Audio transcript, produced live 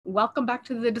Welcome back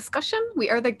to the discussion. We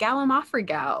are the Gallimaufry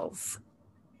Gals.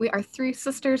 We are three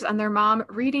sisters and their mom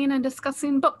reading and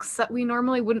discussing books that we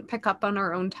normally wouldn't pick up on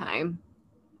our own time.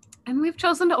 And we've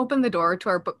chosen to open the door to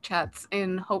our book chats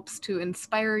in hopes to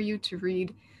inspire you to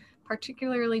read,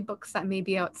 particularly books that may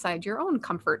be outside your own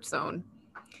comfort zone.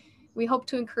 We hope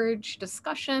to encourage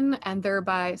discussion and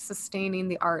thereby sustaining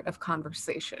the art of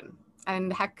conversation.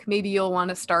 And heck, maybe you'll want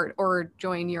to start or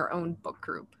join your own book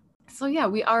group. So yeah,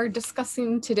 we are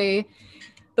discussing today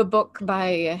the book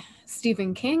by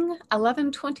Stephen King,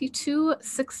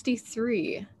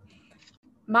 11/22/63.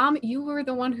 Mom, you were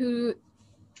the one who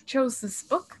chose this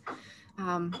book.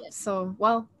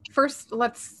 So first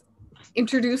let's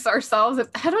introduce ourselves.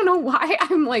 I don't know why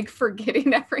I'm like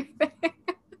forgetting everything.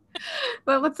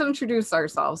 But let's introduce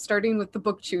ourselves, starting with the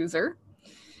book chooser.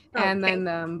 Okay. And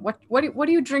then what are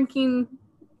you drinking?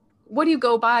 What do you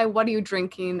go by? What are you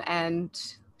drinking? And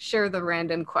share the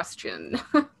random question.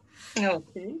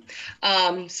 Okay.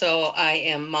 So I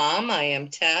am Mom. I am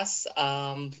Tess.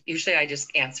 Usually I just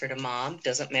answer to Mom.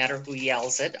 Doesn't matter who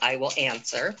yells it. I will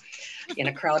answer. In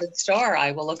a crowded store,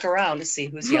 I will look around to see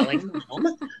who's yelling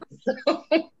Mom.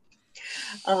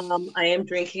 I am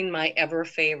drinking my ever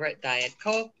favorite Diet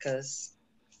Coke because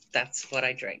that's what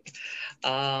I drink.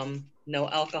 No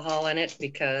alcohol in it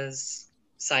because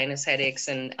sinus headaches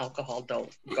and alcohol don't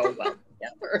go well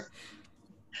together.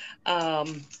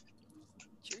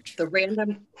 The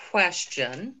random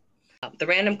question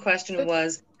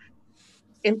was,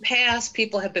 in past,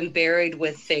 people have been buried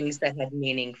with things that had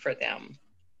meaning for them.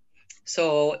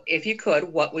 So if you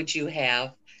could, what would you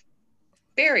have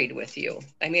buried with you?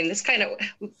 I mean,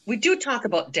 we do talk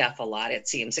about death a lot, it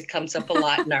seems. It comes up a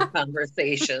lot in our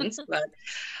conversations, but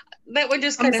that would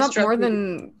just kind of struck more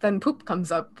than poop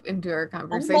comes up into our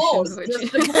conversations. Almost,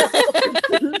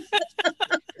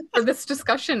 for this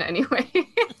discussion anyway.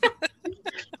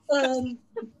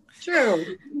 True.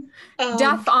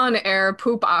 Death on air,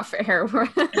 poop off air.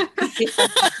 That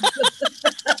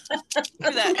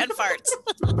and farts.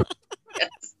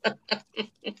 Yes.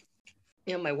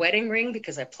 My wedding ring,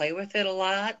 because I play with it a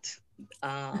lot.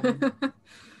 I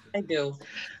do.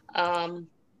 And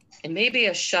maybe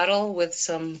a shuttle with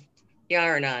some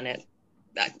yarn on it.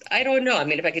 I don't know. I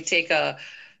mean, if I could take a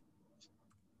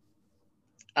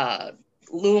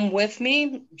loom with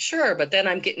me, sure, but then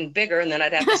I'm getting bigger and then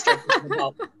I'd have to start thinking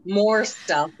about more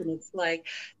stuff, and it's like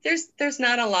there's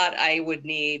not a lot I would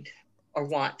need or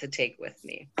want to take with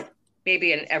me.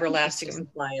 Maybe an everlasting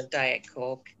supply of Diet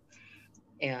Coke,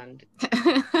 and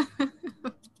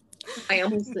I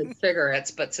almost said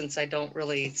cigarettes, but since I don't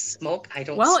really smoke, I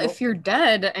don't smoke. If you're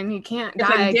dead and you can't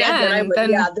die again,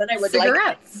 then I would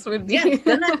cigarettes would be. Yes,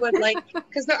 then I would like,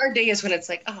 because there are days when it's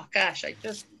like, oh gosh,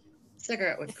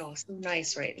 cigarette would go so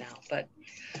nice right now, but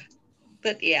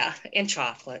yeah, and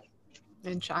chocolate.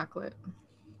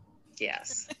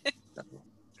 Yes.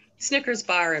 Snickers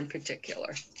bar in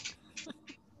particular.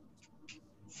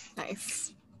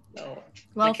 Nice. So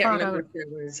I can't remember if there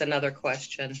was another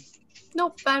question.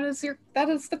 Nope, that is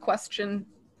the question.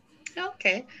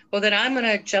 Okay. Well, then I'm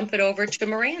gonna jump it over to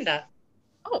Miranda.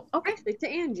 Oh, okay. Actually, to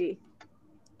Angie.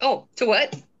 Oh, to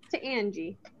what? To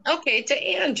Angie. Okay, to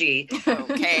Angie.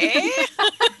 Okay.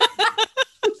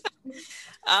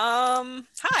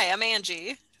 Hi, I'm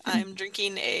Angie. I'm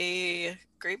drinking a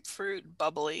grapefruit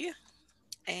bubbly,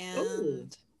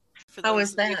 and for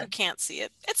those of you who can't see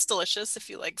it, it's delicious if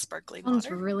you like sparkling water. It's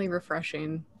really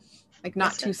refreshing, like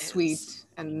not too sweet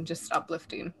and just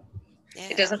uplifting. Yeah.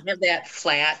 It doesn't have that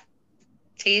flat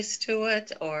taste to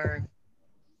it, or?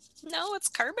 No, it's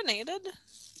carbonated.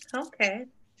 Okay.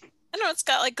 I know it's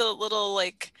got like a little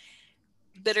like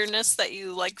bitterness that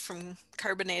you like from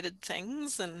carbonated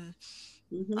things, and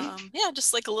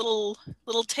just like a little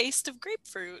taste of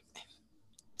grapefruit.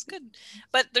 It's good,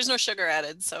 but there's no sugar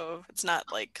added, so it's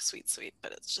not like sweet,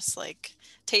 but it's just like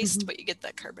taste, but you get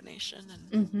that carbonation,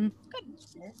 and good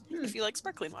if you like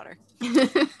sparkling water.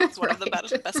 It's one of the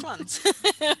best ones.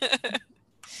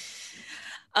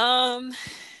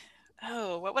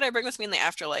 Oh, what would I bring with me in the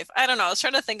afterlife? I don't know. I was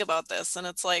trying to think about this, and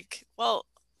it's like, well,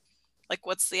 like,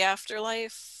 what's the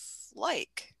afterlife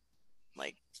like?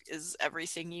 Like, is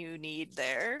everything you need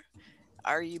there?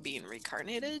 Are you being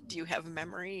reincarnated? Do you have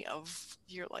memory of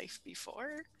your life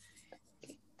before?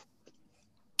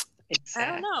 Exactly.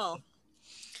 I don't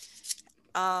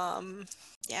know.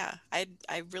 Yeah, I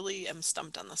really am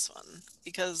stumped on this one,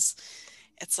 because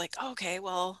it's like, okay,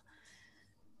 well,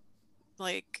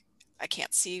 like, I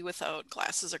can't see without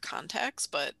glasses or contacts,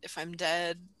 but if I'm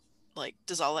dead, like,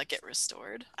 does all that get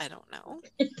restored? I don't know.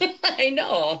 I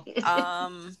know.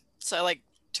 So I like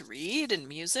to read and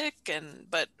music,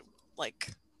 but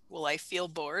like will I feel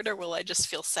bored or will I just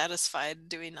feel satisfied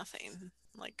doing nothing?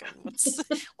 Like,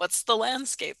 what's the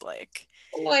landscape like?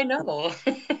 Oh, I know.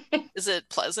 Is it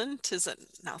pleasant? Is it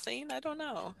nothing? I don't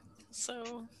know.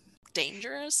 So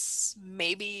dangerous?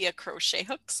 Maybe a crochet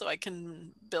hook so I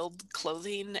can build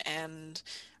clothing and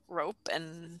rope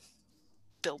and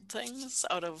build things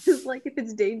out of Like if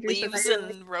it's dangerous, leaves then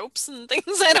and ropes and things.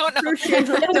 I don't know. crochet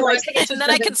hook. And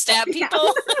then I can stab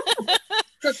people.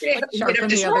 Like Sharpen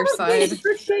the other side.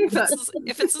 Crochet hook.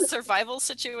 If it's a survival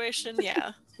situation,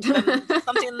 yeah. Then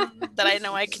something that I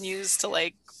know I can use to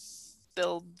like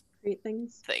build Great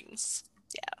things.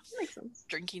 Yeah. Makes sense.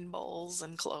 Drinking bowls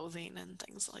and clothing and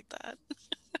things like that.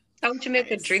 How would you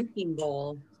make a Nice. drinking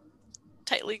bowl?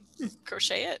 Tightly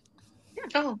crochet it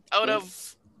Oh, out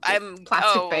of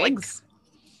Plastic bags.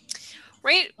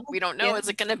 Right? We don't know. Yeah. Is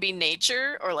it going to be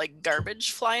nature or like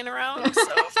garbage flying around? So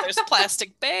if there's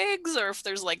plastic bags or if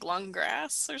there's like long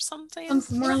grass or something. Sounds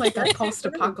more like a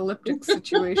post-apocalyptic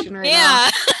situation right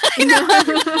Yeah. now.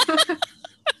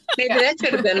 maybe that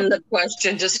should have been the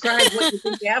question. Describe what you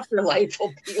think the afterlife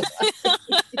will be like.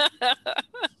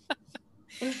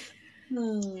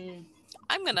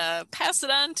 I'm going to pass it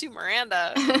on to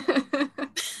Miranda.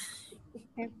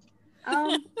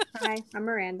 Hi, I'm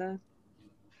Miranda.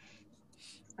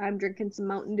 I'm drinking some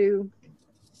Mountain Dew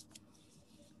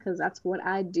because that's what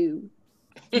I do.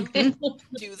 Do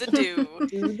the do.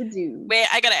 Do the do. Wait,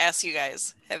 I got to ask you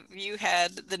guys. Have you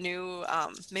had the new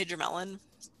Major Melon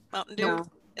Mountain Dew? No.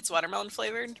 It's watermelon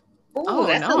flavored. Oh,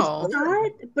 that no. sounds good.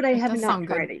 Not, but I have does not sound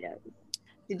good. tried it yet.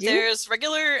 Did you? There's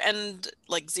regular and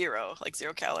like zero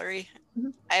calorie.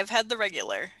 Mhm. I've had the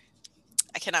regular.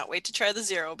 I cannot wait to try the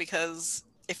zero because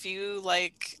if you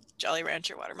like Jolly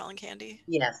Rancher watermelon candy,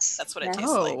 Yes. that's what it Yes.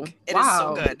 tastes Oh, like. It is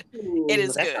wow. so good. Ooh, It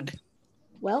is that good.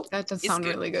 Well, That does It's sound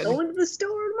good. really good. going to the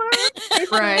store tomorrow.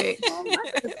 Right. sounds-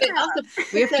 I'll have to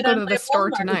We have to put go that to on the my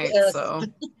store Walmart tonight, list. so.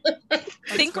 I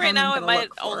think right now it might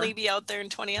only be. be out there in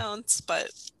 20 ounce, but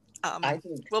I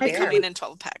think will be I coming in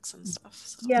 12 packs and stuff.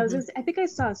 So. Yeah, I think I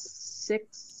saw a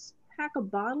 6-pack of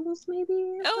bottles,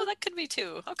 maybe. Oh, that could be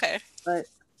too. Okay. But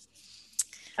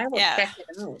I will Yeah. check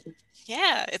it out.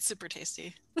 Yeah, it's super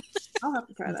tasty. I'll have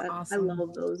to try That's that. awesome. I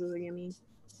love those. Those are yummy.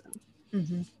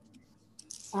 Mhm.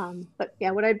 But yeah,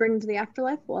 what I'd bring to the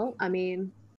afterlife? Well, I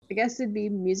mean, I guess it'd be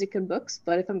music and books.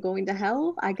 But if I'm going to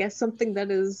hell, I guess something that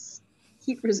is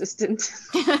heat resistant.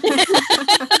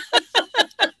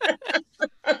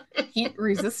 Heat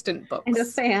resistant books. And a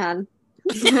fan.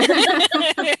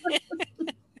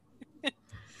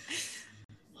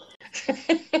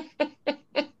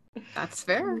 That's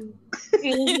fair.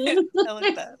 Mhm. I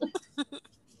like that.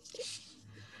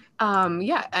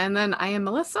 Yeah, and then I am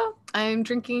Melissa. I'm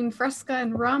drinking Fresca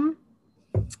and rum.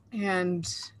 And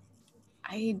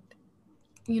you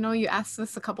asked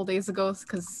this a couple days ago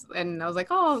and I was like,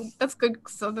 oh, that's good.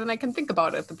 So then I can think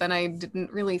about it. But then I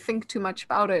didn't really think too much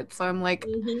about it. So I'm like,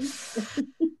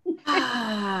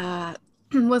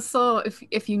 well, so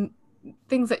if you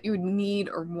things that you would need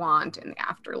or want in the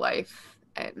afterlife,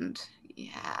 and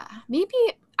yeah, maybe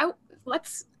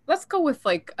let's go with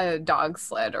like a dog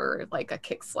sled or like a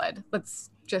kick sled. Let's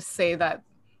just say that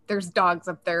there's dogs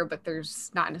up there, but there's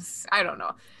not. I don't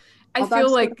know. I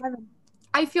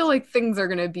feel like things are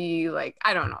gonna be like,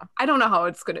 I don't know. I don't know how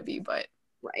it's gonna be, but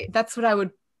Right. that's what I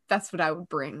would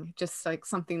bring. Just like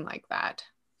something like that.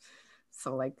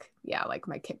 So like, yeah, like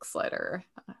my kick sled or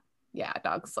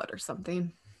dog sled or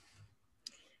something.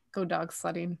 Go dog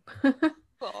sledding.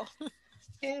 Cool.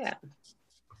 Yeah.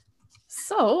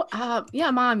 So,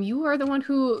 Mom, you are the one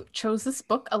who chose this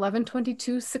book,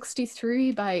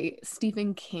 11/22/63 by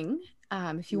Stephen King.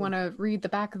 If you want to read the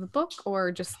back of the book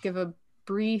or just give a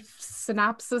brief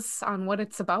synopsis on what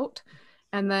it's about.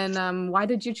 And then why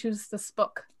did you choose this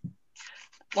book?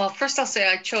 Well, first I'll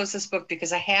say I chose this book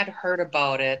because I had heard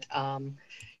about it. And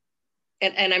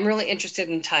I'm really interested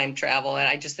in time travel. And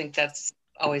I just think that's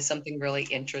always something really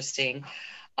interesting.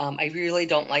 I really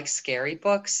don't like scary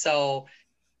books. So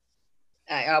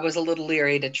I was a little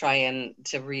leery to try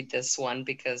to read this one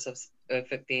because of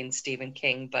it being Stephen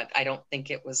King, but I don't think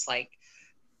it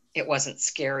wasn't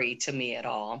scary to me at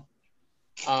all.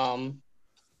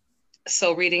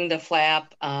 So reading the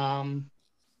flap,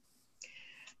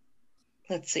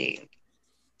 let's see.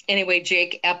 Anyway,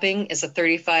 Jake Epping is a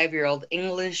 35-year-old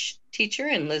English teacher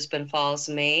in Lisbon Falls,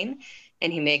 Maine,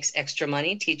 and he makes extra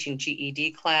money teaching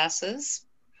GED classes.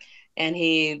 And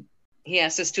he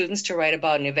asked the students to write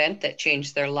about an event that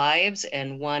changed their lives,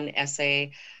 and one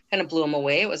essay kind of blew him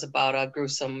away. It was about a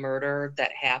gruesome murder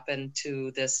that happened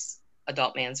to this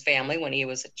adult man's family when he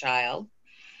was a child.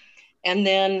 And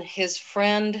then his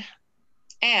friend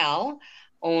Al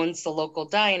owns the local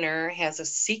diner, has a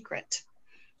secret.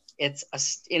 In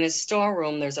his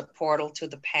storeroom, there's a portal to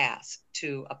the past,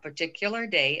 to a particular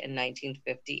day in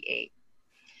 1958.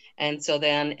 And so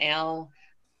then Al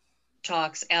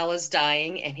is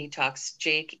dying, and he talks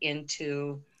Jake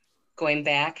into going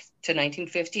back to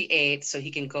 1958 so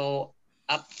he can go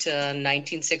up to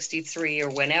 1963 or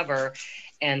whenever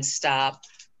and stop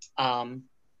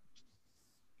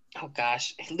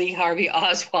Lee Harvey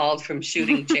Oswald from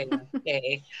shooting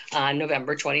JFK on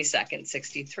November 22nd,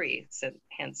 63, so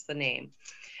hence the name.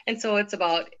 And so it's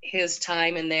about his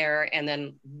time in there, and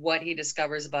then what he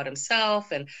discovers about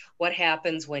himself and what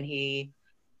happens when he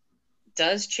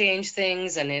does change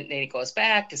things, and then he goes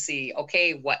back to see,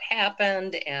 okay, what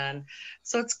happened. And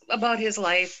so it's about his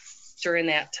life during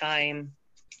that time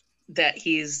that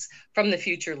he's from the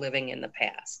future living in the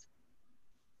past.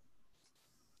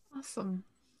 Awesome.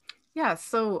 Yeah,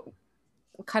 so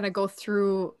we'll kind of go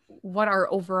through what our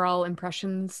overall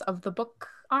impressions of the book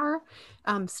are,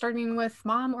 starting with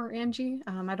Mom or Angie.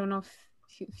 I don't know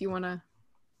if you want to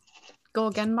go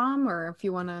again, Mom, or if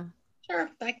you want to. Sure,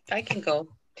 I can go.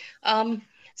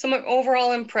 So my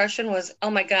overall impression was, oh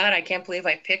my God, I can't believe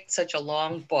I picked such a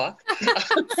long book.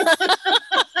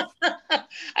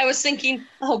 I was thinking,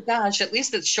 oh gosh, at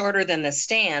least it's shorter than The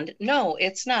Stand. No,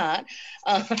 it's not.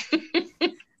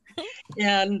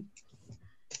 And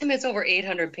it's over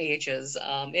 800 pages.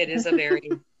 It is a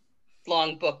very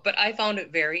long book, but I found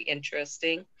it very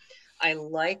interesting. I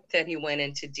liked that he went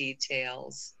into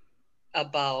details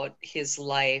about his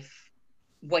life,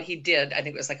 what he did. I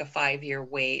think it was like a 5-year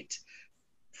wait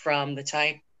from the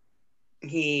time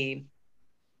he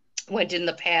went in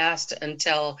the past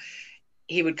until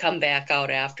he would come back out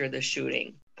after the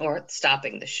shooting or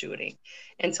stopping the shooting.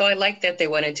 And so I like that they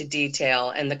went into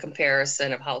detail and the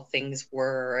comparison of how things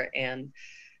were and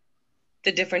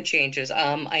the different changes.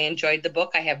 I enjoyed the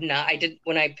book.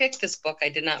 When I picked this book, I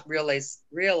did not realize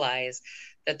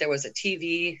that there was a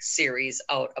TV series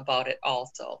out about it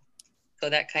also. So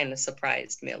that kind of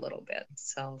surprised me a little bit.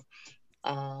 So,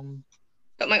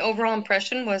 but my overall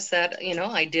impression was that,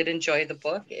 I did enjoy the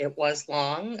book. It was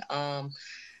long,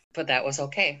 but that was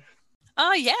okay.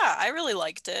 Yeah, I really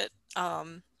liked it.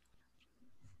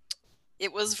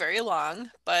 It was very long,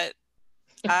 but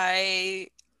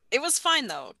it was fine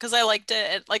though, because I liked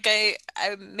it. Like I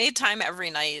made time every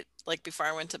night, like before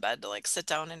I went to bed, to like sit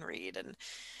down and read. And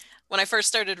when I first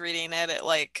started reading it,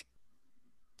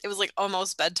 it was like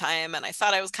almost bedtime, and I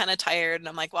thought I was kind of tired, and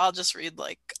I'm like, well, I'll just read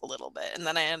like a little bit. And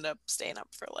then I ended up staying up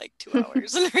for like 2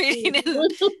 hours and reading,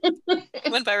 and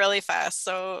it went by really fast.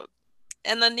 So,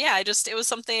 and then yeah, it was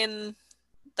something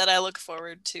that I look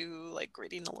forward to, like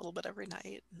reading a little bit every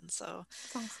night. And so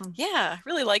Awesome. Yeah,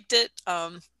 really liked it.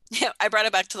 Yeah, I brought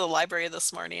it back to the library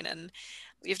this morning, and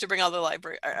we have to bring all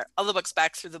the books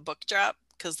back through the book drop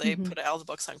because they put all the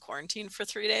books on quarantine for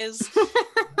 3 days.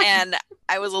 And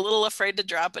I was a little afraid to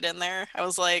drop it in there. I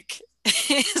was like,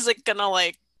 is it gonna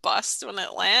like bust when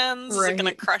it lands? Right. Is it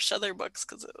gonna crush other books?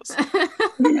 Because it was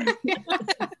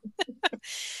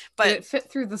but it fit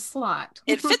through the slot.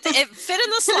 It fit in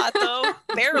the slot though,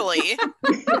 barely.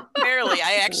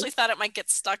 I actually thought it might get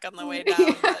stuck on the way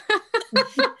down,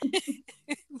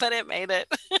 but it made it.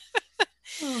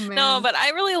 Oh, man. No, but I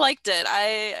really liked it.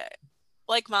 I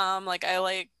like Mom, like I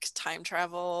like time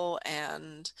travel,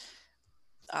 and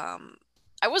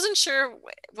I wasn't sure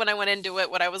when I went into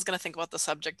it what I was going to think about the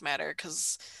subject matter,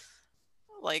 because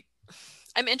like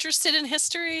I'm interested in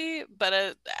history,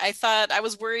 but I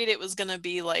was worried it was going to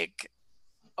be like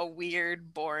a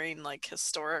weird, boring, like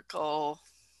historical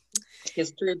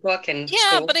history book. And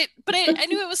yeah, but I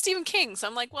knew it was Stephen King, so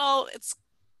I'm like, well, it's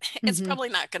probably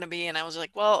not going to be. And I was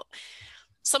like, well,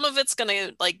 some of it's going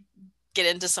to like get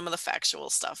into some of the factual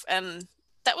stuff, and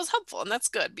that was helpful, and that's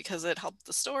good because it helped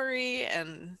the story,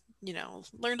 and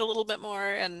learned a little bit more.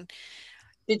 And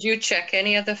did you check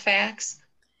any of the facts?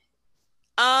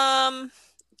 A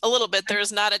little bit.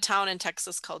 There's not a town in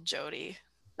Texas called Jody.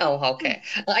 Oh, okay.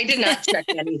 I did not check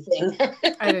anything.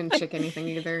 I didn't check anything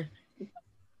either.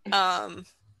 I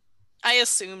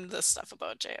assumed the stuff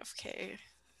about JFK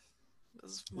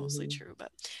was mostly true,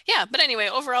 but yeah. But anyway,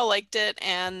 overall liked it.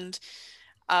 And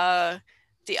the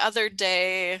other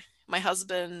day, my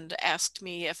husband asked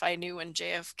me if I knew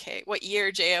what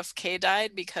year JFK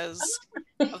died, because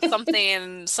of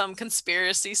some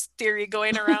conspiracy theory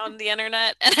going around the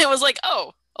internet. And I was like,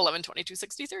 oh,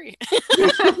 11/22/63.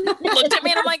 Looked at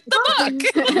me and I'm like, the book.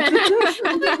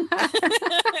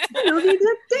 I don't need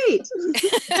that date.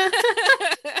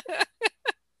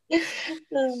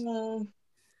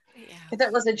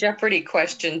 That was a Jeopardy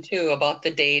question too, about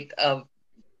the date of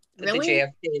Really?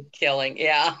 The JFK killing.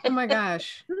 Yeah. Oh my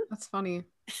gosh, that's funny.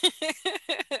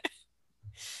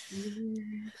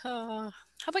 How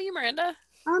about you, Miranda?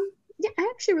 Yeah, I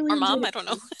actually really Or enjoyed Mom? it. I don't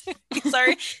know.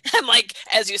 Sorry, I'm like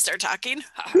as you start talking.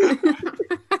 Sorry.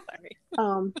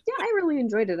 Yeah, I really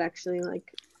enjoyed it actually.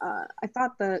 Like, I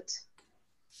thought that,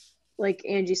 like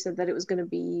Angie said, that it was going to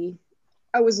be.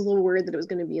 I was a little worried that it was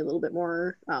going to be a little bit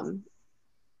more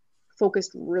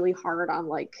focused really hard on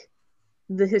like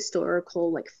the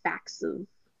historical like facts of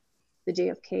the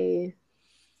JFK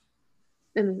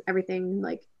and everything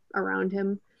like around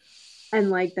him, and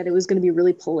like that it was going to be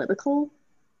really political.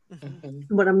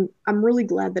 Mm-hmm. But I'm really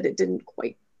glad that it didn't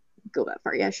quite go that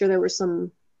far. Yeah, sure, there were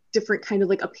some different kind of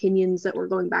like opinions that were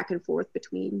going back and forth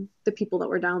between the people that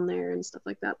were down there and stuff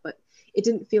like that, but it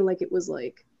didn't feel like it was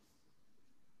like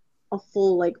a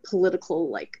full like political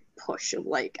like push of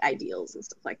like ideals and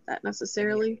stuff like that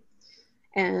necessarily.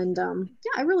 And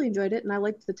yeah, I really enjoyed it, and I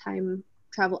liked the time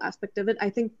travel aspect of it. I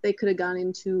think they could have gone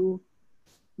into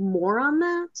more on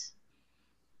that,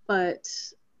 but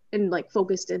and like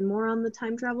focused in more on the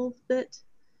time travel bit.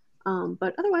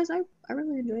 But otherwise, I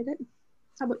really enjoyed it.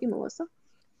 How about you, Melissa?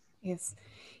 Yes.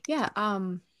 Yeah.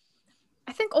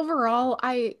 I think overall,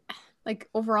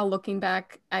 overall looking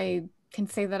back, I can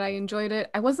say that I enjoyed it.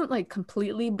 I wasn't like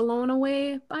completely blown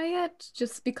away by it,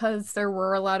 just because there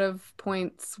were a lot of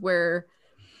points where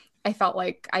I felt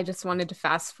like I just wanted to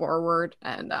fast forward,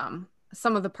 and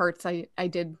some of the parts I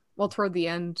did well toward the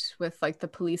end with like the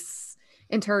police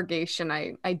interrogation.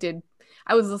 I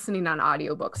was listening on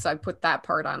audiobook, so I put that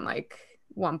part on like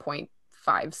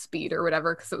 1.5 speed or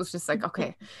whatever, because it was just like,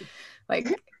 okay, like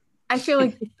I feel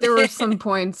like there were some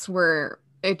points where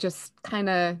it just kind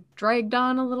of dragged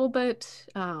on a little bit,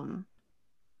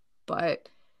 but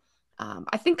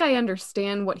I think I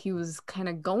understand what he was kind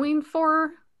of going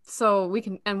for. So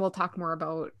we'll talk more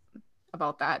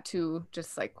about that too,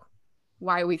 just like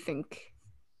why we think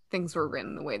things were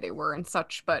written the way they were and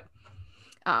such. But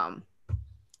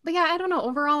yeah, I don't know.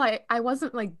 Overall, I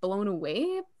wasn't like blown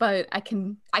away, but I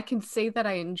can say that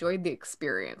I enjoyed the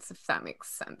experience, if that makes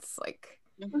sense. Like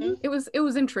Mhm. it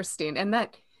was interesting, and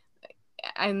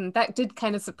that did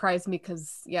kind of surprise me,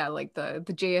 because yeah, like the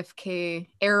JFK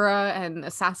era and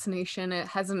assassination,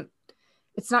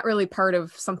 it's not really part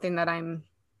of something that I'm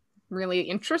really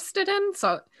interested in.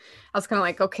 So I was kind of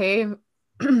like, okay,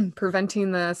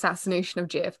 preventing the assassination of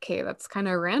JFK, that's kind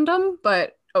of random,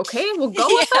 but okay, we'll go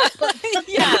with it.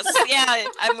 Yes, yeah,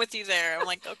 I'm with you there. I'm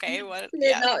like, okay, what? You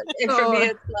Yeah. know, and for me,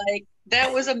 it's like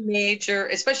that was a major,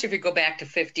 especially if you go back to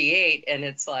 58, and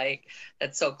it's like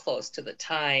that's so close to the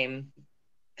time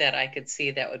that I could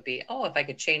see that would be, oh, if I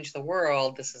could change the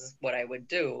world, this is what I would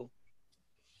do.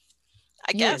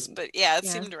 I guess, but yeah, it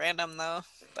Yeah. seemed random though.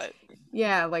 But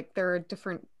yeah, like there are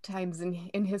different times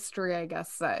in history, I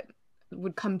guess, that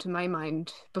would come to my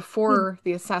mind before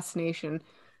the assassination.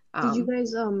 Did you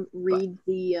guys read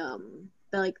the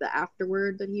like the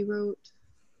afterword that he wrote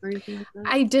or anything like that?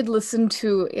 I did listen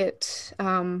to it,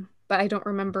 but I don't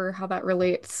remember how that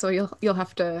relates, so you'll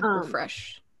have to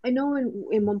refresh. I know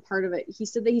in one part of it, he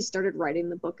said that he started writing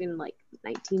the book in like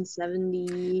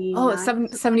 1970. Oh,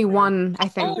 71, I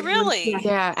think. oh, really?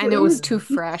 Yeah, So and it was too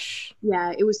fresh.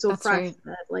 Yeah, it was so That's fresh right.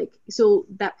 that like, so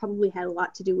that probably had a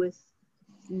lot to do with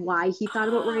why he thought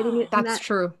about writing it. That's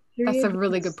true. Period, That's a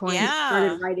really good point. He Yeah.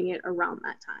 started writing it around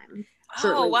that time.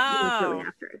 Oh, wow. Shortly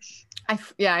after-ish.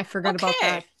 I forgot about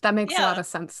that. Okay. That makes a Yeah. lot of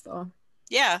sense, though.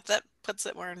 Yeah, that puts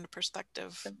it more into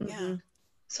perspective. Yeah. Mhm.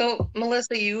 So,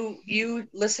 Melissa, you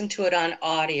listened to it on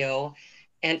audio,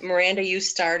 and Miranda, you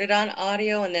started on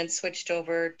audio and then switched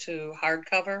over to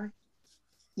hardcover.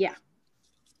 Yeah.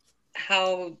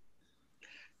 How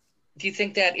do you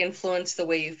think that influenced the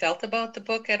way you felt about the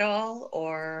book at all,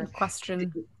 or Good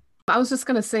question. I was just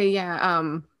gonna say, yeah.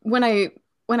 When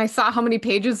I saw how many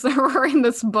pages there were in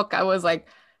this book, I was like,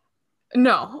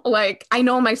 no, like I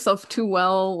know myself too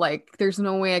well. Like there's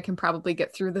no way I can probably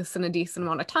get through this in a decent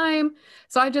amount of time.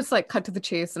 So I just like cut to the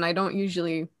chase, and I don't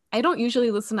usually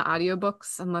listen to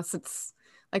audiobooks unless it's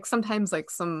like sometimes like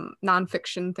some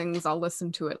nonfiction things I'll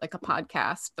listen to it like a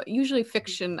podcast, but usually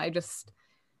fiction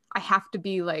I have to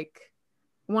be like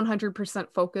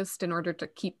 100% focused in order to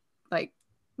keep like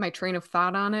my train of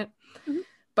thought on it. Mhm.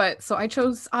 But so I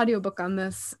chose audiobook on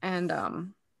this, and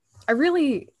I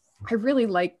really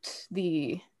liked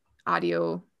the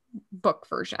audio book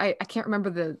version. I can't remember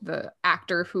the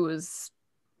actor who was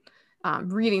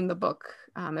reading the book.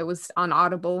 It was on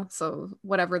Audible, so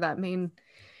whatever that main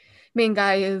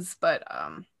guy is. But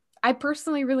I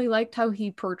personally really liked how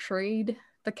he portrayed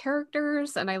the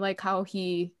characters, and I like how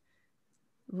he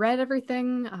read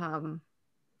everything.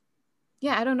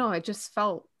 Yeah, I don't know. I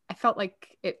I felt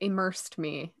like it immersed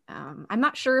me. I'm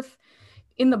not sure if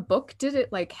in the book, did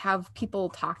it like have people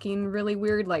talking really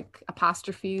weird, like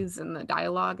apostrophes and the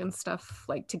dialogue and stuff,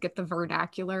 like to get the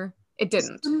vernacular? It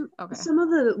didn't. Okay. Some of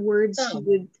the words he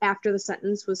would, after the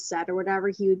sentence was said or whatever,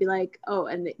 he would be like, oh,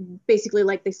 and basically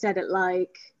like they said it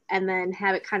like, and then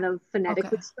have it kind of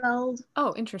phonetically spelled.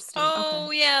 Oh, interesting.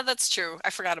 Oh, yeah, that's true. I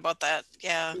forgot about that.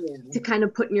 Yeah. To kind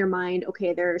of put in your mind,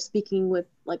 okay, they're speaking with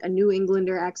like a New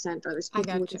Englander accent, or they're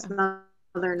speaking with a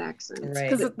Southern accent. Right.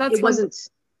 Because that's it wasn't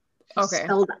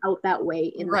spelled out that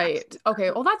way in that.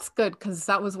 Okay, well that's good, because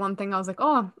that was one thing I was like,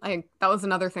 that was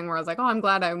another thing where I was like, I'm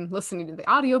glad I'm listening to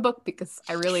the audiobook, because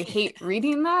I really hate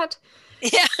reading that.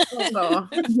 Yeah. No,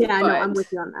 I'm with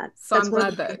you on that. So that's I'm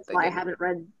glad that's why I haven't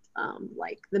read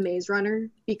like The Maze Runner,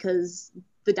 because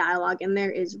the dialogue in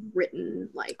there is written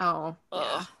like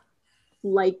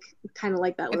like kind of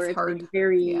like that, where it's hard. Like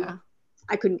very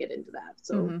I couldn't get into that.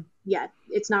 So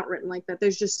it's not written like that.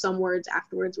 There's just some words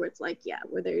afterwards where it's like,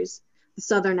 where there's the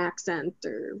Southern accent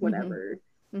or whatever.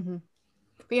 But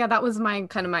yeah, that was my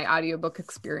audiobook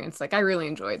experience. Like I really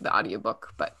enjoyed the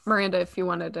audiobook. But Miranda, if you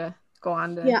wanted to go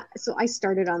on to... Yeah, so I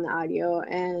started on the audio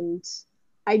and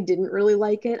I didn't really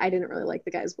like it. I didn't really like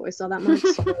the guy's voice all that much.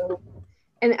 So,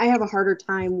 and I have a harder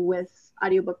time with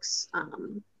audiobooks,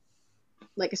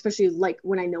 like especially like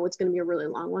when I know it's going to be a really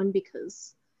long one,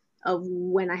 because of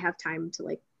when I have time to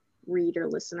like read or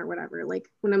listen or whatever. Like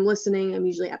when I'm listening, I'm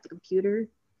usually at the computer,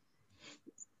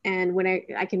 and when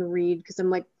I can read, because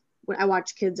I'm like, when I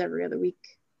watch kids every other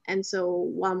week, and so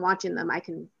while I'm watching them I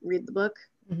can read the book.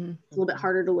 It's a little bit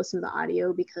harder to listen to the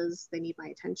audio because they need my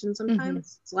attention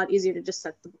sometimes. It's a lot easier to just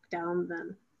set the book down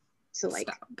than to like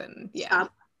stop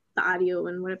the audio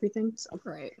and everything. So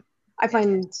I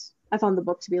found the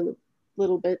book to be a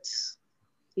little bit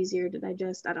easier to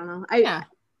digest. I don't know.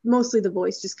 Mostly the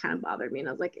voice just kind of bothered me, and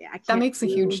I was like, I can't. That makes a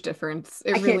huge difference.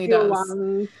 It really does.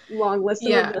 A long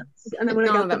listen of this. And then when I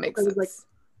got the book, I was like,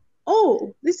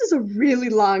 oh, this is a really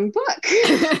long book.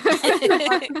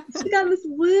 I got this a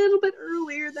little bit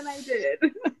earlier than I did.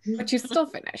 But you still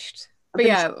finished.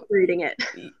 But reading it.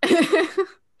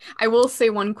 I will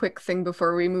say one quick thing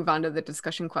before we move on to the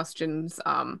discussion questions.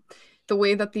 The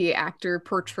way that the actor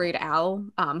portrayed Al,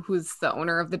 who's the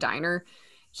owner of the diner,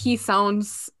 he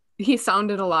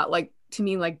sounded a lot like, to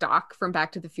me, like Doc from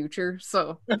Back to the Future.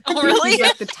 So really, he's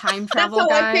like the time travel guy.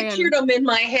 That's how I pictured him in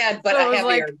my head, but so I was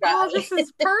like, this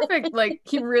is perfect. Like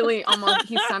he really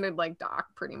he sounded like Doc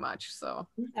pretty much. So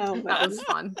that was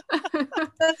fun.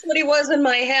 That's what he was in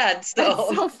my head. So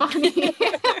that's so funny.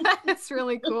 That's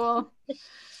really cool.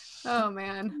 Oh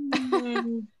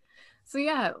man. So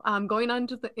yeah, going on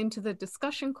to into the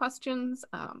discussion questions.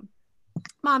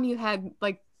 Mom, you had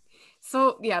like.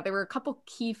 So yeah, there were a couple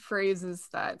key phrases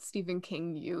that Stephen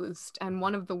King used, and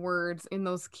one of the words in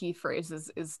those key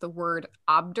phrases is the word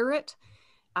obdurate.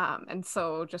 And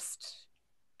so just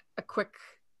a quick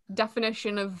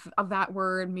definition of that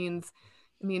word means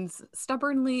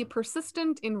stubbornly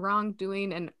persistent in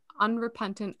wrongdoing and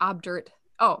unrepentant obdurate.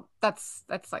 Oh, that's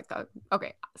like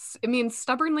it means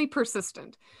stubbornly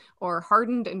persistent or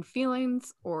hardened in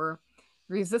feelings or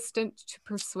resistant to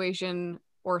persuasion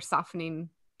or softening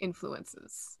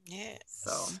influences.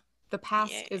 So the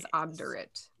past is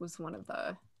obdurate was one of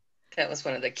the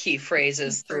key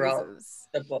phrases throughout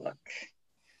the book,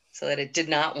 so that it did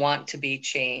not want to be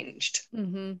changed.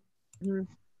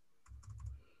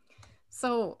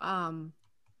 So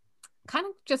kind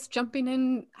of just jumping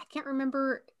in, I can't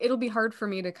remember, it'll be hard for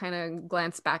me to kind of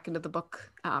glance back into the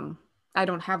book. I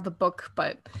don't have the book,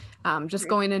 but just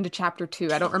going into chapter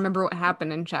 2, I don't remember what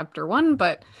happened in chapter 1,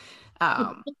 but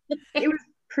it was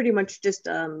pretty much just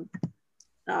the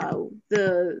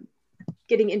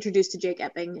getting introduced to Jake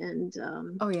Epping and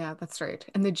oh yeah, that's right,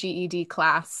 and the GED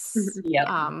class.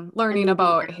 Learning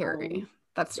about Harry.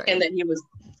 That's right. And then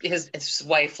his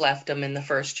wife left him in the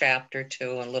first chapter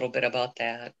too, a little bit about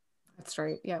that. That's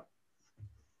right. Yep.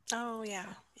 Oh yeah.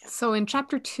 So in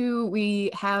chapter 2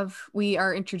 we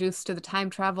are introduced to the time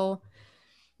travel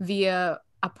via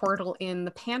a portal in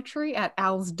the pantry at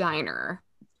Al's diner.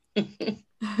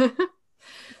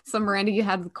 So Miranda, you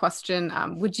had the question,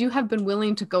 would you have been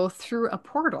willing to go through a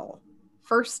portal?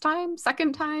 First time?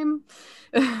 Second time?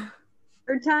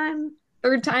 Third time?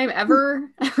 Third time ever?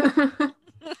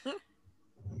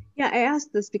 Yeah, I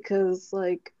asked this because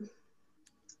like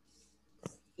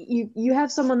you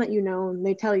have someone that you know and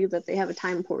they tell you that they have a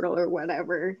time portal or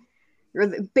whatever, or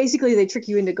basically they trick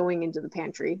you into going into the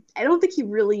pantry. I don't think he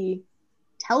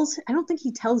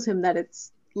tells him that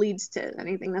it's leads to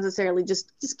anything necessarily.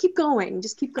 Just keep going.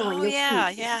 Oh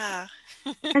yeah.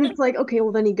 And it's like, okay,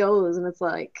 well then he goes and it's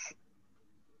like,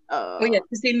 Well, yeah,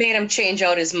 because he made him change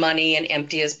out his money and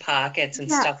empty his pockets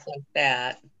and stuff like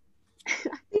that.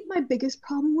 I think my biggest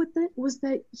problem with it was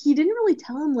that he didn't really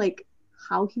tell him like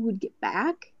how he would get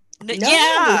back. No.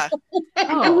 Yeah.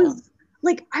 I was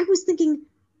thinking,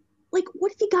 like,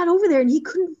 what if he got over there and he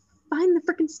couldn't find the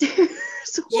freaking stairs?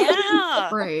 Yeah.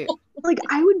 Right. Like,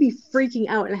 I would be freaking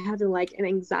out and having like an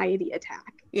anxiety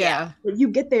attack. Yeah. Like, you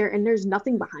get there and there's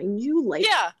nothing behind you. Like,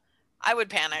 yeah, I would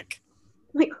panic.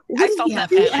 Like, I felt that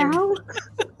panic.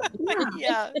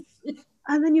 Yeah.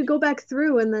 And then you go back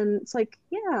through and then it's like,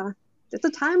 yeah, it's a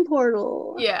time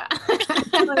portal. Yeah.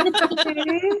 Like,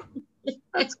 okay,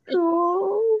 that's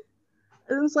cool.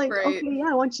 And it's like, Right. okay, yeah,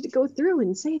 I want you to go through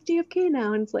and save JFK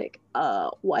now. And it's like,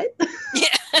 what?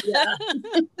 Yeah.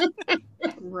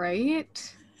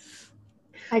 Right.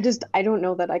 I don't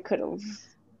know that I could have,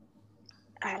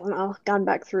 I don't know, gone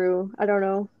back through. I don't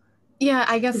know. Yeah,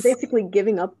 I guess. You're basically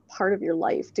giving up part of your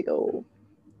life to go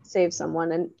save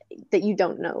someone and that you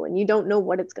don't know, and you don't know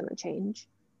what it's going to change.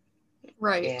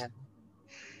 Right. Yeah.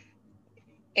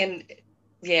 And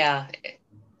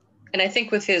I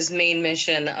think with his main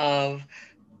mission of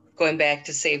going back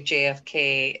to save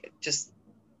JFK, just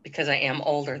because I am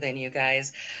older than you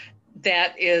guys,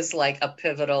 that is like a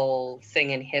pivotal thing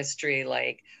in history.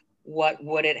 Like, what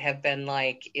would it have been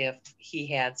like if he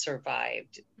had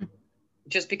survived?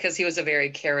 Just because he was a very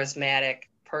charismatic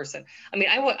person. I mean,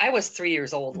 I was 3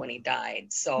 years old when he died,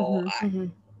 so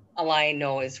all I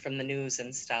know is from the news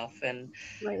and stuff. And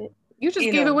right, you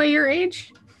just gave away your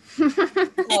age.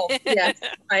 Oh yes,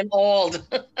 I'm old.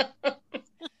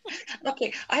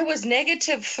 Okay, I was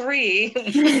 -3.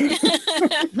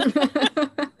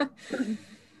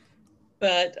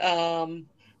 But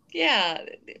yeah,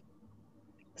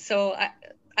 so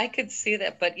I could see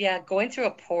that. But yeah, going through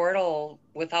a portal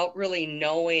without really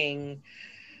knowing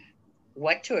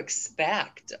what to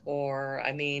expect, or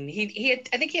I mean,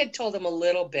 I think he had told him a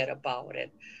little bit about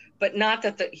it, but not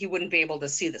that he wouldn't be able to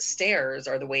see the stairs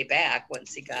or the way back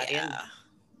once he got in.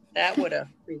 That would have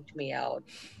freaked me out.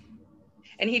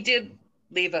 And he did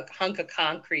leave a hunk of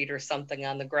concrete or something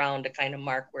on the ground to kind of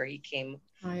mark where he came,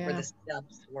 where the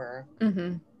steps were.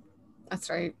 That's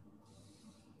right.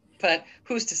 But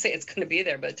who's to say it's going to be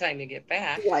there by the time you get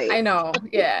back? Right. I know.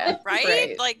 Yeah.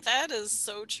 Right? Like, that is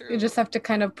so true. You just have to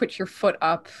kind of put your foot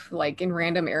up, like, in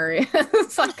random areas.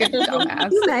 Like a dumbass.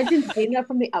 Can you imagine seeing that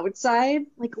from the outside?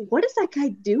 Like, what is that guy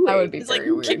doing? That would be He's very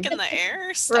like weird. kicking the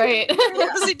air. Right.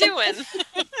 What is he doing?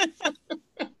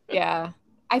 Yeah.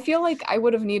 I feel like I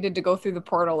would have needed to go through the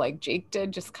portal like Jake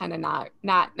did, just kind of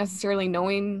not necessarily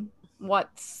knowing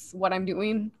what I'm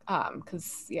doing.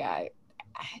 Because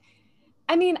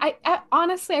I mean, I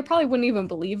honestly, I probably wouldn't even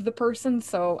believe the person,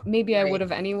 so maybe I would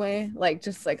have anyway. Like,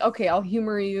 just like, okay, I'll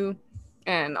humor you,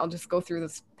 and I'll just go through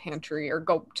this pantry or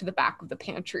go to the back of the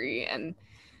pantry and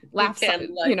laugh.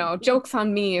 Jokes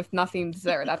on me if nothing's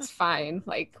there. That's fine.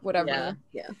 Like, whatever.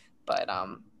 Yeah. But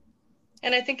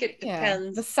and I think it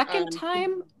depends. The second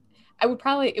time, it would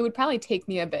probably take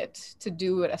me a bit to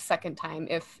do it a second time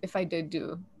if I did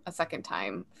do a second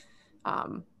time.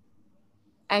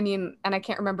 I mean, and I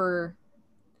can't remember.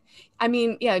 I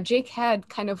mean, yeah, Jake had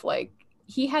kind of like,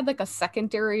 he had like a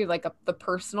secondary, like the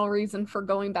personal reason for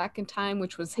going back in time,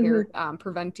 which was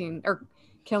preventing or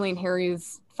killing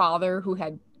Harry's father, who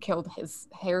had killed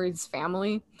Harry's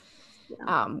family,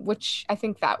 which I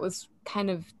think that was kind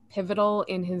of pivotal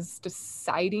in his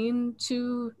deciding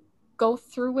to go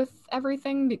through with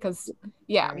everything, because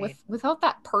without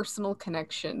that personal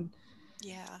connection,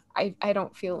 I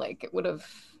don't feel like it would have,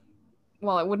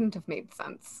 well, it wouldn't have made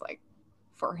sense, like,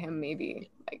 for him, maybe.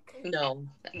 Like, no.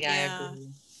 I agree.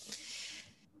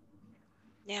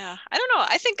 Yeah, I don't know.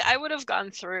 I think I would have gone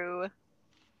through,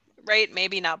 right?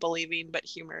 Maybe not believing, but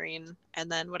humoring.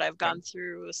 And then would I've gone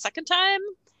through a second time?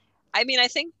 I mean, I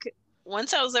think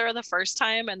once I was there the first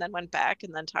time and then went back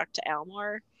and then talked to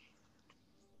Almor,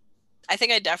 I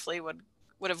think I definitely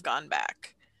would have gone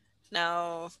back.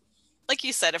 Now, like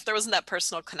you said, if there wasn't that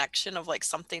personal connection of like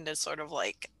something to sort of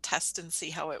like test and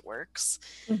see how it works,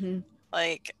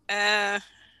 like, right,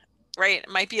 it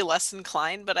might be less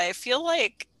inclined, but I feel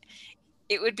like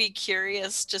it would be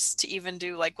curious just to even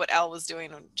do like what Al was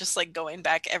doing, just like going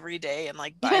back every day and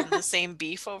like buying the same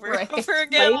beef over and over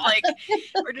again, like,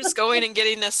 or just going and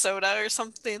getting a soda or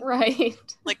something. Right.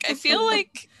 Like, I feel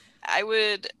like I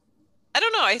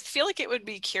don't know, I feel like it would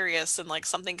be curious and like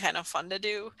something kind of fun to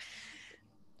do.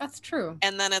 That's true.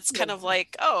 And then it's kind of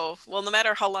like, oh, well, no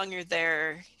matter how long you're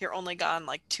there, you're only gone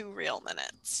like 2 real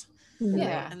minutes.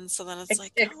 Yeah. And so then it's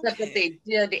like, except that they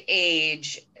did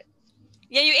age.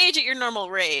 Yeah, you age at your normal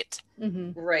rate.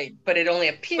 Right, but it only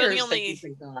appears that you've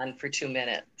been gone for 2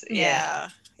 minutes. Yeah.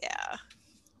 Yeah.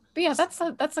 But yeah,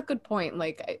 that's a good point.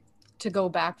 Like to go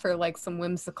back for like some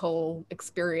whimsical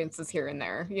experiences here and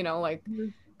there, you know, like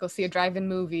go see a drive-in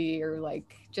movie or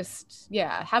like just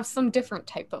have some different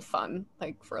type of fun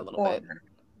like for a little bit.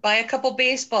 Buy a couple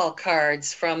baseball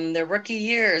cards from their rookie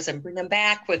years and bring them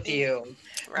back with you.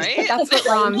 Right? That's what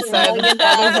Ron said.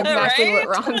 That is exactly what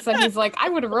Ron said. He's like, I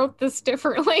would have wrote this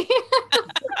differently.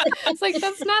 It's like,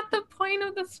 that's not the point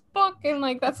of this book. And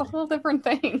like, that's a whole different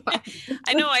thing.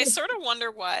 I know. I sort of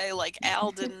wonder why like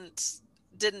Al didn't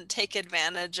take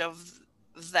advantage of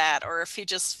that, or if he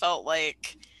just felt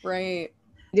like right.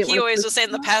 He always was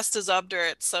saying the past is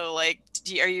obdurate. So like,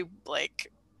 are you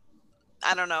like,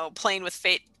 I don't know, playing with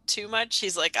fate too much?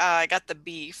 He's like, I got the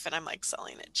beef and I'm like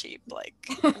selling it cheap. Like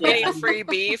getting free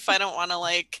beef. I don't want to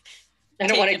like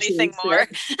take anything more.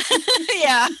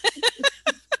 Yeah.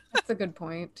 That's a good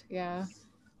point. Yeah.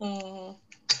 I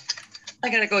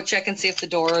gotta go check and see if the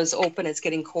door is open. It's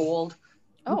getting cold.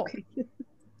 Oh,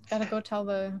 gotta go tell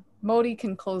Modi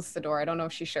can close the door. I don't know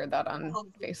if she shared that on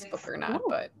Facebook or not,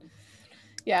 but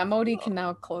yeah, Modi can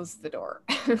now close the door.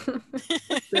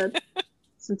 Good.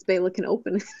 Since Bela can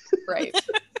open it. Right.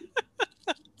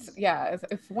 So, yeah,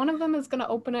 if one of them is going to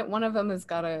open it, one of them has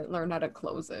got to learn how to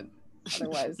close it.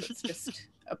 Otherwise, it's just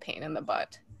a pain in the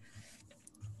butt.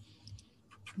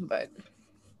 But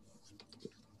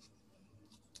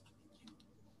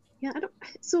yeah,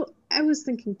 so I was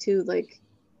thinking too, like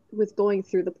with going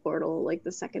through the portal, like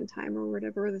the second time or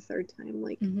whatever, or the third time,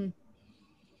 like,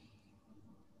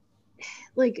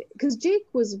 like, because Jake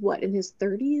was what, in his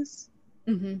 30s?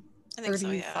 I think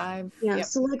 35. So, yeah.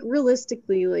 So like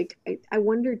realistically, like I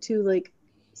wonder too, like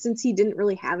since he didn't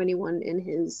really have anyone in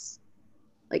his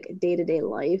like day-to-day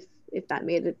life, if that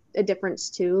made a difference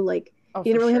too. Like he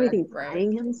didn't really have anything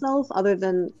tying himself other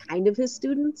than kind of his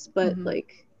students, but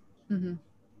like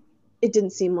it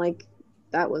didn't seem like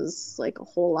that was like a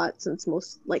whole lot, since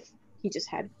most like he just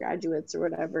had graduates or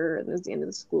whatever, and it was the end of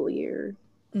the school year.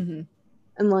 And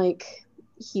like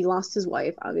he lost his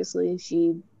wife, obviously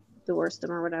she divorced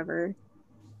him or whatever.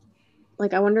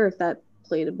 Like I wonder if that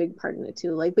played a big part in it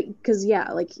too, like, but because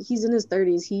like he's in his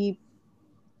 30s,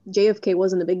 JFK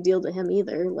wasn't a big deal to him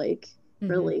either, like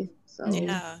really. So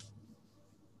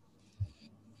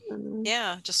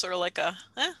yeah, just sort of like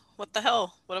what the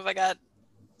hell, what have I got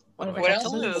to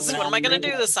lose? What am I gonna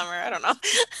do this summer? I don't know.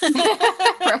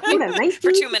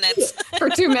 For 2 minutes.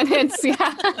 For 2 minutes.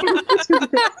 Yeah.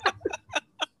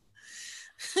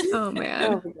 Oh man.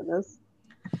 Oh my goodness.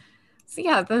 So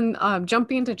yeah, then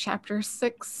jumping into chapter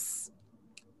 6,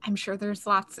 I'm sure there's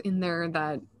lots in there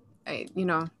that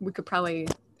we could probably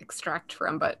extract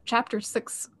from, but chapter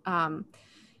 6, Mom,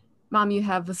 you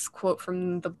have this quote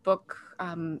from the book,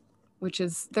 which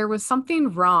is, there was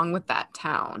something wrong with that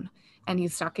town. And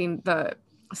he's talking,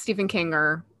 Stephen King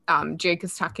or Jake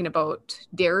is talking about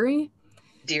Derry,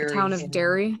 the town of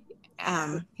Derry.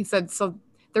 He said, so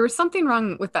there was something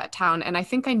wrong with that town, and I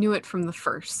think I knew it from the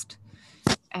first.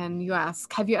 And you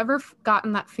ask, have you ever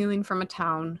gotten that feeling from a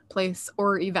town, place,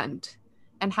 or event?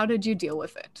 And how did you deal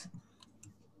with it?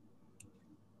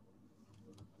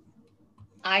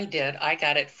 I did. I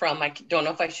got it from, I don't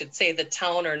know if I should say the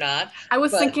town or not. I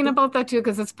was thinking about that too,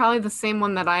 because it's probably the same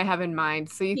one that I have in mind.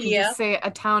 So you can just say a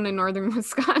town in northern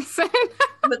Wisconsin.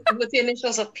 with the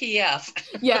initials of PF.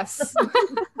 Yes.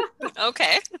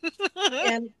 Okay.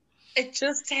 And it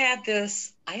just had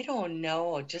this, I don't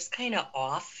know, just kind of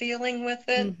off feeling with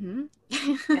it.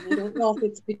 I don't know if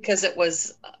it's because it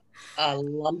was a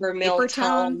lumber mill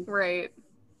town, right?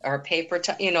 Or paper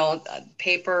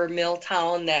mill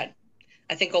town that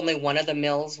I think only one of the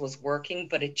mills was working,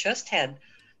 but it just had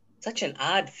such an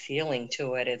odd feeling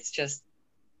to it. It's just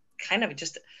kind of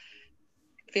just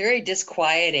very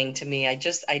disquieting to me. I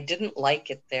didn't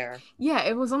like it there. Yeah,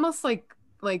 it was almost like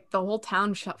the whole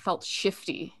town felt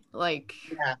shifty. Like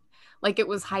it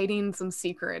was hiding some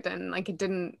secret, and like it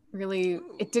didn't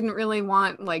really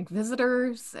want like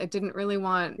visitors. It didn't really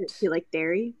want. You like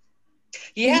Derry?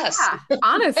 Yes. Yeah,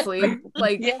 honestly,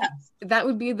 like that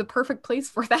would be the perfect place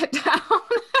for that town.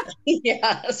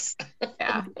 Yes.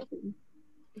 Yeah.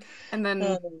 And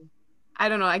then I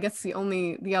don't know, I guess the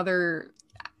other,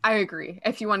 I agree.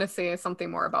 If you want to say something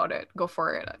more about it, go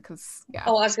for it. Because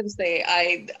Oh, I was going to say, how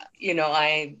did you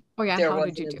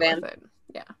deal with it?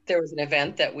 Yeah. There was an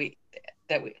event that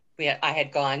I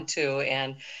had gone to,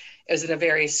 and it was in a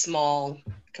very small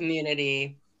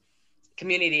community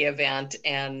event,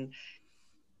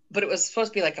 but it was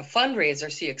supposed to be like a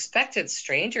fundraiser, so you expected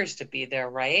strangers to be there,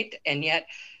 right? And yet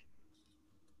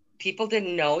people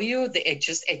didn't know you. It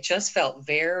just felt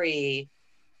very,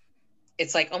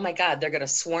 it's like, oh my God, they're going to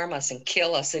swarm us and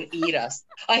kill us and eat us.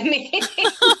 I mean,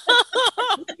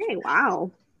 Hey,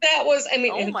 wow. That was, I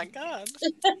mean, Oh my God.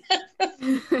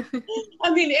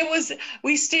 I mean,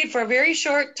 we stayed for a very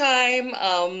short time.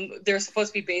 There's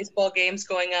supposed to be baseball games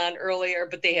going on earlier,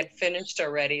 but they had finished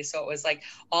already. So it was like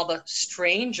all the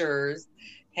strangers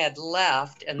had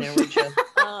left and there were just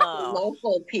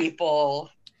local people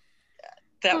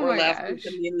that Oh were my left with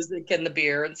gosh. the music and the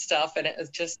beer and stuff. And it was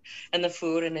just, and the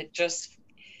food. And it just,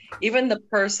 even the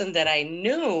person that I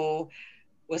knew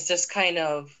was just kind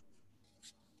of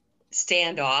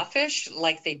standoffish,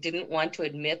 like they didn't want to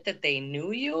admit that they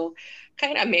knew you.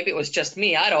 Kind of, maybe it was just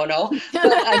me, I don't know.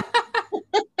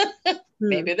 But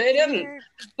maybe they didn't.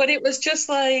 But it was just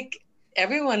like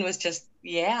everyone was just,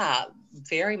 yeah,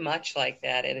 very much like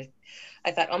that. And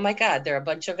I thought, oh my God, they're a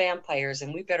bunch of vampires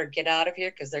and we better get out of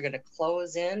here because they're going to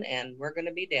close in and we're going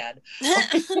to be dead.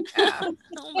 Yeah.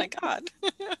 Oh my God.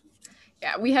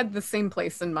 Yeah, we had the same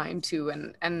place in mind too,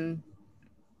 and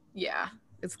yeah,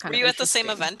 it's kind Were of. you at the same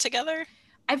interesting. event together?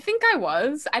 I think I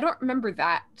was. I don't remember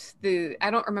that.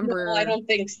 I don't remember. No, I don't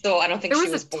think so. I don't think There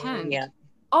she was was a born tent. yet.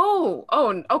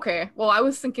 Oh, okay. Well, I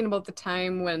was thinking about the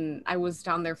time when I was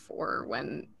down there for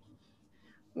when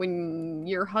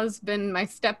your husband, my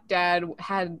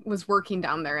stepdad, was working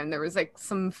down there, and there was like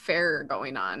some fair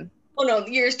going on. Oh no,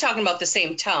 you're talking about the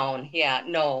same town. Yeah,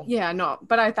 no. Yeah, no,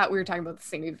 but I thought we were talking about the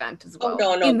same event as well.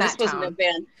 Oh no, in this that was town. an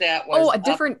event that was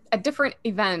a different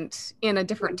event in a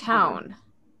different town.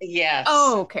 Yes.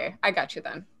 Oh, okay. I got you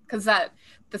then. Because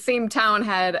the same town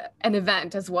had an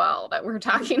event as well that we're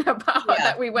talking about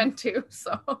that we went to.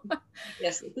 So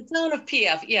yes, the town of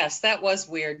PF. Yes, that was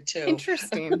weird too.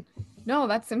 Interesting. No,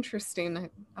 that's interesting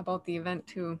about the event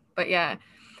too. But yeah,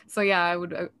 so yeah, I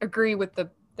would agree with the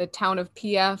town of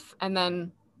PF, and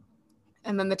then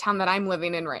the town that I'm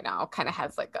living in right now kind of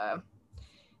has like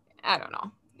I don't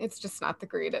know. It's just not the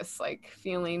greatest like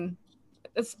feeling,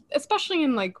 especially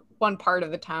in like one part of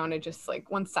the town. It just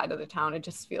like one side of the town. It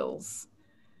just feels,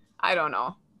 I don't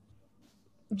know,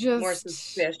 just more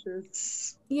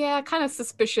suspicious. Yeah, kind of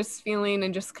suspicious feeling,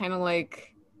 and just kind of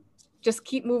like, just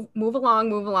keep move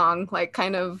along, like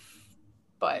kind of.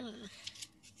 But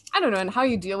I don't know, and how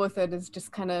you deal with it is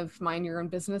just kind of mind your own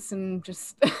business and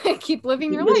just keep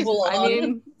living your life. I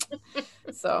mean,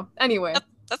 so anyway.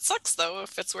 That sucks though,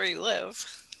 if it's where you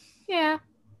live. Yeah,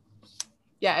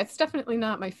 it's definitely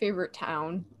not my favorite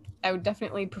town. I would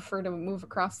definitely prefer to move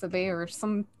across the bay or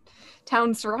some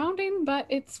town surrounding, but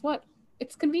it's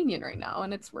convenient right now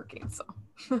and it's working, so.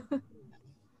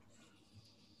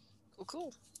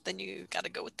 Cool. Then you got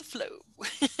to go with the flow.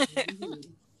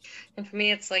 And for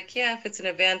me, it's like, yeah, if it's an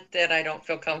event that I don't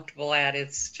feel comfortable at,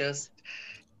 it's just,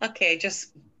 okay,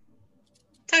 just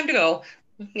time to go.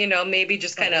 Maybe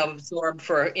just kind of absorb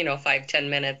for, 5-10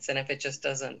 minutes. And if it just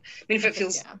doesn't, I mean, if it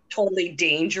feels totally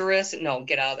dangerous, no,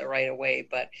 get out of there right away.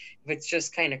 But if it's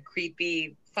just kind of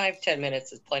creepy, 5-10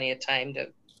 minutes is plenty of time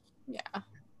to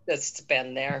just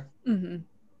spend there. Mm-hmm.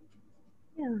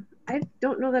 Yeah, I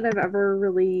don't know that I've ever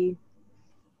really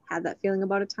had that feeling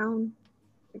about a town.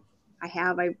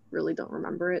 I really don't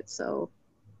remember it, so,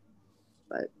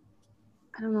 but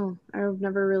I don't know. I've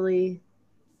never really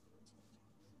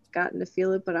gotten to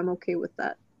feel it, but I'm okay with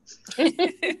that.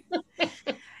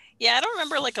 Yeah, I don't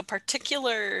remember like a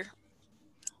particular,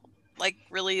 like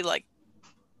really like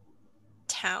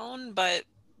town, but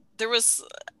there was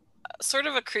sort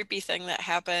of a creepy thing that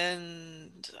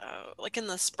happened like in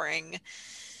the spring.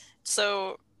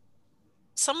 So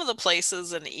some of the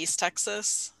places in East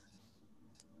Texas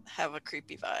have a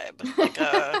creepy vibe,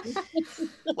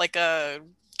 like a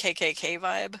KKK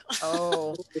vibe.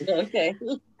 Oh, okay.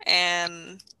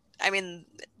 And I mean,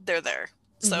 they're there.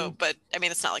 So, but I mean,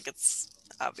 it's not like it's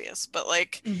obvious, but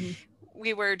like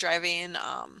we were driving,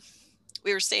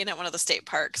 we were staying at one of the state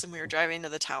parks and we were driving to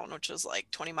the town, which was like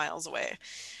 20 miles away.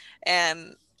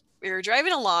 And we were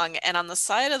driving along and on the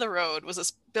side of the road was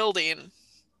this building.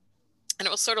 And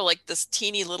it was sort of like this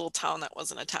teeny little town that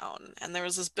wasn't a town. And there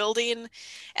was this building,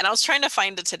 and I was trying to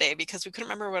find it today because we couldn't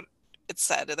remember what it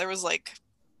said. There was like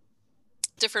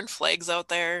different flags out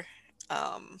there,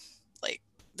 like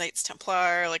Knights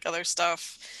Templar, like other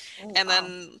stuff. And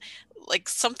then like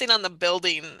something on the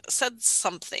building said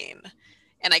something.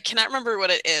 And I cannot remember what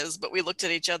it is, but we looked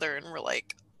at each other and we're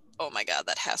like, oh my God,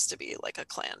 that has to be like a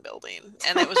Klan building.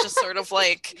 And it was just sort of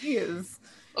like...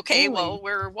 Okay, well,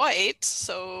 we're white,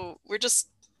 so we're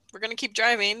going to keep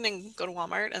driving and go to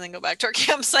Walmart and then go back to our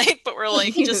campsite. But we're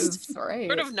like, just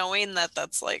sort of knowing that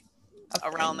that's like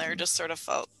around there just sort of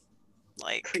felt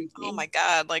like, creepy. Oh my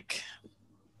God, like,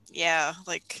 yeah,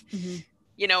 like,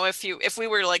 if we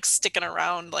were like sticking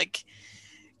around like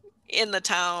in the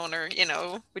town, or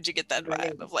would you get that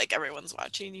Right. vibe of like everyone's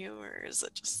watching you, or is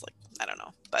it just like, I don't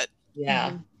know, but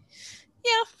Yeah.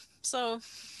 yeah, so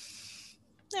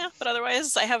yeah, but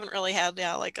otherwise I haven't really had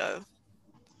like a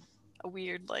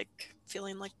weird like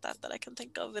feeling like that I can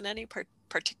think of in any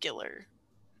particular.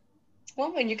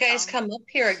 Well, when you guys come up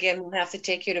here again, we'll have to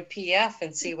take you to PF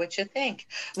and see what you think.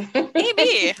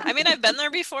 Maybe. I mean, I've been there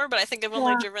before, but I think I've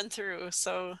only Yeah. driven through,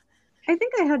 so I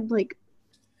think I had like,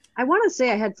 I want to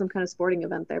say I had some kind of sporting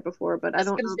event there before, but I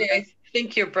don't know. I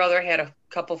think your brother had a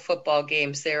couple football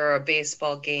games there, or a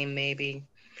baseball game maybe,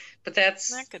 but that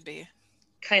that's could be.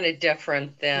 kind of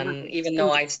different than, Right. even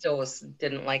though I still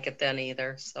didn't like it then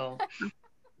either. So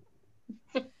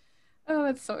Oh,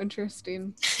 that's so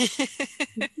interesting.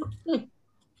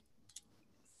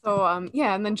 So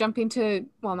yeah, and then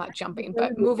not jumping,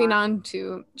 but moving on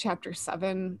to chapter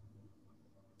 7.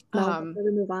 Before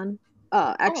we move on.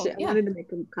 Actually, yeah. I wanted to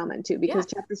make a comment too, because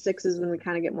chapter 6 is when we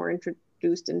kind of get more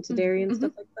introduced into Derry and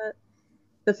stuff like that.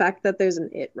 The fact that there's an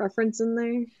It reference in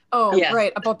there. Oh, Yes.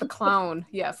 right, about the clown.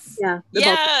 Yes. Yeah. About the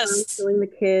Yes. clown killing the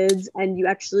kids, and you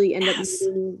actually end up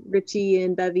meeting Richie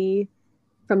and Bevy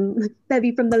from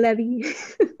the levee.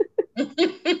 Is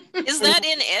that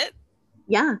in It?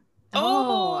 Yeah.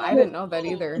 Oh, I didn't know that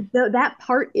either. That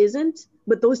part isn't,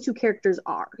 but those two characters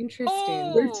are.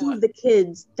 Interesting. They're two of the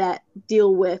kids that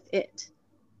deal with it.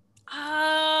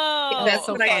 Oh, That's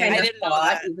what okay. I kind of didn't know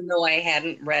thought, that. even though I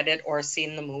hadn't read it or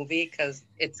seen the movie, because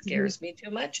it scares me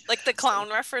too much. Like the clown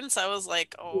reference, I was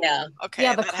like, oh, Yeah. okay,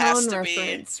 Yeah, the that has clown to be.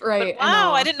 reference, right? But wow,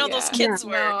 know. I didn't know those kids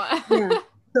were. No. Yeah.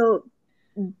 So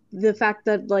the fact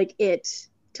that like it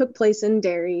took place in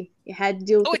Derry, it had to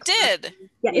deal with. Oh, it did.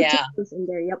 Yeah, it took place in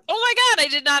Derry. Yep. Oh my god, I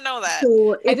did not know that.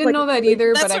 So I didn't know that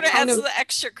either, That but sort I of kind adds of the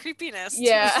extra creepiness.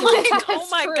 yeah. Too. Like, oh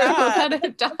That's my true, god, that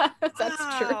it does. That's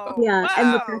Wow. true. Yeah,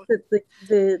 and the fact that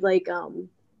the like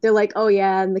they're like, oh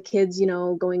yeah, and the kids,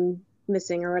 going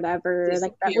missing or whatever,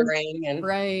 like that was And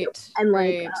right. and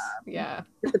like yeah,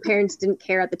 the parents didn't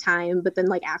care at the time, but then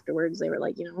like afterwards they were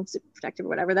like, super protective or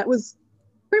whatever. That was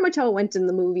pretty much how it went in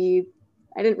the movie.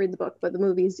 I didn't read the book, but the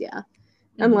movies, yeah.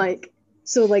 And like,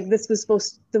 so like this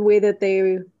was the way that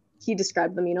he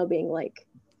described them, being like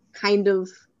kind of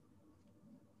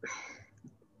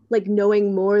like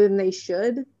knowing more than they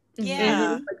should.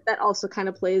 Yeah. And like, that also kind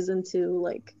of plays into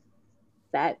like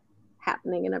that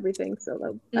happening and everything.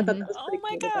 So I thought that was pretty Oh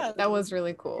my cool. god, that was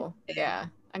really cool. Yeah,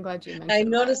 I'm glad you mentioned. I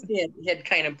noticed he had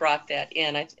kind of brought that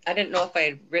in. I didn't know if I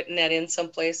had written that in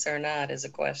someplace or not as a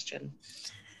question.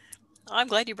 Oh, I'm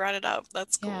glad you brought it up.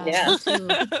 That's cool. Yeah.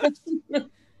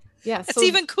 Yeah, it's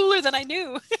even cooler than I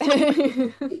knew.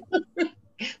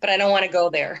 But I don't want to go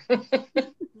there.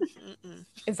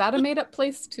 Is that a made-up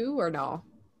place too, or no?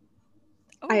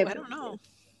 Oh, I don't know.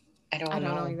 I don't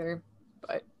know either.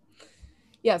 But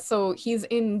yeah, so he's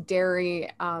in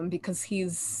Derry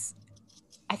because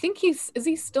I think is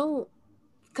he still,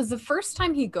 because the first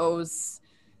time he goes,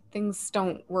 things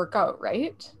don't work out,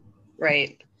 right?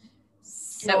 Right.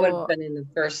 So, that would have been in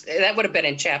that would have been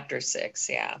in chapter 6,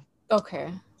 yeah.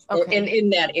 Okay. Or in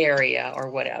that area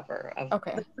or whatever.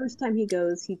 Okay. The first time he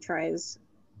goes, he tries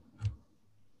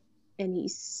and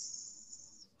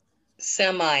he's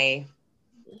semi.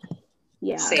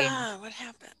 Yeah. God, what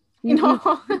happened?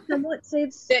 Somewhat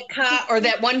saves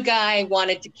that one guy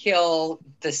wanted to kill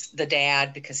the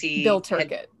dad because Bill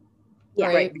Turkett.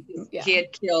 Right. Because he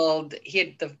had killed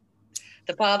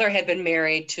the father had been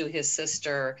married to his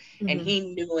sister, and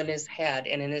he knew in his head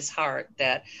and in his heart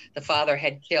that the father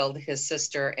had killed his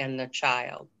sister and the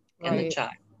child. Yeah.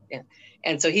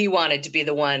 And so he wanted to be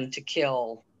the one to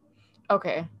kill.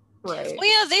 Okay. Right. Well,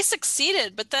 yeah, they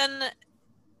succeeded, but then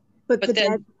the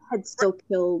dad had still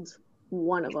killed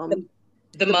one of them.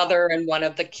 The mother and one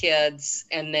of the kids,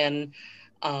 and then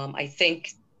I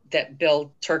think that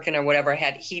Bill Turkin or whatever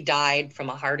he died from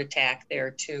a heart attack there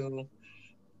too.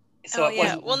 So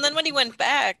well, and then when he went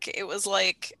back, it was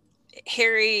like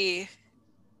Harry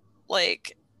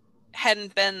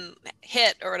hadn't been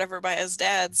hit or whatever by his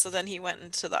dad, so then he went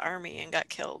into the army and got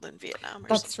killed in Vietnam.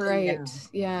 That's right.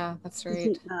 Yeah, that's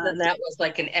right. That was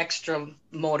like an extra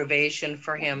motivation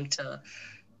for him to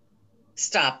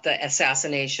stop the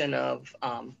assassination of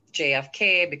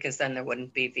JFK, because then there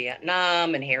wouldn't be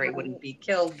Vietnam and Harry wouldn't be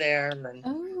killed there. And,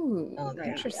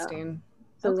 interesting.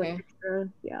 So okay.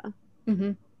 Yeah.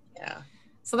 Mm-hmm. Yeah.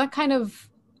 So that kind of,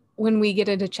 when we get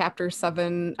into chapter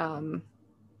 7,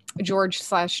 George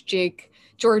Amberson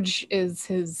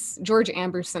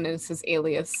is his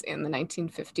alias in the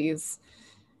 1950s.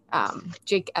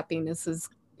 Jake Epping is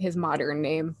his modern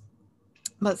name.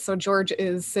 But so George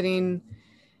is sitting,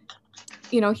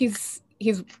 he's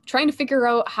he's trying to figure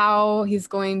out how he's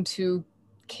going to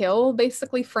kill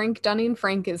basically Frank Dunning.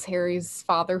 Frank is Harry's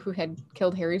father who had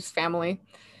killed Harry's family.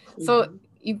 So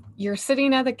you're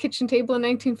sitting at the kitchen table in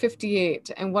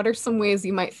 1958, and what are some ways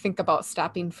you might think about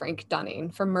stopping Frank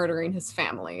Dunning from murdering his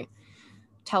family?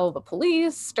 Tell the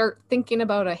police, start thinking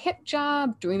about a hit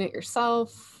job, doing it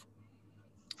yourself,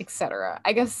 etc.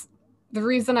 I guess the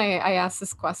reason I asked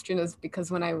this question is because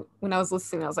when I was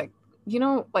listening, I was like,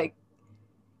 like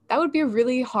that would be a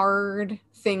really hard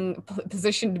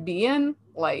position to be in.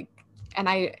 Like, and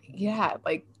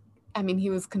he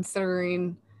was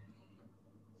considering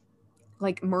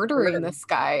like murdering this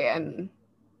guy, and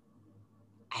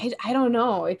I don't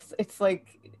know. It's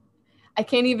like I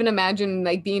can't even imagine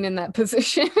like being in that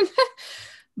position.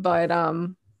 But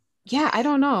yeah, I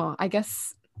don't know. I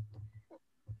guess.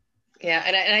 Yeah,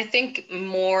 and I think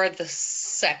more the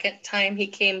second time he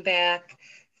came back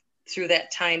through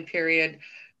that time period,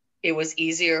 it was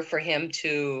easier for him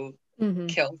to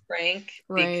kill Frank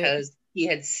because he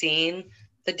had seen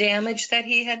the damage that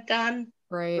he had done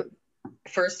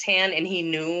firsthand, and he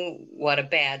knew what a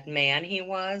bad man he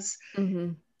was.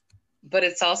 But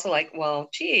it's also like, well,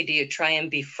 gee, do you try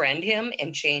and befriend him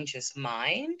and change his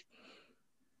mind?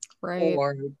 Right.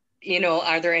 Or,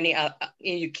 are there any,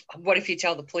 what if you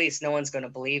tell the police? No one's going to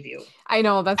believe you. I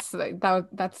know, that's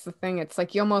the thing. It's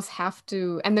like you almost have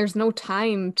to, and there's no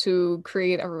time to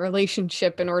create a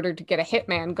relationship in order to get a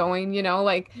hitman going,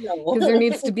 because there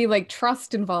needs to be like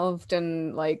trust involved,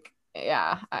 and like,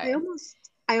 yeah. I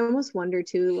almost wonder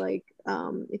too, like,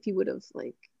 if you would have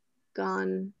like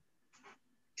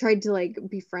tried to like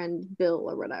befriend Bill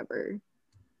or whatever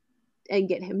and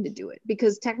get him to do it,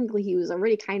 because technically he was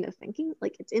already kind of thinking,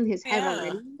 like, it's in his head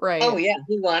already. Right. Oh yeah,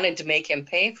 he wanted to make him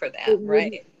pay for that,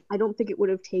 right? I don't think it would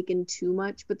have taken too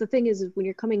much, but the thing is when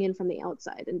you're coming in from the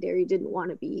outside, and Derry didn't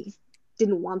want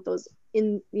those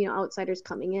outsiders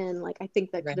coming in, like, I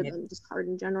think that could have been just hard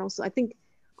in general. So I think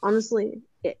honestly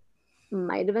it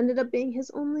might have ended up being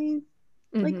his only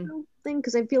like thing,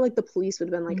 because I feel like the police would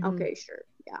have been like, okay, sure,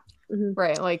 yeah.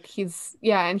 Right, like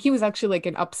and he was actually like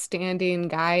an upstanding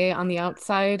guy on the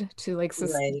outside to like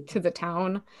to the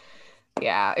town.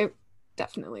 Yeah, it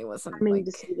definitely wasn't like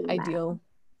ideal.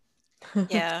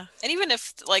 Yeah, and even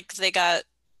if like they got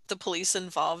the police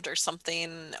involved or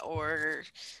something, or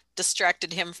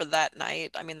distracted him for that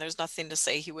night, I mean, there's nothing to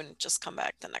say he wouldn't just come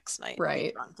back the next night,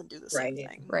 right, drunk and do the same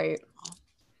thing. Right.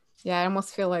 Yeah, I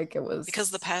almost feel like it was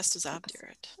because the past is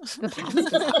obdurate. The past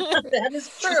is obdurate. That is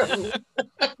true.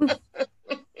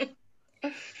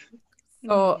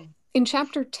 So in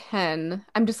chapter 10,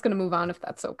 I'm just going to move on if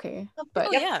that's okay. But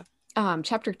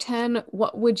chapter 10,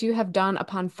 what would you have done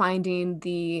upon finding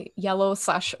the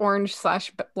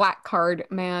yellow/orange/black card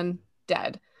man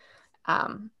dead?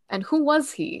 And who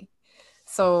was he?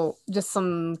 So just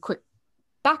some quick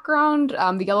background.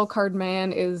 The yellow card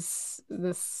man is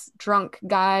this drunk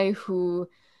guy who,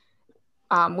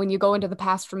 when you go into the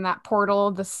past from that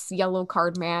portal, this yellow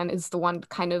card man is the one to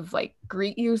kind of like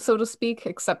greet you, so to speak,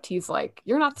 except he's like,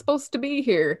 you're not supposed to be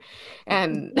here.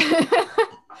 And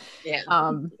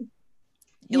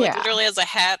he literally has a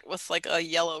hat with like a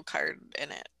yellow card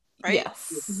in it, right?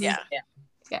 Yes. Yeah,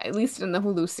 at least in the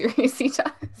Hulu series he does.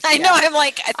 I know, I'm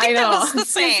like, I think that was the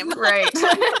same. Right.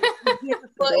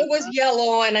 Well, it was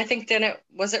yellow, and I think then it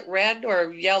red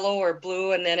or yellow or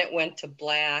blue, and then it went to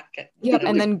black. Yep,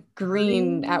 and then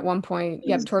green at one point.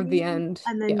 Yep, toward the end.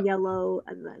 And then yellow,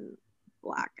 and then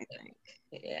black, I think.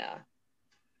 Yeah.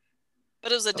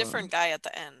 But it was a different guy at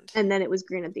the end. And then it was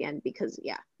green at the end because,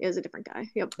 it was a different guy.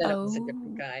 Yep. Then it was a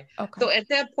different guy. Okay. So at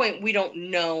that point, we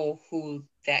don't know who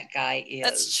that guy is.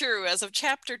 That's true. As of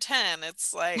chapter 10,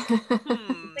 it's like, who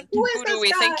do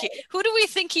we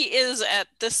think he is at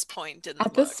this point in the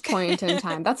book? This point in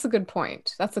time. That's a good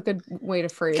point. That's a good way to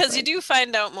phrase it. Because you do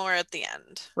find out more at the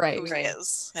end. Right. Who he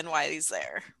is and why he's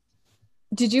there.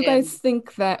 Did you guys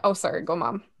think that... Oh, sorry. Go,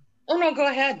 Mom. Oh, no. Go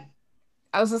ahead.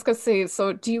 I was just going to say,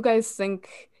 so did you guys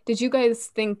think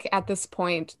at this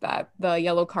point that the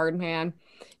yellow card man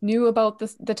knew about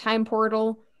the time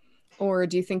portal? Or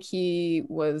do you think he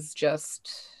was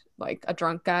just like a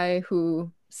drunk guy who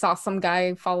saw some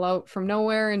guy fall out from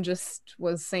nowhere and just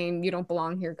was saying, you don't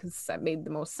belong here because that made the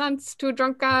most sense to a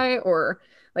drunk guy? Or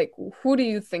like, who do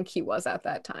you think he was at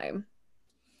that time?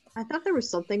 I thought there was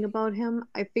something about him.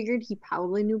 I figured he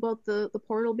probably knew about the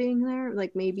portal being there,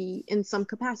 like maybe in some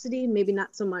capacity, maybe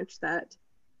not so much that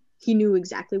he knew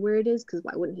exactly where it is, because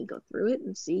why wouldn't he go through it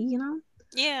and see,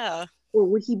 Yeah. Or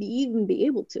would he even be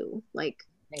able to? Like,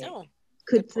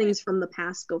 could things from the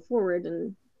past go forward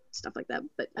and stuff like that?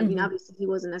 But I mean, obviously he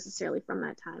wasn't necessarily from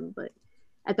that time, but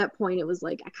at that point it was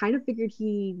like I kind of figured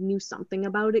he knew something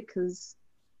about it, because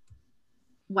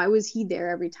why was he there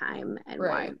every time, and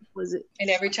Right. why was it? And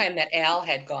every time that Al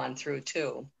had gone through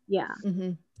too. Yeah.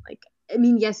 Mm-hmm. Like, I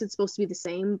mean, yes, it's supposed to be the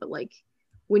same, but like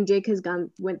when Jake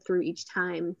went through each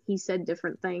time, he said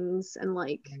different things and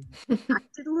like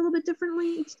acted a little bit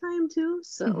differently each time too.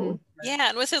 So Mhm. Yeah,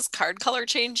 and with his card color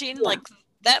changing, Yeah. like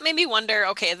that made me wonder,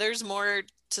 okay, there's more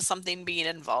to something being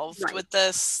involved Right. with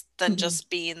this than Mhm. just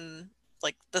being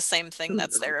like the same thing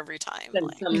that's there every time. Than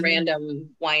Like, some Mhm.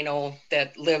 random wino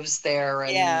that lives there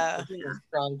and yeah. Yeah. is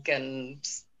drunk and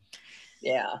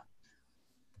yeah.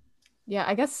 Yeah,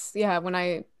 I guess, yeah, when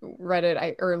I read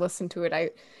it or listened to it,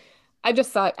 I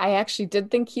just thought, I actually did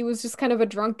think he was just kind of a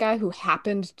drunk guy who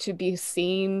happened to be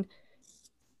seeing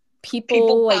people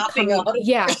People like popping coming. out.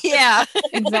 Yeah, Yeah.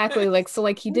 exactly. Like, so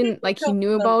like he didn't, like he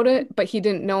knew about it, but he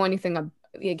didn't know anything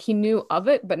like he knew of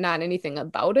it, but not anything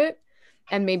about it.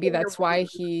 And maybe that's why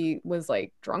he was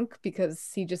like drunk,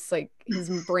 because he just like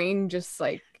his brain just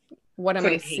like, what am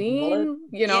I Couldn't handle it. seeing?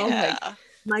 You know, like Yeah.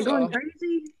 Am I So- going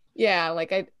crazy? yeah,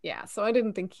 like so I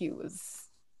didn't think he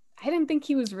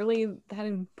was really that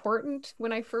important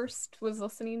when I first was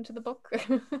listening to the book.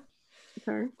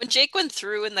 Okay. When Jake went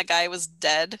through and the guy was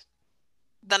dead,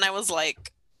 then I was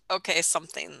like, okay,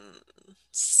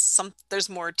 there's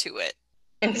more to it.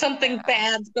 And something Yeah.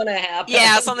 bad's gonna happen.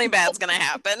 Yeah, something bad's gonna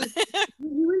happen.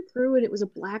 When you went through and it was a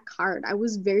black card, I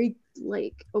was very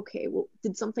like, okay, well,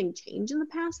 did something change in the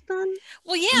past then?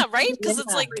 Well, yeah, right? Because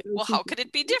it's Yeah. like, well, how could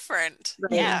it be different?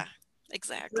 Right. Yeah, And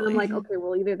exactly. I'm like, Mhm. okay,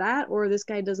 well, either that or this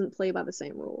guy doesn't play by the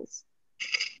same rules.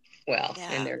 Well,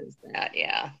 Yeah. and there's that,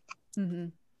 yeah. hmm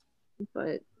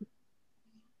But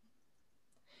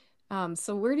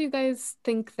So where do you guys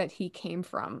think that he came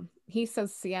from? He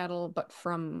says Seattle, but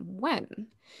from when?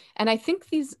 And I think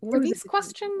these was a these different-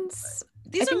 questions.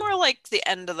 These I are think- more like the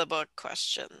end of the book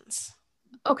questions.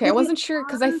 Okay, I wasn't sure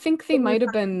because I think they But might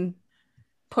have been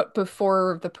put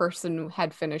before the person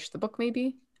had finished the book,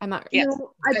 maybe. I'm not. Yes.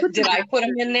 no, I put Did them I put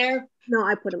him in there? No,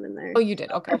 I put him in there. Oh, you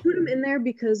did. Okay. I put him in there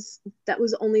because that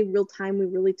was the only real time we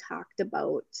really talked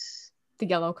about The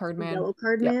yellow card the man. yellow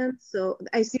card Yep. man. So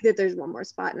I see that there's one more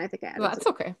spot, and I think I added Well, that's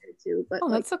something okay. there too. But Oh,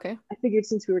 like, that's okay. I figured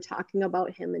since we were talking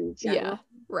about him in general, Yeah.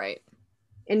 Right.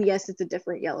 and yes, it's a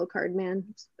different yellow card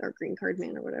man or green card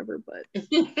man or whatever, but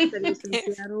that is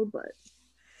in Seattle. But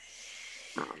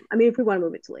I mean, if we want to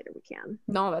move it to later, we can.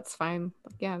 No, that's fine.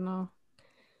 Yeah, no.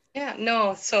 Yeah,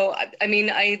 no. So I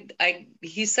mean,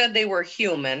 he said they were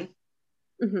human.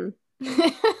 Hmm.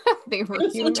 They were So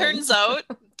human. it turns out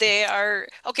they are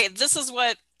okay. This is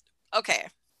what okay.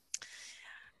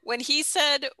 When he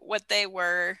said what they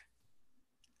were,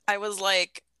 I was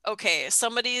like, okay,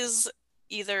 somebody's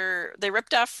either they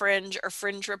ripped off Fringe or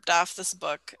Fringe ripped off this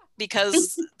book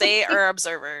because they are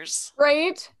observers.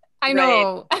 Right? I Right.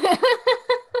 know.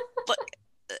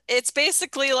 It's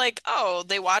basically like, oh,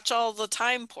 they watch all the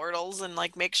time portals and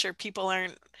like make sure people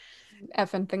aren't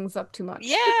Effing things up too much.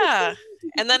 yeah.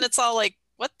 And then it's all like,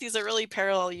 what? These are really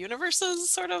parallel universes,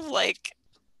 sort of like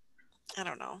I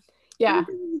don't know. Yeah.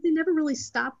 They never really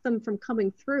stopped them from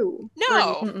coming through.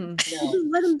 No. Mm-mm. They No. just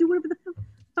let them do whatever the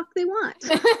fuck they want.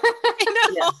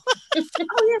 I know.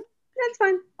 Oh yeah, that's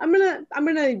fine. I'm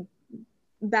gonna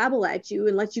babble at you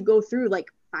and let you go through like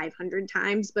 500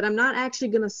 times, but I'm not actually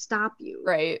gonna stop you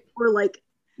Right. or like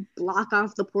block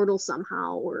off the portal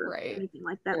somehow or Right. anything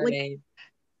like that. Like, Right.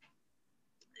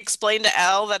 Explain to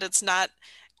Al that it's not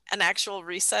an actual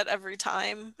reset every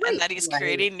time Right. and that he's Right.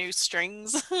 creating new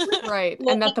strings. Right.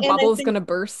 Well, And that the and I bubble's think- going to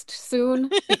burst soon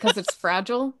because it's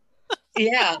fragile.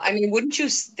 Yeah, I mean, wouldn't you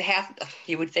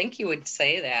you would think you would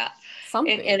say that.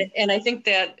 Something. And I think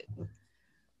that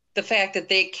the fact that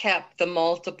they kept the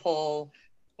multiple,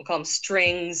 we'll call them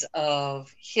strings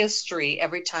of history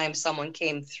every time someone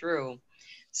came through,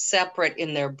 separate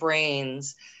in their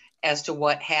brains as to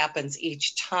what happens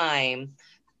each time.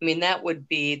 I mean, that would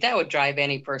drive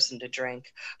any person to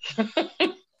drink. Fair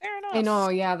enough. I know,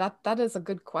 yeah, that is a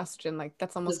good question. Like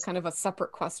that's almost This- kind of a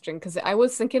separate question because I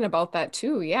was thinking about that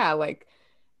too. Yeah, like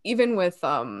even with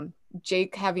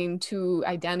Jake having two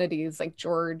identities, like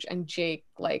George and Jake,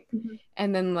 like Mhm.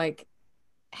 and then like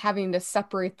having to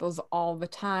separate those all the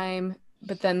time,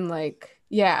 but then like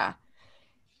yeah.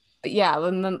 But yeah,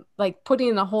 and then like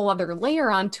putting a whole other layer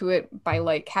onto it by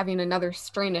like having another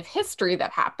strain of history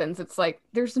that happens. It's like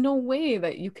there's no way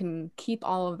that you can keep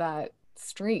all of that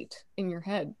straight in your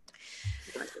head.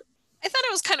 I thought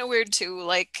it was kind of weird too.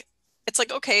 Like, it's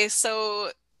like, okay,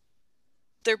 so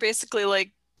they're basically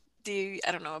like the,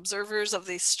 I don't know, observers of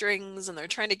these strings and they're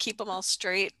trying to keep them all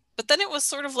straight. But then it was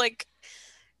sort of like,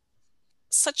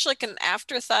 such like an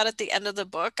afterthought at the end of the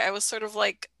book. I was sort of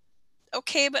like,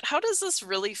 okay, but how does this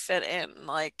really fit in?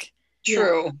 Like,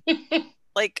 True.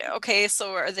 like, okay,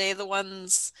 so are they the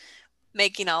ones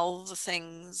making all the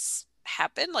things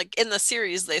happen? Like in the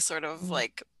series, they sort of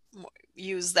like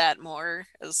use that more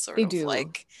as sort They of do.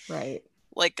 like, Right.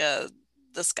 like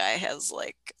this guy has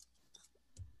like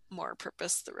more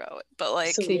purpose throughout, but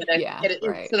like,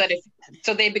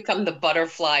 so they become the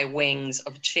butterfly wings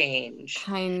of change.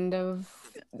 Kind of.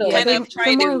 So Yeah, kind of they're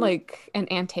try more to- like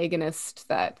an antagonist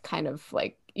that kind of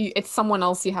like it's someone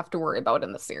else you have to worry about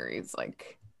in the series.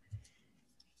 Like,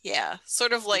 yeah,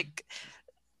 sort of like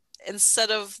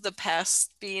instead of the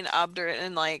past being obdurate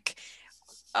and like,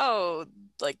 oh,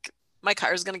 like my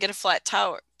car is gonna get a flat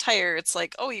tire, it's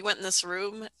like, oh, you went in this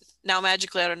room, now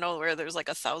magically out of nowhere there's like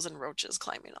 1,000 roaches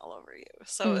climbing all over you.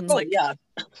 So it's like, yeah.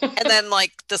 and then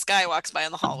like this guy walks by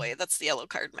in the hallway, that's the yellow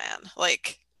card man.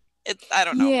 Like, I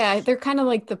don't know. yeah, they're kind of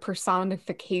like the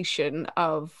personification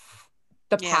of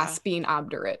the Yeah. past being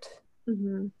obdurate.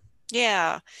 Mm-hmm.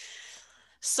 Yeah.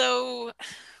 So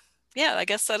yeah, I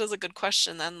guess that is a good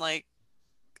question then. Like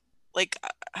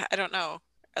I don't know.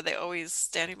 Are they always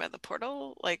standing by the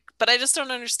portal? Like, but I just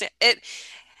don't understand it.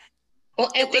 Well,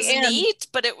 It at the was end, neat,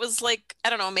 but it was like, I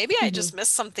don't know, maybe I just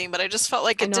missed something, but I just felt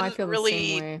like I it know I didn't feel the same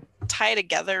really way. tie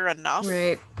together enough.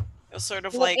 Right. It was sort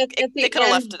of Well, like at the they could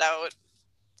have left end- it out.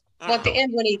 I well, don't at the know.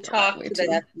 end when he Feel that talked way to too.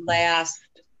 that last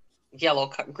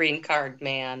green card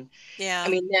man, Yeah. I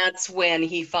mean, that's when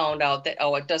he found out that,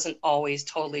 oh, it doesn't always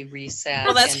totally reset.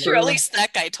 Well, that's and true. there- At least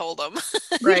that guy told him.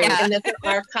 Right. Yeah. And that there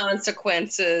are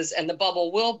consequences and the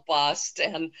bubble will bust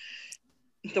and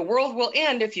the world will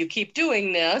end if you keep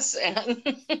doing this. And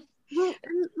Well,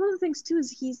 and one of the things too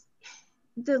is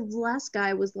the last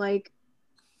guy was like,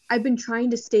 I've been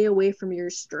trying to stay away from your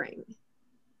string.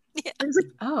 Yeah. And it's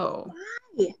like, Oh.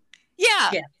 why? Yeah.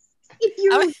 Yeah. If you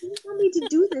want me to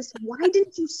do this, why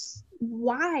didn't you?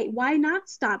 Why not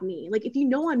stop me? Like, if you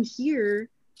know I'm here,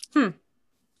 and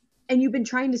you've been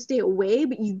trying to stay away,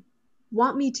 but you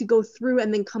want me to go through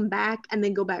and then come back and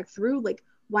then go back through, like,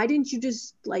 why didn't you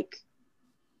just like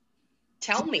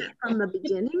tell me from the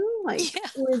beginning? Like, Yeah.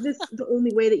 or is this the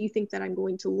only way that you think that I'm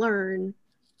going to learn?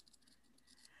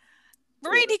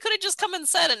 Right, he could have just come and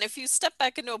said, and if you step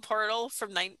back into a portal from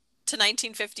to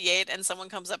 1958 and someone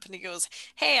comes up and he goes,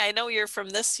 hey, I know you're from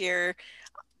this year.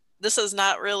 This is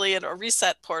not really a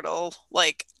reset portal.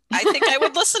 Like, I think I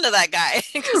would listen to that guy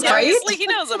because Right? obviously he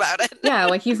knows about it. Yeah,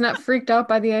 like he's not freaked out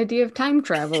by the idea of time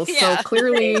travel. Yeah. So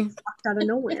clearly. Out of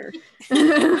nowhere.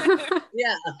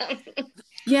 yeah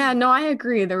Yeah, no, I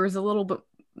agree. There was a little bit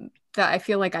that I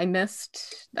feel like I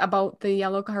missed about the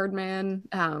yellow card man.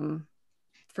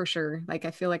 For sure. Like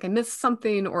I feel like I missed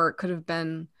something, or it could have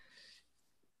been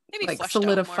Maybe like fleshed out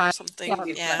more or solidified,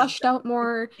 something. Yeah. fleshed out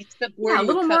more. except where Yeah, a you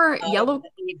little cut more out yellow.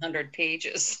 the 800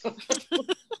 pages.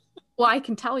 Well, I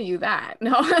can tell you that.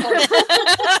 No.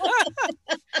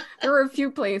 There were a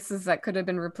few places that could have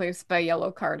been replaced by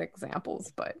yellow card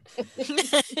examples, but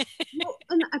Well,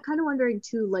 and I'm kind of wondering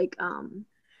too, like,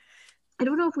 I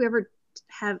don't know if we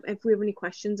have any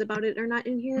questions about it or not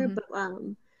in here, Mhm.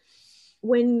 but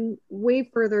when way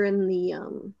further in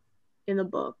the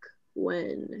book,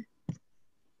 when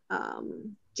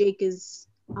Jake is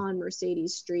on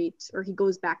Mercedes Street, or he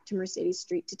goes back to Mercedes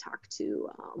Street to talk to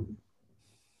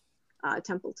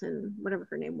Templeton, whatever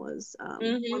her name was,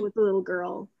 one with the little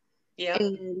girl. Yeah.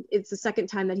 And it's the second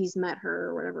time that he's met her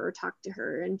or whatever, or talked to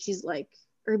her, and she's like,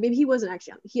 or maybe he wasn't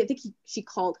actually I think she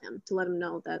called him to let him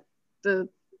know that the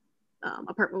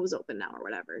apartment was open now or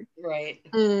whatever. Right.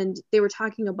 And they were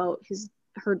talking about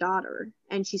her daughter,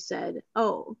 and she said,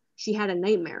 oh, she had a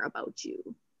nightmare about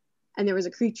you, and there was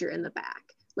a creature in the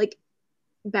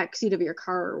back seat of your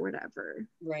car or whatever,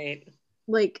 Right.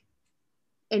 like,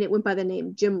 and it went by the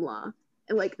name Jimla,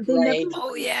 and like they Right. never,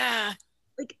 Oh, yeah.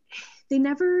 like they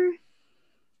never,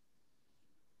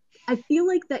 I feel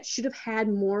like that should have had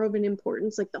more of an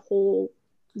importance, like the whole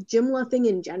Jimla thing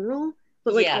in general,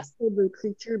 but like Yes. also the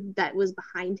creature that was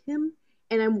behind him.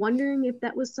 And I'm wondering if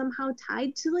that was somehow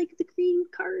tied to like the green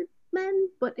card men,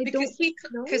 but I don't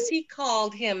know. Because he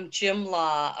called him Jim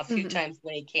Law a few Mhm. times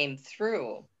when he came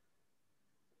through.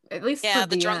 at least Yeah, for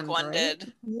the drunk end, one right?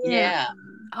 did. Yeah.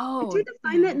 I Oh, tried to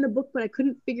find that yeah. in the book, but I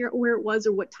couldn't figure out where it was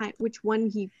or which one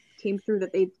he came through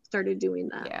that they started doing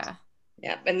that. Yeah.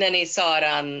 Yeah. And then he saw it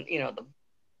on,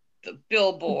 the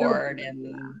billboard,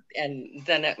 and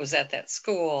then it was at that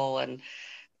school,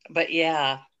 but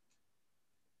yeah.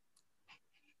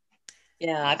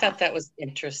 Yeah, I thought that was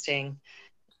interesting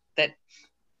that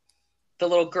the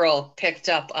little girl picked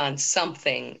up on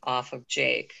something off of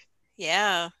Jake,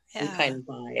 Yeah. some Yeah. kind of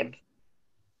vibe.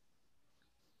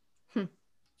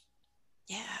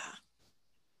 Yeah.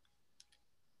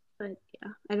 But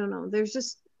yeah, I don't know. There's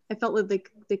just, I felt like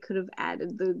they could have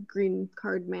added the green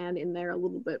card man in there a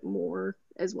little bit more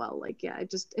as well. Like, yeah,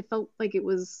 it felt like it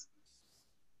was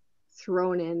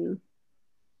thrown in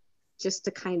just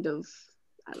to kind of,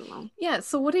 I don't know. Yeah.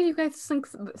 So what do you guys think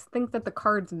that the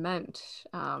cards meant?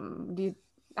 I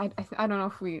don't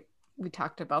know if we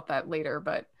talked about that later,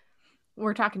 but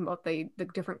we're talking about the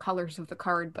different colors of the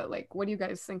card. But like, what do you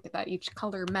guys think that each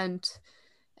color meant?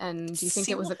 And do you think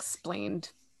it was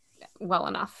explained well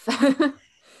enough?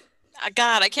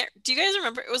 God, I can't. Do you guys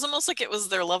remember? It was almost like it was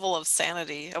their level of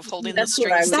sanity of holding the That's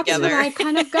what I strings was together. That's what I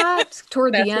kind of got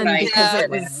toward the That's what end, I because got. it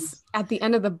was at the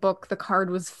end of the book, the card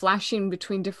was flashing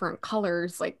between different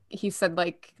colors. Like he said,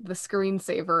 like the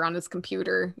screensaver on his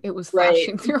computer, it was Right.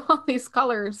 flashing through all these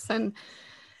colors. And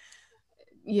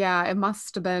yeah, it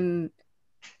must have been,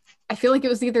 I feel like it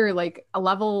was either like a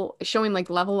level showing like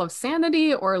level of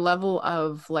sanity or level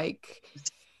of like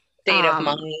State of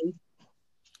mind.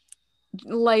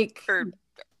 like Or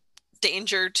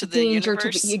danger to the danger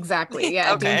universe. to the, exactly,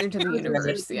 yeah. Okay. Danger to the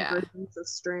universe, yeah. Versions of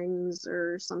strings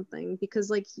or something, because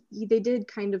like they did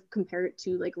kind of compare it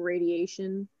to like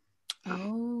radiation.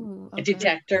 Oh, A okay.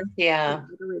 detector, yeah.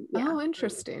 Oh,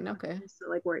 interesting. Okay. So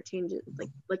like where it changes,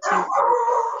 like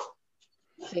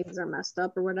things are messed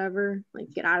up or whatever,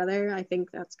 like get out of there. I think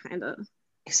that's kind of.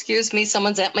 Excuse me,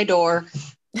 someone's at my door.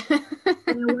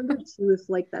 And I wonder too if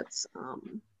like that's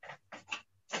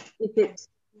if it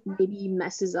maybe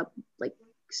messes up, like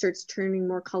starts turning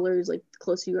more colors like the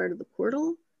closer you are to the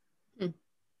portal,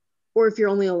 or if you're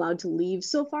only allowed to leave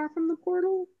so far from the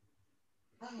portal,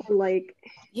 or like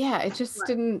yeah, it just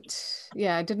didn't.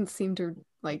 Yeah, it didn't seem to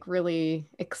like really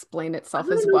explain itself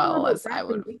I as know well about as that I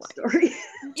would have big liked. story.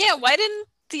 Yeah, why didn't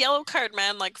the yellow card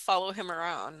man like follow him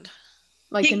around?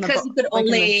 Like in the Because book, he could like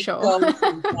in the only show. go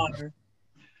so far.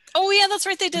 Oh yeah, that's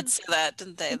right. They did say that,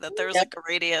 didn't they? That there was Yep. like a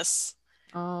radius.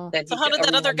 Oh, That So he how could did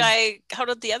that other around. guy? How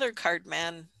did the other card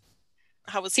man?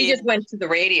 How was He he? just went to the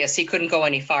radius. He couldn't go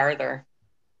any farther.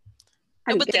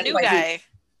 No, but the That's new why he- guy.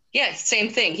 Yeah, same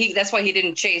thing. That's why he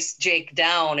didn't chase Jake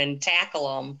down and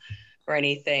tackle him or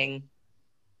anything.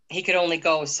 He could only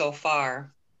go so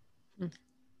far.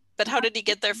 But how did he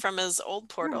get there from his old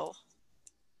portal?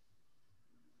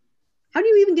 How do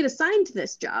you even get assigned to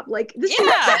this job? Like this Yeah,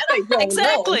 I don't know.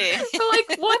 exactly. so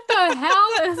like, what the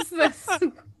hell is this?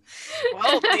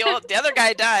 Well, the other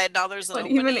guy died. Now there's an What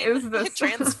opening. even is this?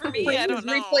 Transfer me? I don't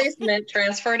know. Replacement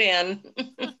transferred in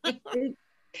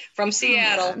from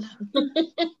Seattle.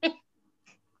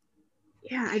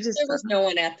 Yeah, I just There was no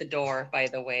one at the door, by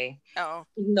the way. Oh,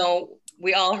 No,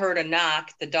 we all heard a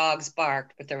knock. The dogs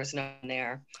barked, but there was no one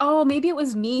there. Oh, maybe it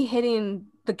was me hitting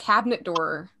the cabinet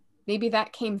door. Maybe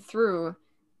that came through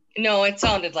No, it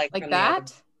sounded like from the other-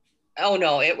 that. Oh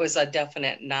no, it was a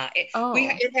definite knock. Oh.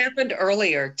 It happened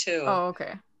earlier too. Oh,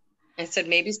 okay. I said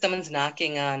maybe someone's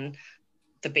knocking on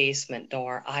the basement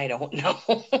door. I don't know.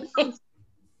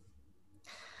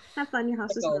 have fun. Your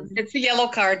house is haunted. It's the yellow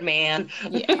card man.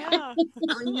 Yeah. yeah.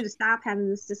 Telling you to stop having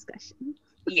this discussion.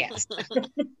 Yes.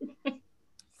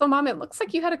 So, Mom, it looks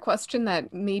like you had a question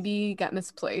that maybe got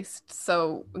misplaced.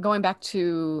 So, going back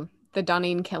to the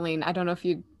Dunning killing, I don't know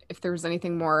if there was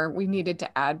anything more we needed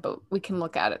to add, but we can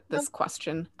look at it. This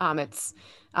question. It's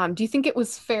do you think it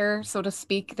was fair, so to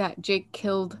speak, that Jake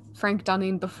killed Frank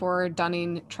Dunning before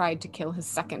Dunning tried to kill his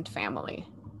second family?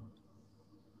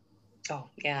 Oh,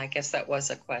 yeah, I guess that was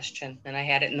a question, and I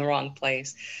had it in the wrong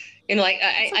place. You know, like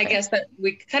It's okay. I guess that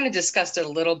we kind of discussed it a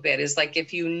little bit. Is like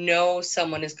if you know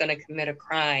someone is going to commit a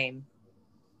crime,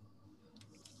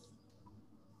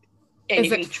 and Is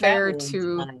you it can fair travel in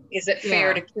to- time, is it fair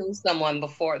Yeah. to kill someone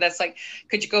before? That's like,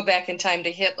 could you go back in time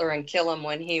to Hitler and kill him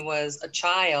when he was a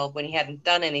child, when he hadn't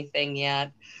done anything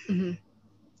yet? Mhm.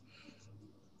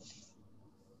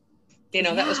 You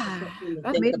know, that was Yeah, something to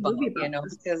that think made a about. movie You about know,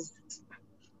 this. because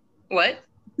what?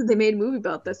 They made a movie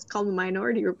about this called The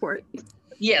Minority Report.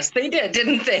 Yes, they did,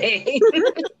 didn't they?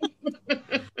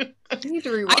 I need to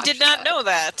rewatch I did not that. know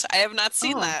that. I have not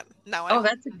seen Oh. that. Now Oh,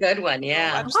 that's a good one.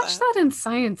 Yeah, I watched that in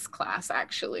science class,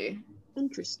 actually.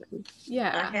 Interesting.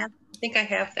 Yeah, I think I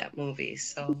have that movie.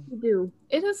 So You do.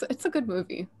 it's a good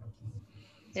movie.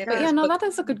 it But is, yeah, no, but- that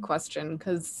is a good question,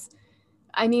 because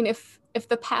I mean, if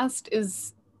the past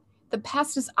is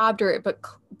obdurate,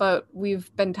 but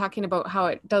we've been talking about how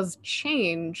it does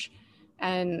change,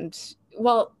 and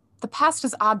well, the past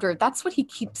is obdurate. That's what he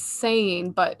keeps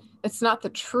saying, but it's not the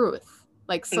truth.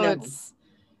 Like, so No.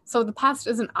 so the past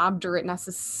isn't obdurate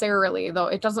necessarily, though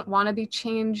it doesn't want to be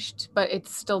changed, but it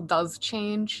still does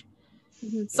change.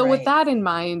 Mhm. So with Right. that in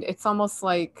mind, it's almost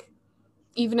like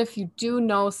even if you do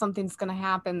know something's going to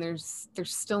happen, there's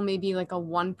still maybe like a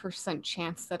 1%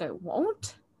 chance that it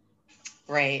won't.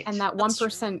 Right. And that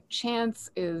 1% chance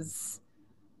is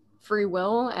free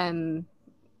will, and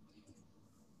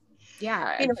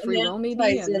free will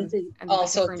maybe. And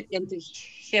also into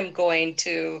him going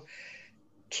to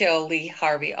kill Lee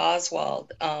Harvey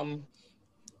Oswald,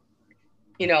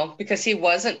 because he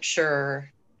wasn't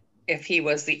sure if he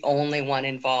was the only one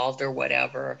involved or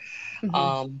whatever.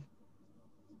 Mm-hmm.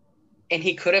 And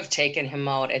he could have taken him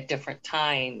out at different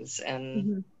times.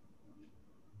 And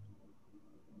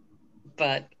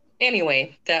but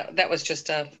anyway, that was just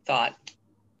a thought.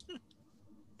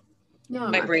 No,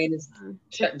 my brain is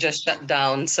just shut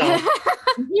down. So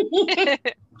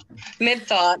mid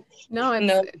thought. No,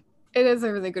 it is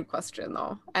a really good question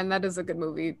though, and that is a good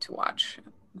movie to watch.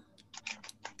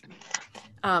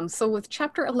 So with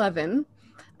chapter 11,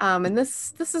 and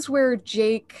this is where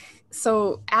Jake.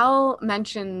 So Al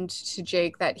mentioned to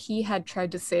Jake that he had tried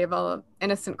to save an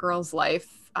innocent girl's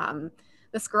life.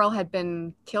 This girl had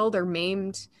been killed or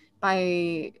maimed by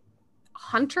a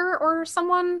hunter or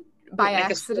someone by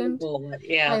accident,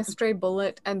 by a stray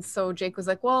bullet. And so Jake was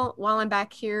like, well, while I'm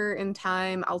back here in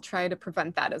time, I'll try to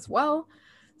prevent that as well.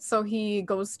 So he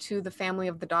goes to the family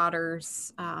of the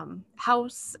daughter's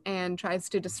house and tries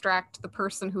to distract the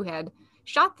person who had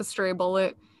shot the stray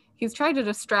bullet. He's tried to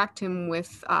distract him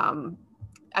with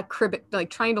a cribbage, like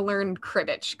trying to learn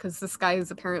cribbage, because this guy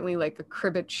is apparently like a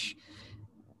cribbage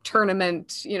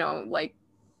tournament, like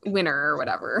winner or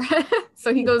whatever.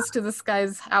 So he goes to this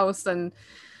guy's house and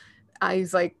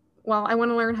he's like, well, I want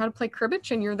to learn how to play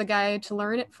cribbage and you're the guy to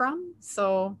learn it from.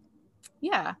 So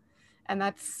yeah. And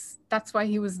that's why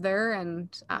he was there, and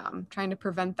trying to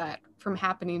prevent that from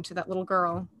happening to that little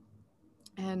girl.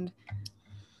 And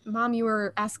Mom, you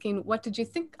were asking, what did you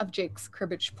think of Jake's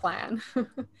cribbage plan?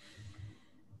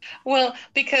 Well,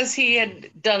 because he had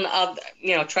done, Al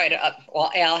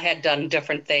had done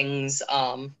different things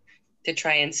to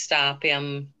try and stop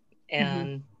him.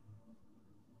 And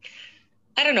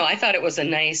I don't know, I thought it was a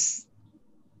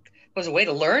way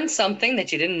to learn something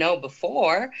that you didn't know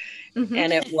before.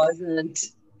 And it wasn't,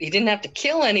 you didn't have to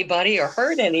kill anybody or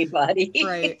hurt anybody.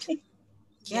 Right.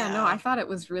 Yeah, no, I thought it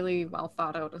was really well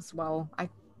thought out as well. I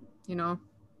can't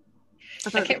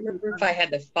remember if I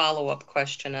had the follow-up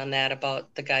question on that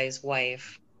about the guy's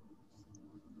wife.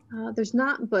 There's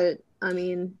not, but I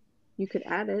mean, you could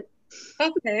add it.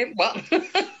 Okay, well,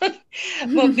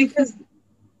 because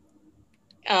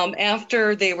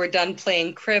after they were done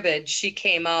playing cribbage, she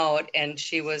came out and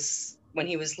when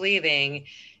he was leaving,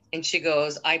 and she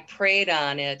goes, I prayed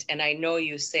on it, and I know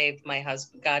you saved my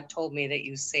husband. God told me that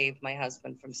you saved my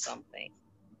husband from something.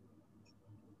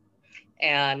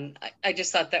 And I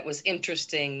just thought that was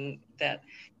interesting that,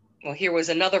 well, here was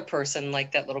another person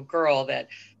like that little girl that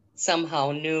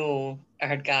somehow knew or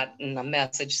had gotten a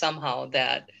message somehow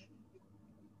that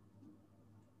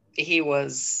there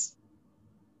was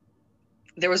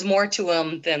more to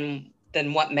him than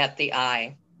what met the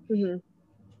eye. And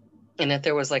that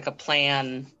there was like a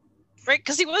plan. Right,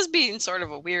 because he was being sort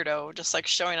of a weirdo, just like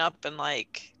showing up and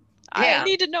like, I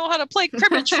need to know how to play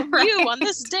cribbage from you on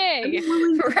this day.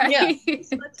 Right.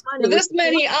 For this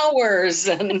many hours.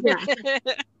 And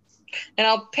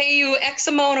I'll pay you X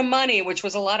amount of money, which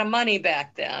was a lot of money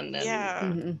back then.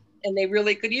 And, and they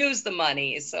really could use the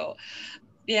money. So,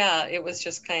 yeah, it was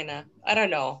just kind of, I don't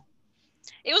know.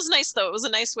 It was nice, though. It was a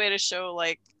nice way to show,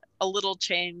 like, a little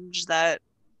change that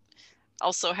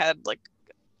also had, like,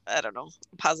 I don't know,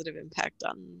 a positive impact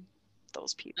on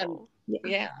those people.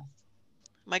 Yeah.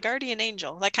 My guardian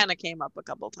angel, that kind of came up a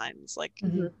couple times, like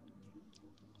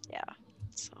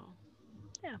so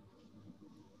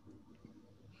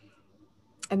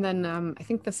And then I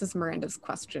think this is Miranda's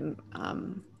question.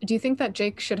 Do you think that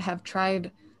Jake should have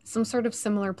tried some sort of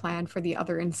similar plan for the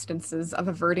other instances of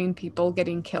averting people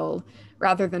getting killed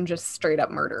rather than just straight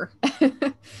up murder?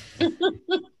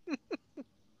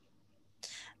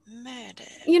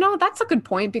 Murder. That's a good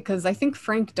point, because I think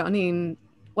Frank Dunning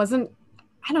wasn't,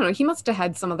 I don't know, he must have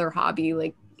had some other hobby.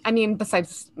 Like, I mean,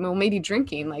 besides, well, maybe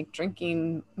drinking. Like,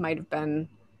 drinking might have been,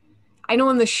 I know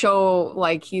in the show,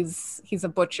 like, he's a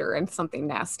butcher and something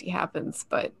nasty happens,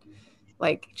 but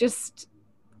like, just,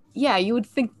 yeah, you would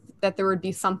think that there would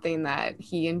be something that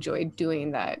he enjoyed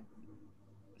doing that,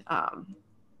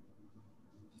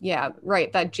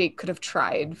 that Jake could have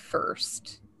tried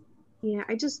first. Yeah,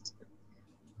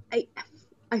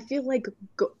 I feel like,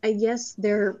 yes,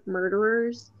 they're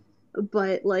murderers,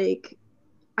 but like,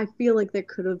 I feel like there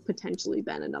could have potentially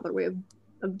been another way of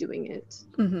of doing it,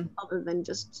 Mm-hmm. other than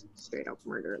just straight up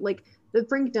murder. Like the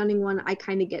Frank Dunning one, I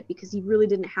kind of get because he really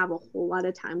didn't have a whole lot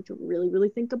of time to really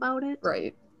think about it.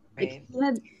 Right. Like he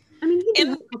had, I mean, he did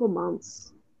have And- a couple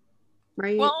months,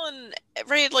 right? Well, and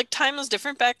right, like time was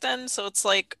different back then, so it's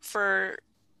like for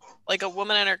like a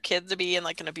woman and her kid to be in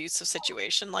like an abusive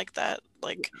situation like that,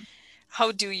 like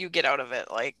how do you get out of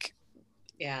it? Like,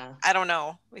 Yeah. I don't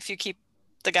know. If you keep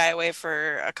the guy away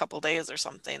for a couple days or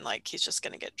something, like he's just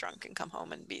gonna get drunk and come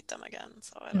home and beat them again.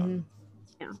 So I don't.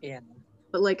 Mhm. Yeah.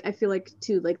 But like I feel like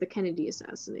too, like the Kennedy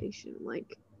assassination,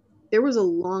 like there was a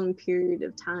long period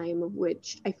of time of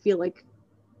which I feel like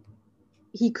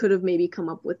he could have maybe come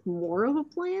up with more of a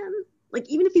plan. Like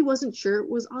even if he wasn't sure it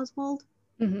was Oswald.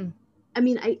 Mm-hmm. I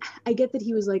mean, I get that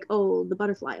he was like, oh, the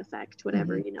butterfly effect,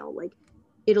 whatever, Mhm. you know, like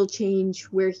it'll change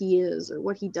where he is or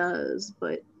what he does.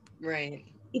 But Right.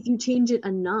 if you change it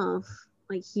enough,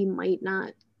 like he might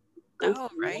not go. Oh,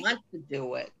 right. Want to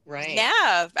do it. Right.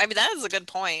 Yeah, I mean that is a good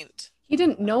point. He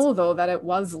didn't know though that it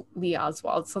was Lee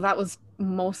Oswald, so that was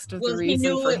most of the Well, he reason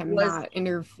knew for it him was- not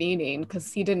intervening,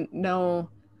 because he didn't know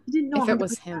He didn't know if it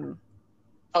was 100%. him.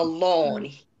 Alone.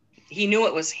 He knew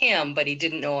it was him, but he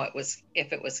didn't know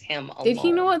if it was him alone. Did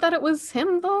he know that it was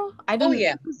him though? I didn't. Oh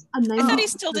yeah. It was a I thought he 90%.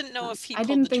 still didn't know if he I pulled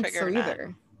didn't the think trigger so or not.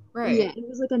 either. Right. Yeah, it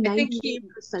was like a I think he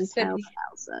 98% said Al he-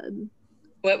 said.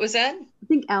 What was that? I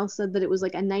think Al said that it was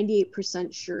like a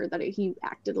 98% sure that he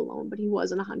acted alone, but he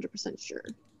wasn't 100% sure.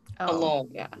 Oh, Alone.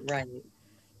 Yeah. Right.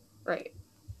 Right.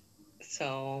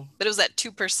 So But it was that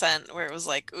 2% where it was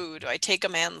like, ooh, do I take a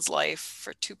man's life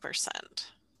for 2%?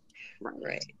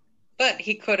 right. But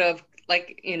he could have,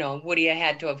 like, you know, would he have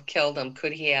had to have killed him?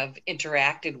 Could he have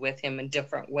interacted with him in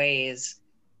different ways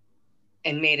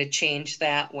and made a change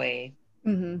that way?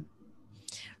 Mm-hmm.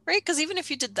 Right? Because even if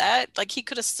you did that, like he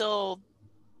could have still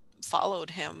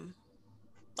followed him,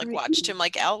 like Right. watched him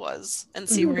like Al was and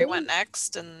see where he went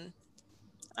next. And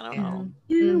I don't Yeah. know.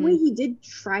 In a way, Mhm. he did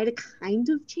try to kind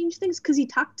of change things because he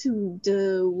talked to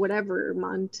the whatever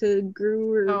Montegru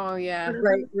or Oh yeah.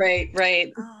 whatever.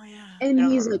 Right. Oh, yeah. And I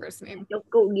don't he's remember like, his name. don't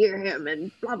go near him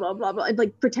and blah blah blah blah, and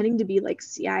like pretending to be like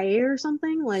CIA or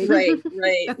something. Like, Right.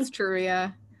 That's true.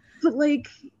 Yeah. but like,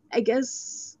 I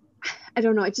guess I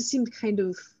don't know. It just seemed kind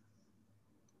of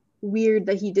weird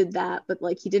that he did that, but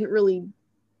like he didn't really,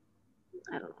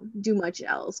 I don't know, do much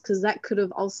else because that could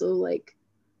have also like,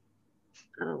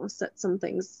 I don't know, set some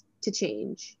things to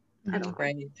change. I don't know.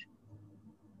 Right.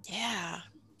 Yeah.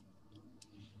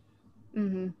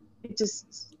 Mm-hmm. It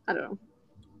just, I don't know.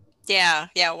 Yeah.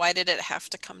 Yeah. Why did it have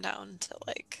to come down to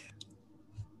like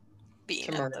being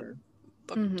To at murder.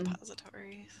 the book Mhm.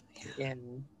 depository? Yeah. Yeah.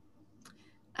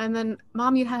 And then,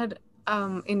 Mom, you had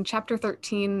in chapter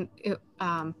 13,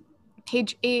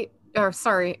 page 8, or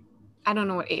sorry, I don't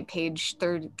know what 8 page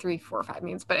 3, 4, 5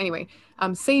 means, but anyway,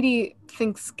 Sadie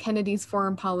thinks Kennedy's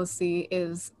foreign policy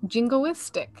is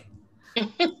jingoistic,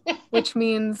 which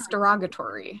means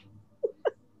derogatory.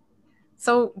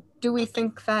 So do we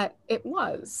think that it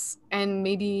was? And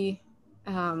maybe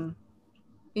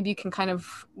you can kind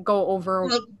of go over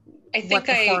Well, I what think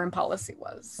the foreign policy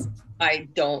was. I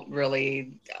don't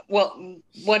really. Well,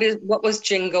 what was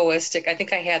jingoistic? I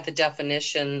think I had the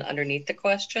definition underneath the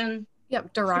question.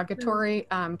 Yep, derogatory,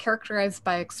 characterized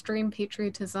by extreme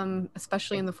patriotism,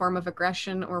 especially in the form of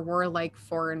aggression or warlike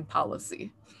foreign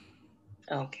policy.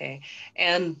 Okay.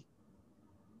 And,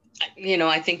 you know,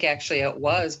 I think actually it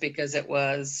was because it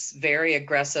was very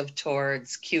aggressive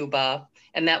towards Cuba.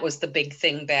 And that was the big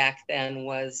thing back then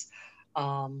was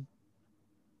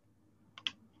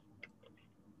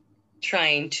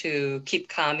trying to keep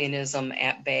communism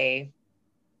at bay.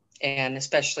 And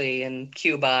especially in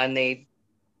Cuba. And they,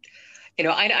 you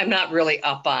know, I'm not really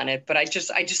up on it, but I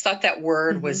just thought that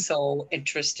word was so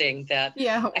interesting that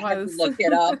Yeah, it I had to was. look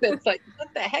it up. It's like,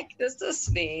 what the heck does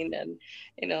this mean? And,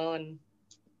 you know, and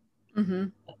Mm-hmm.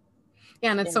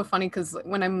 Yeah, and it's so funny because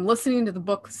when I'm listening to the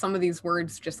book, some of these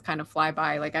words just kind of fly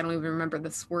by. Like, I don't even remember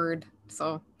this word.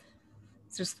 So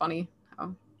it's just funny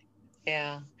how.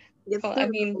 yeah. It's Well, I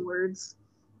mean, words.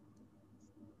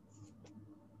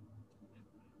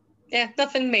 yeah,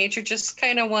 nothing major, just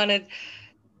kind of wanted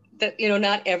that, you know,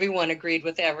 not everyone agreed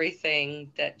with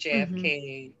everything that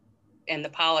JFK and the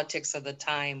politics of the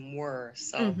time were.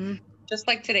 So just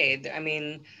like today, I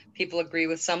mean, people agree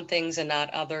with some things and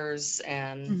not others.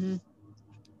 And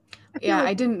yeah,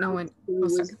 I didn't know it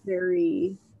was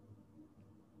very,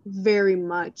 very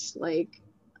much like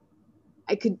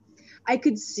I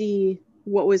could see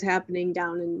what was happening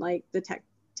down in like the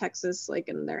Texas, like,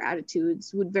 and their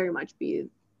attitudes would very much be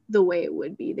the way it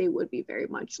would be. They would be very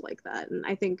much like that, and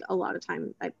I think a lot of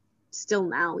time, still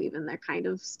now even, they're kind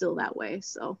of still that way.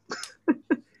 So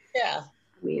Yeah.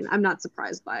 I mean, I'm not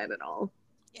surprised by it at all.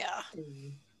 Yeah.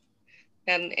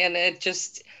 And it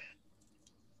just,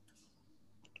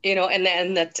 and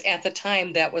then that at the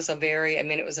time that was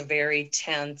it was a very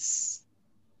tense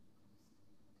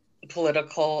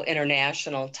political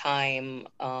international time.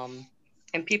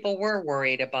 And people were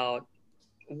worried about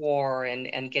war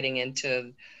and getting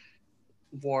into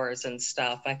wars and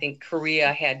stuff. I think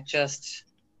Korea had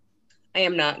I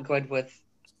am not good with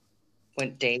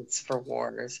dates for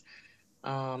wars.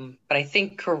 But I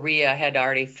think Korea had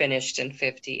already finished in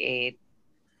 58.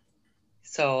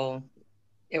 So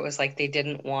it was like they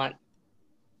didn't want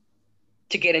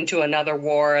to get into another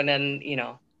war and then,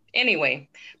 anyway,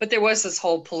 but there was this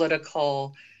whole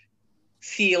political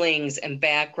feelings and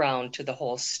background to the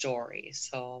whole story.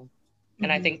 So,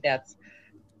 and I think that's,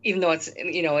 even though it's,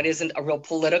 it isn't a real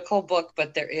political book,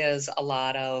 but there is a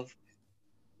lot of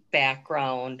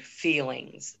background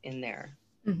feelings in there.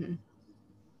 Mm-hmm.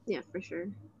 Yeah, for sure.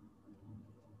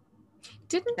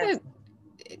 Didn't it,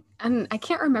 and I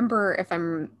can't remember if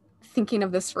I'm thinking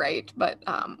of this right, but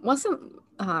wasn't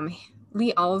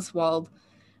Lee Oswald,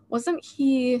 was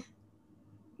he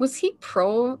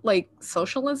pro like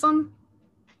socialism?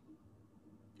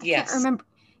 Yes. I can't remember.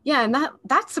 Yeah, and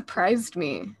that surprised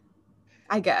me,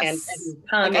 I guess. And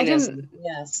communism.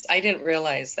 Yes, I didn't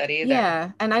realize that either.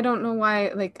 Yeah, and I don't know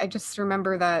why. Like, I just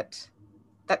remember that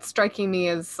striking me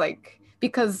as like,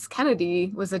 because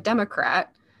Kennedy was a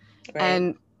Democrat, right.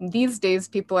 And these days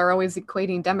people are always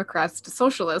equating Democrats to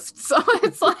socialists. So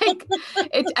it's like,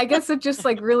 I guess it just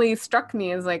like really struck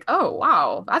me as like, oh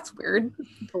wow, that's weird.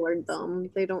 People are dumb.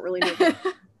 They don't really know.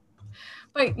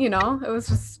 But it was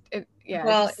just yeah.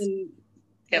 Well,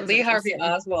 Lee Harvey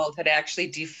Oswald had actually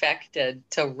defected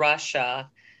to Russia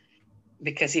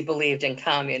because he believed in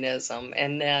communism,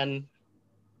 and then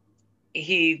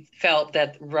he felt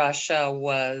that Russia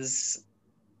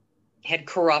had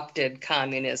corrupted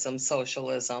communism,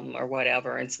 socialism, or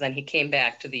whatever, and so then he came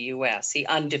back to the U.S. He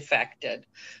undefected.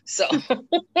 So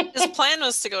his plan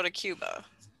was to go to Cuba,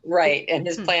 right? And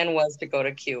his plan was to go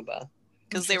to Cuba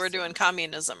because they were doing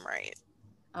communism, right?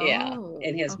 Yeah,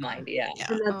 in his mind, yeah.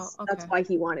 And that's why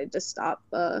he wanted to stop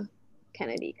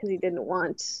Kennedy, because he didn't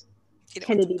want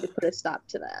Kennedy to put a stop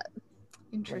to that.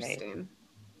 Interesting. Right.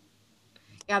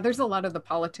 Yeah, there's a lot of the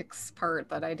politics part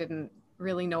that I didn't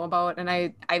really know about, and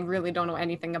I really don't know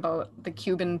anything about the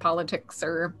Cuban politics,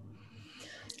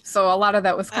 so a lot of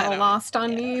that was kind of lost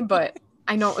on me, but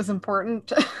I know it was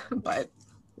important. But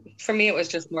for me, it was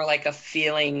just more like a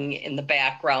feeling in the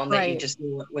background that you just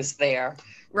knew it was there.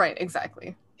 Right,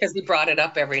 exactly. Because he brought it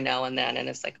up every now and then, and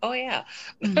it's like, oh yeah.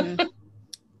 Mm-hmm.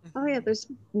 Oh yeah, there's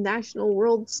national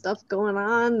world stuff going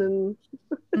on,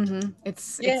 and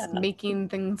it's making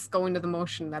things go into the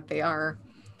motion that they are.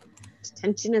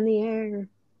 Tension in the air.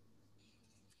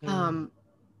 Let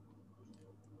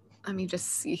me just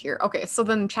see here. Okay, so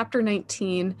then chapter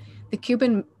 19, the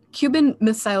Cuban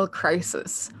Missile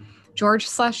Crisis.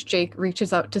 George/Jake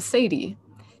reaches out to Sadie.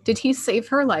 Did he save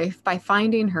her life by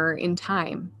finding her in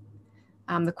time?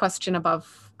 The question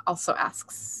above also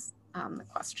asks the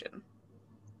question.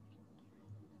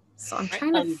 So I'm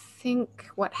trying to think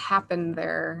what happened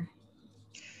there.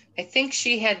 I think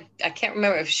I can't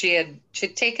remember if she'd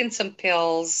taken some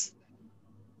pills.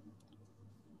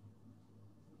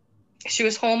 She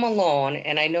was home alone,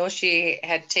 and I know she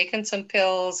had taken some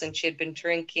pills and she had been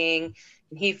drinking,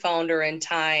 and he found her in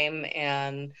time,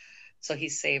 and so he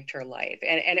saved her life.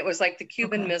 And it was like the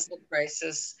Cuban Missile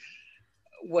Crisis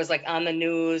was like on the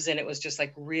news, and it was just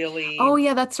like really. Oh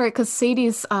yeah, that's right. Because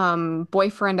Sadie's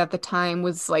boyfriend at the time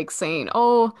was like saying,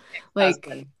 "Oh, like."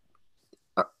 Husband.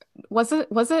 Was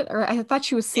it? Or I thought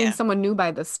she was seeing someone new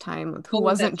by this time who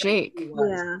wasn't Jake. Right.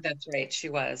 Yeah, that's right. She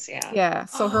was. Yeah. Yeah.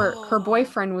 So her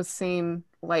boyfriend was saying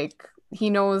like he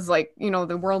knows like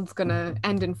the world's gonna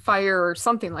end in fire or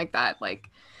something like that. Like.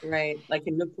 Right, like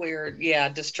a nuclear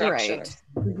destruction.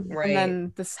 Right. And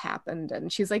then this happened,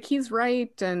 and she's like, he's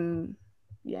right, and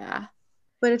yeah.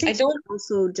 But I think she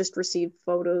also just received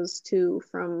photos too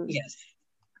from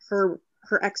her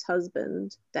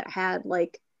ex-husband that had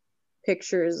like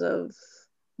pictures of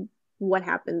what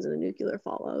happens in a nuclear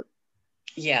fallout.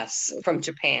 Yes, from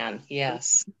Japan.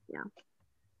 Yes. Yeah.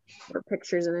 Or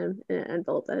pictures in an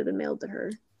envelope that had been mailed to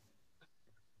her.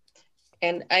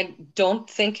 And I don't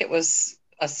think it was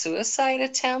a suicide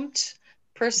attempt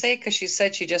per se, because she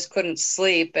said she just couldn't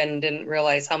sleep and didn't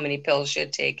realize how many pills she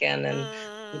had taken and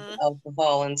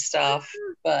alcohol and stuff.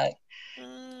 But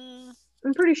I'm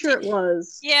pretty sure it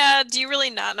was. Yeah. Do you really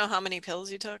not know how many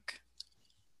pills you took?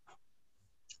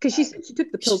 Because she said she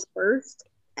took the pills first,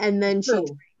 and then she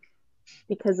drank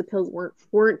because the pills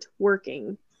weren't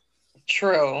working.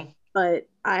 True. But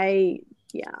I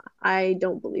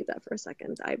don't believe that for a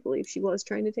second. I believe she was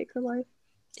trying to take her life.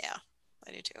 Yeah,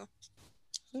 I do too.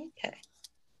 Okay.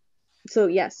 So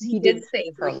yes, he did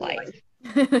save her life.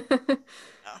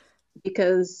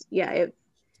 Because I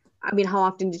mean, how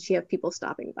often did she have people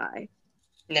stopping by?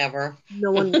 Never.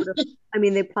 No one would have. I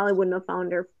mean, they probably wouldn't have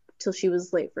found her till she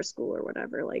was late for school or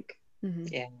whatever. Like,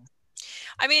 yeah.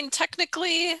 I mean,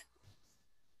 technically,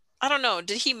 I don't know.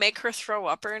 Did he make her throw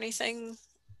up or anything?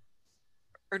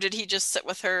 Or did he just sit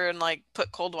with her and like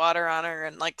put cold water on her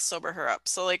and like sober her up?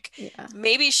 So like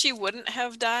maybe she wouldn't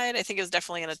have died. I think it was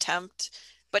definitely an attempt,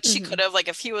 but she could have, like,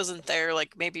 if he wasn't there,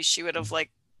 like maybe she would have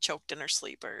like choked in her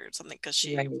sleep or something because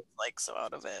she was like so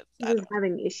out of it. She was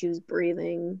having issues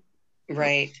breathing.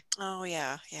 Right. Oh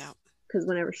yeah, yeah. Because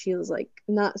whenever she was like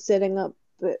not sitting up,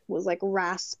 it was like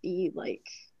raspy, like.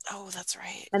 Oh, that's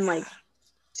right. And like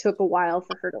took a while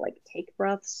for her to like take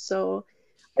breaths. So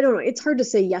I don't know. It's hard to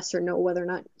say yes or no whether or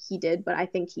not he did, but I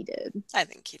think he did. I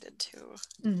think he did too.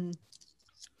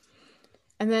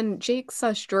 And then Jake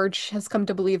 / George has come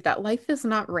to believe that life is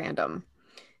not random.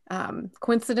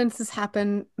 Coincidences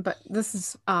happen, but this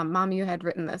is Mom, you had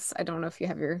written this. I don't know if you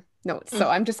have your notes, so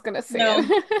I'm just gonna say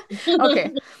it.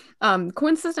 Okay.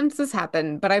 Coincidences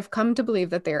happen, but I've come to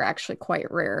believe that they are actually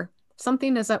quite rare.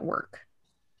 Something is at work.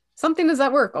 Something is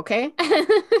at work, okay?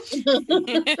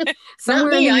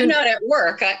 Somewhere not me, I'm not at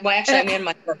work. Actually, I'm in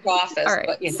my work office. All right.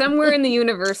 But, somewhere in the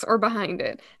universe or behind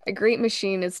it, a great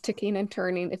machine is ticking and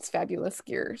turning its fabulous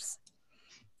gears.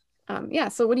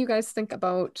 So what do you guys think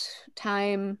about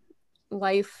time,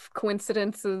 life,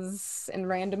 coincidences, and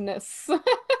randomness?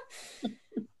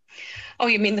 Oh,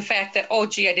 you mean the fact that, I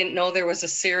didn't know there was a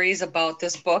series about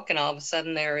this book, and all of a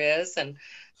sudden there is, and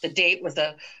the date was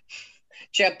a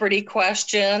Jeopardy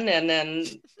question, and then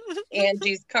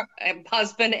Angie's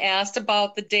husband asked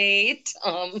about the date.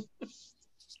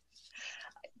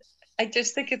 I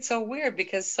just think it's so weird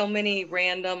because so many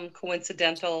random,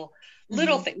 coincidental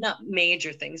little things, not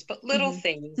major things, but little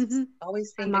things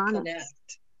always seem to connect.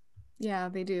 Yeah,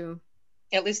 they do.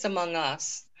 At least among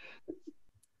us.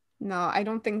 No, I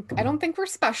don't think we're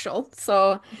special.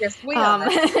 So yes, we are.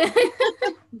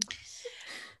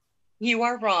 You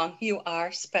are wrong. You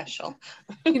are special.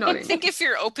 You know what I mean? I think if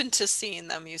you're open to seeing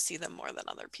them, you see them more than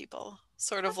other people.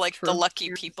 Sort of like the lucky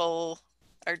people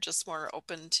are just more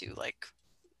open to like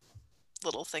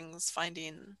little things,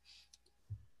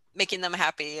 making them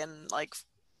happy and like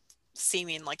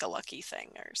seeming like a lucky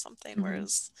thing or something.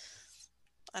 Whereas,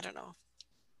 I don't know,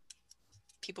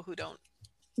 people who don't.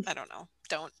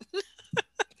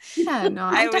 Yeah, no,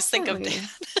 I always think of Dad.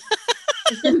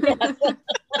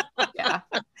 Yeah.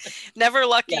 Never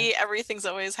lucky. Everything's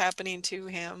always happening to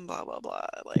him. Blah blah blah.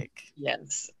 Like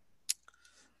yes.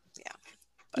 Yeah.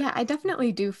 Yeah, I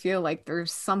definitely do feel like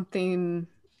there's something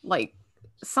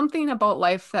about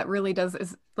life that really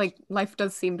is like life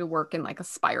does seem to work in like a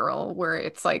spiral where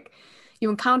it's like you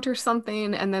encounter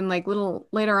something and then like little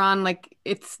later on like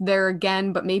it's there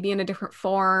again but maybe in a different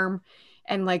form,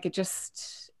 and like it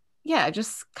just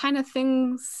kind of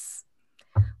things.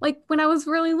 Like when I was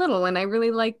really little and I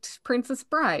really liked Princess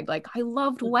Bride, like I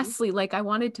loved Wesley, like I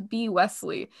wanted to be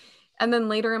Wesley. And then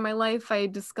later in my life, I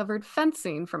discovered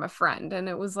fencing from a friend, and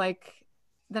it was like,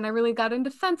 then I really got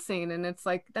into fencing, and it's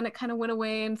like, then it kind of went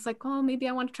away, and it's like, oh, maybe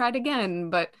I want to try it again,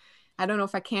 but I don't know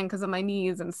if I can because of my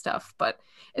knees and stuff. But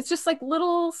it's just like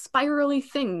little spirally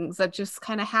things that just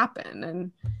kind of happen,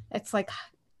 and it's like,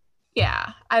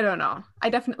 yeah, I don't know. I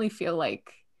definitely feel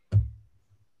like,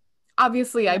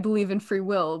 obviously I believe in free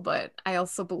will, but I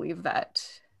also believe that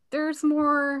there's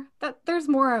more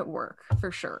at work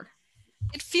for sure.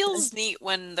 It feels neat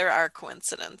when there are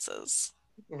coincidences.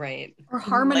 Right. Or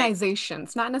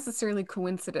harmonizations, not necessarily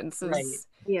coincidences. Right.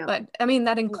 Yeah. But I mean,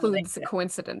 that includes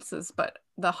coincidences, but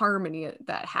the harmony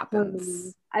that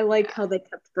happens. I like how they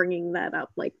kept bringing that up,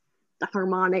 like the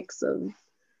harmonics of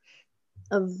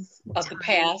the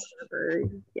past.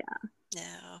 Yeah.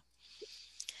 Yeah.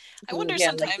 I wonder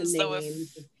sometimes though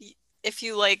if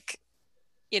you like,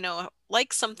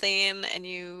 like something and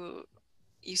you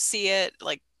see it,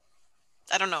 like,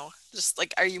 I don't know, just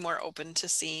like, are you more open to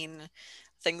seeing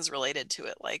things related to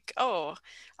it? Like, oh,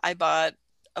 I bought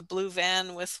a blue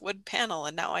van with wood panel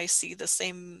and now I see the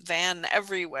same van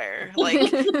everywhere.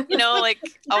 Like, like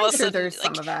all of a sudden, there's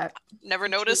like, some of that. Never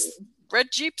noticed red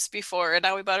Jeeps before and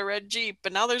now we bought a red Jeep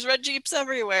and now there's red Jeeps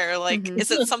everywhere. Like,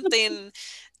 is it something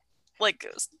like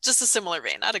just a similar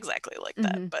vein? Not exactly like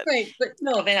that, but right, but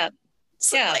no, that.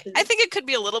 So yeah, I think it could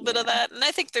be a little bit of that, and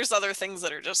I think there's other things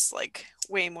that are just like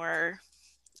way more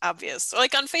obvious. So,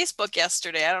 like on Facebook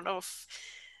yesterday, I don't know if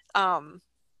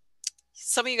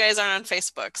some of you guys aren't on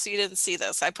Facebook, so you didn't see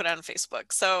this. I put it on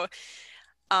Facebook. So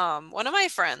one of my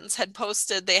friends had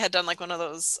posted, they had done like one of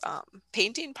those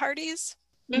painting parties.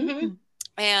 Mhm.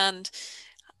 And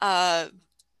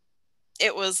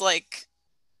it was like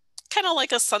kind of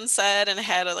like a sunset, and it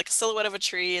had like a silhouette of a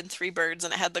tree and 3 birds,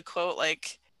 and it had the quote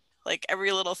like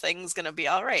every little thing's gonna be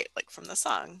all right, like from the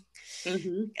song.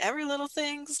 Mhm. Every little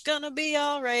thing's gonna be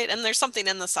all right. And there's something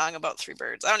in the song about 3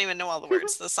 birds. I don't even know all the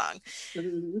words to the song.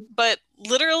 Mhm. But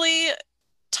literally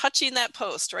touching that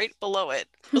post right below it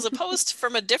was a post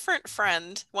from a different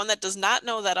friend, one that does not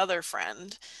know that other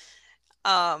friend.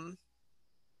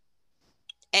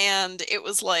 And it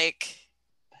was like,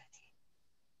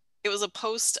 it was a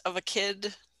post of a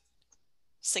kid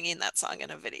singing that song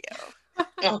in a video.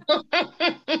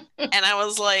 And I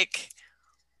was like,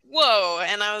 whoa.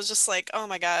 And I was just like, oh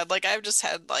my God, like I've just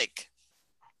had like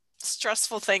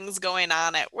stressful things going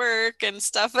on at work and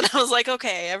stuff. And I was like,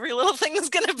 okay, every little thing is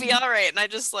going to be all right. And I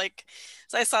just like,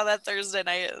 so I saw that Thursday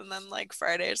night, and then like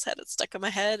Friday, I just had it stuck in my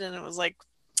head, and it was like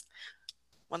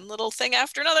one little thing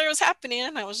after another was happening.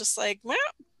 And I was just like, well,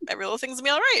 every little thing's gonna be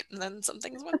all right. And then some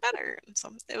things went better. And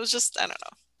some, it was just, I don't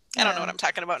know. I don't know what I'm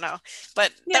talking about now,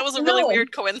 but that was a really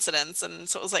weird coincidence. And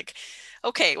so it was like,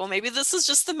 okay, well, maybe this is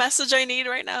just the message I need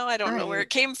right now. I don't know where it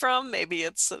came from. Maybe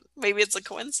it's a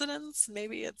coincidence.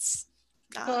 Maybe it's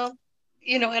not. Well,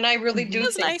 you know, and I really do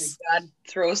think that God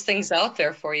throws things out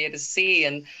there for you to see,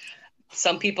 and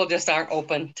some people just aren't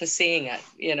open to seeing it,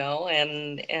 you know,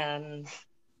 and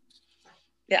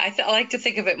yeah, I like to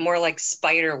think of it more like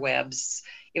spider webs,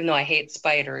 even though I hate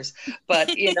spiders,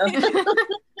 but you know,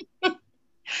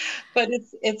 but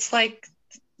it's like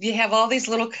you have all these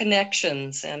little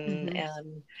connections, and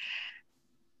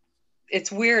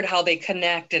it's weird how they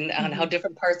connect, and on how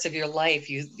different parts of your life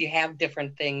you have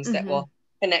different things that will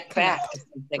connect back to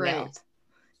something else.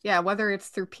 Yeah, whether it's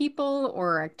through people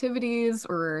or activities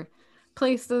or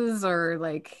places or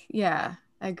like, yeah,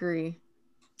 I agree.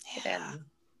 Yeah.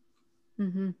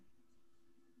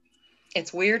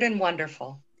 It's weird and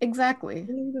wonderful. Exactly.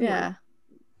 Yeah.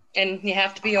 And you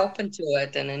have to be open to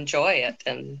it and enjoy it.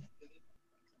 And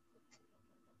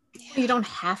you don't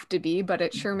have to be, but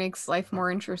it sure makes life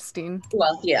more interesting.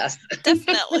 Well, yes.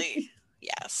 Definitely.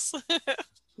 Yes.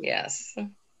 Yes.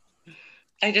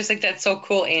 I just think that's so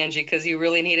cool, Angie, because you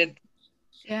really needed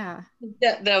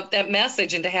that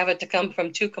message, and to have it to come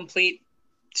from 2 complete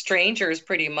strangers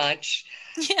pretty much.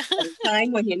 Yeah. At a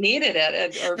time when you needed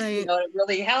it, or you know, it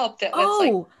really helped. It's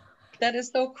like, that is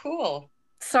so cool.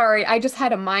 Sorry, I just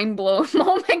had a mind blown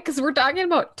moment because we're talking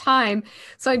about time.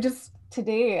 So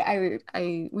today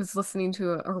I was listening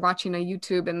to or watching a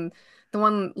YouTube, and the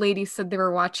one lady said they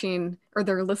were watching or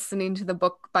they're listening to the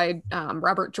book by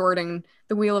Robert Jordan,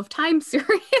 The Wheel of Time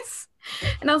series.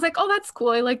 And I was like, oh, that's cool.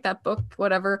 I like that book,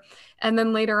 whatever. And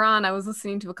then later on, I was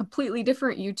listening to a completely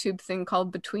different YouTube thing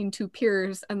called Between Two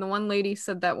Peers. And the one lady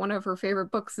said that one of her favorite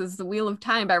books is The Wheel of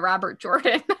Time by Robert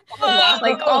Jordan. Wow.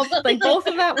 like both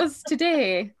of that was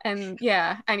today. And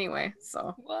yeah, anyway,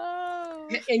 so. Whoa.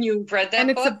 And you've read that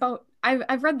book? It's about,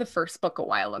 I've read the first book a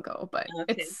while ago, but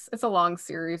it's a long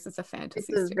series. It's a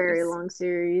fantasy series. It's a very long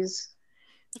series.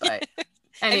 But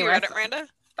anyway. Have you read it, Miranda?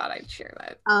 Thought I'd share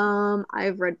that.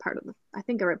 I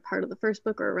think I read part of the first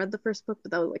book, or I read the first book,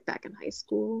 but that was like back in high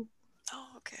school. Oh,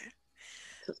 okay.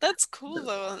 That's cool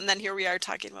though. And then here we are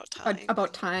talking about time.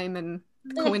 About time and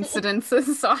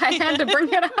coincidences. So I had to bring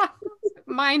it up.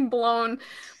 Mind blown.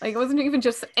 Like, it wasn't even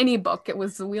just any book, it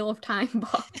was the Wheel of Time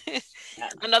book.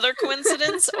 Another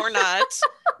coincidence or not?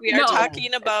 We are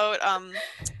talking about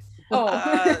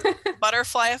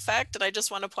butterfly effect, and I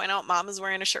just want to point out Mom is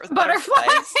wearing a shirt with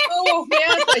butterflies. Oh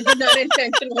yes, I did not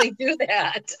intentionally do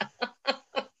that.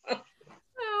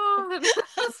 Oh,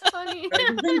 that's funny.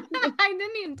 I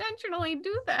didn't intentionally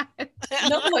do that.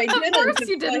 No, I didn't. Of course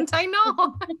you didn't. I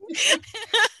know.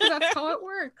 That's how it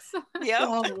works.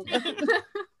 Yeah.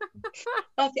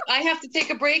 Okay, I have to take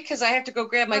a break because I have to go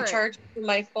grab my charger from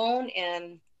my phone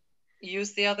and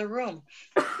use the other room.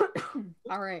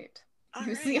 All right.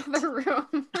 Use the other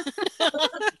room.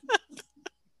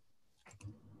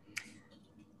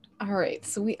 All right,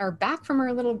 so we are back from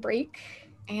our little break,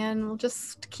 and we'll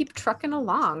just keep trucking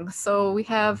along. So we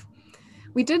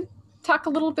did talk a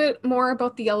little bit more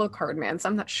about the yellow card man. So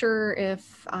I'm not sure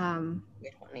if we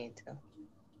don't need to.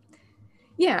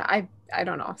 Yeah, I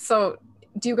don't know. So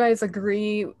do you guys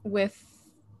agree with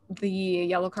the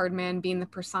yellow card man being the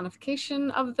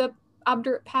personification of the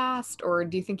obdurate past, or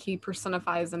do you think he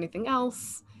personifies anything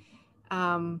else?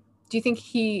 Do you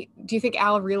think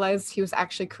Al realized he was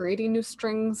actually creating new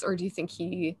strings, or do you think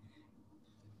he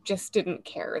just didn't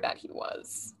care that he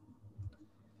was?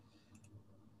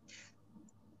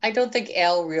 I don't think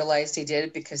Al realized he did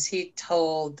it because he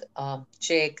told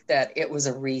Jake that it was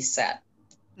a reset.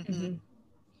 Mm-hmm.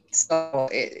 So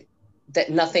that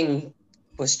nothing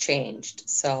was changed.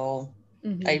 So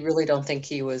I really don't think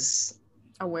he was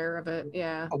aware of it.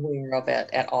 Yeah. Aware of it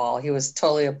at all. He was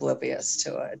totally oblivious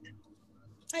to it.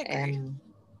 I agree. And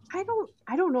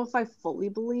I don't know if I fully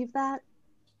believe that.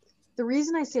 The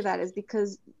reason I say that is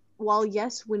because while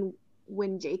yes,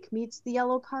 when Jake meets the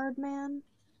yellow card man,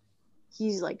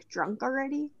 he's like drunk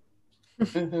already.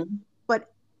 mm-hmm.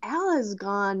 But Al has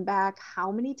gone back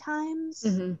how many times?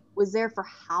 Mm-hmm. Was there for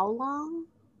how long?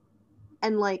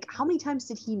 And like how many times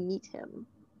did he meet him?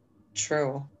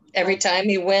 True. Every time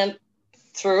he went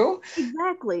through?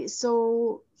 Exactly.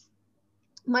 So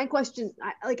my question,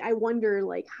 I wonder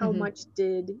like how much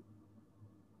did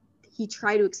he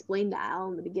try to explain to Al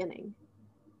in the beginning?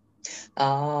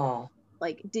 Oh.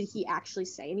 Like, did he actually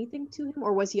say anything to him,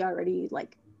 or was he already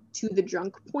like to the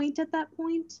drunk point at that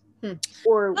point?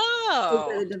 Or was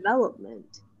that a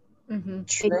development? True. And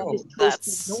he just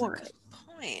chose to ignore it.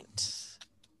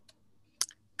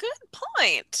 Good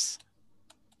point.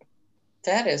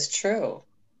 That is true.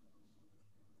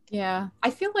 Yeah.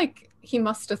 I feel like he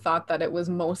must have thought that it was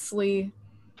mostly,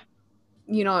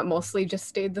 it mostly just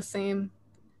stayed the same.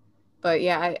 But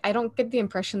yeah, I don't get the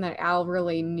impression that Al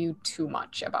really knew too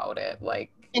much about it.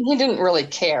 And he didn't really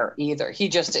care either. He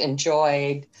just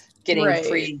enjoyed getting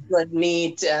free good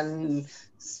meat and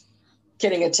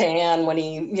getting a tan when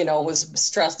he, was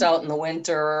stressed out in the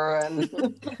winter and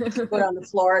go down to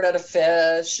Florida to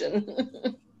fish.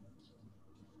 And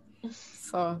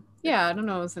so, yeah, I don't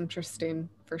know. It was interesting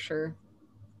for sure.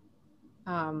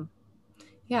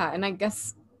 Yeah, and I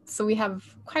guess, so we have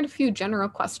quite a few general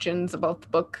questions about the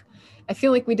book. I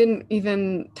feel like we didn't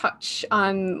even touch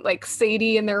on like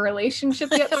Sadie and their relationship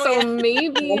yet. So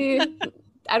maybe,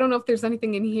 I don't know if there's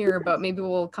anything in here, but maybe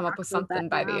we'll come up with something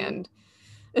by the end.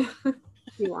 If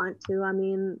you want to. I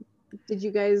mean, did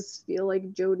you guys feel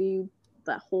like Jody,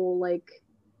 that whole like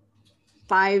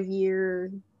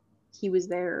 5-year he was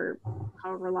there,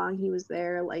 however long he was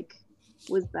there, like,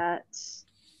 was that,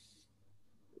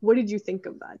 what did you think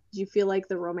of that? Did you feel like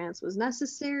the romance was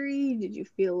necessary? Did you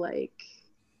feel like,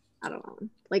 I don't know,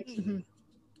 like,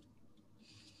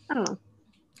 I don't know.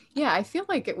 Yeah, I feel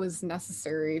like it was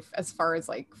necessary as far as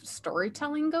like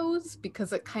storytelling goes,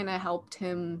 because it kind of helped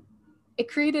him, it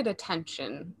created a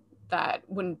tension that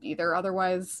wouldn't be there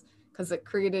otherwise, because it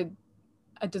created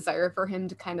a desire for him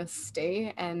to kind of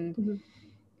stay, and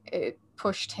it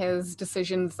pushed his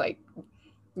decisions, like,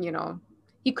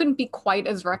 he couldn't be quite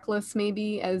as reckless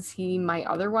maybe as he might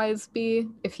otherwise be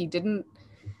if he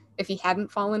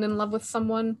hadn't fallen in love with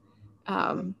someone.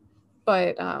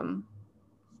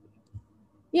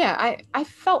 Yeah, I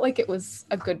felt like it was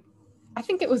I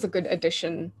think it was a good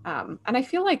addition. And I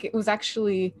feel like it was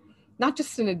actually not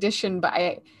just an addition, but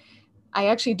I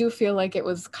actually do feel like it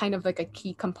was kind of like a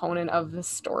key component of the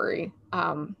story.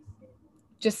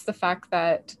 Just the fact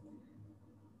that,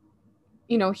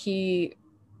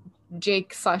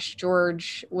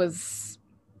 Jake/George was,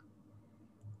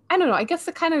 I don't know, I guess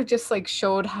it kind of just like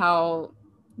showed how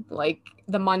like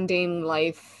the mundane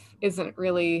life isn't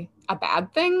really a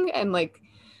bad thing, and like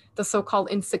the so-called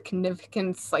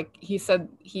insignificance, like he said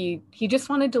he just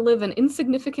wanted to live an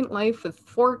insignificant life with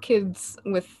 4 kids,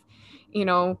 with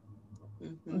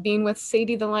being with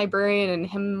Sadie the librarian and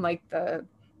him like the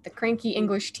cranky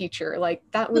English teacher. Like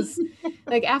that was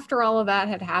like, after all of that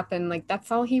had happened, like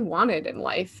that's all he wanted in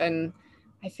life. And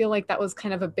I feel like that was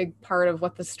kind of a big part of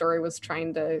what the story was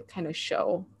trying to kind of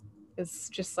show, is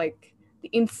just like the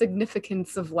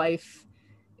insignificance of life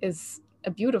is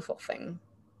a beautiful thing.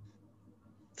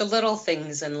 The little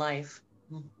things in life.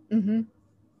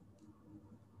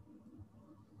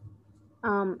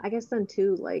 I guess then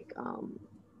too, like,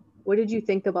 what did you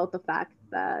think about the fact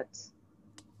that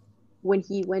when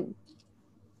he went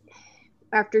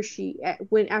after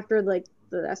like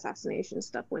the assassination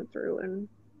stuff went through, and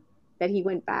that he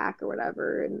went back or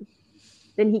whatever, and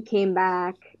then he came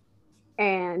back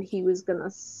and he was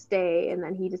gonna stay, and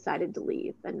then he decided to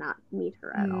leave and not meet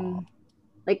her at all?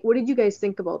 Like, what did you guys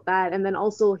think about that? And then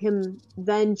also him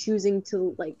then choosing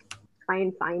to like try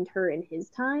and find her in his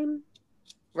time,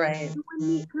 right, to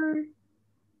meet her.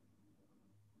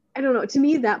 I don't know, to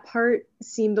me that part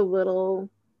seemed a little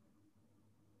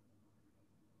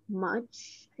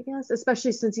much, I guess,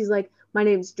 especially since he's like, my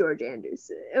name's George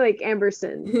Anderson, like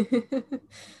Amberson.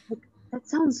 Like, that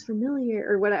sounds familiar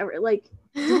or whatever. Like,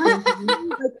 like,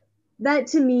 that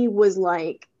to me was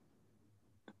like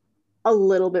a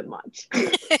little bit much.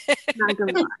 Not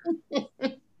gonna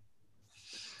lie.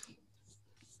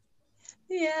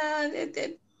 Yeah,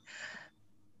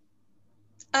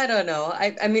 I don't know.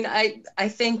 I mean, I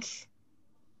think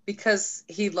because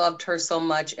he loved her so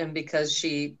much, and because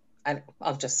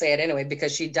I'll just say it anyway,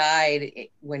 because she died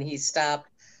when he stopped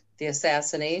the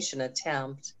assassination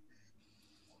attempt,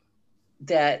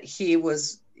 that he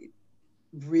was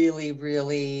really,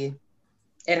 really,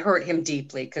 it hurt him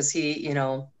deeply because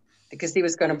because he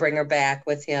was going to bring her back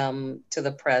with him to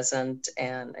the present,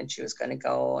 and she was going to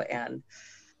go. And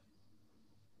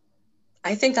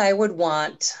I think I would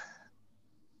want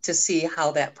to see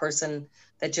how that person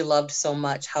that you loved so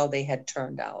much, how they had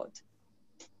turned out.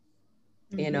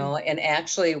 And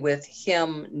actually with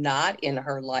him not in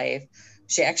her life,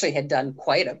 she actually had done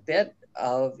quite a bit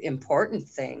of important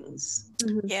things.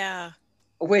 Yeah.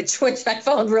 Which I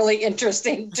found really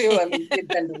interesting too. I mean, she'd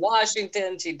been to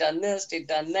Washington, she'd done this, she'd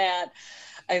done that.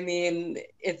 I mean,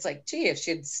 it's like, gee, if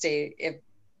he'd stayed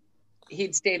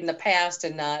in the past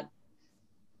and not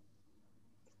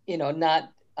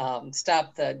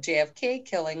stop the JFK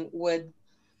killing, would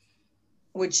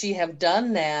she have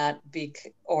done that,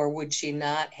 or would she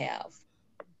not have?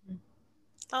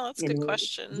 Oh, that's a good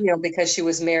question. Because she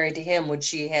was married to him, would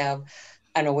she have,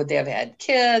 I don't know, would they have had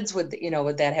kids? Would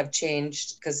that have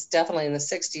changed? Because definitely in the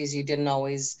 60s, you didn't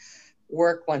always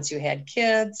work once you had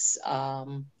kids.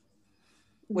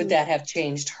 Would that have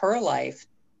changed her life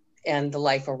and the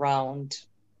life around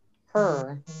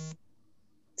her?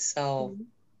 So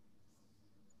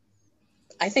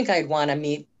I think I'd want to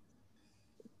meet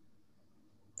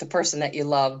the person that you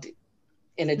loved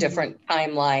in a different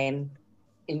timeline,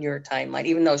 in your timeline,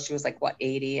 even though she was like,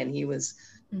 80 and he was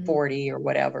 40 or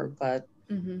whatever. But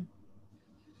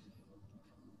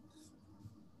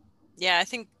yeah, I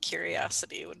think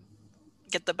curiosity would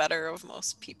get the better of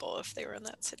most people if they were in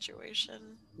that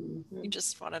situation. You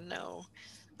just want to know.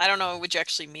 I don't know, would you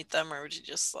actually meet them, or would you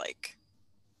just like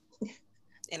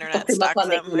internet stalk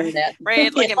them? Internet.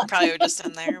 Right, like it probably would just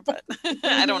end there, but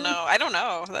I don't know.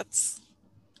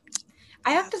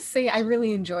 I have to say, I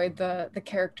really enjoyed the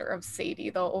character of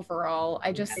Sadie, though, overall.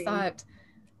 I just thought,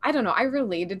 I don't know, I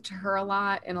related to her a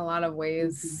lot in a lot of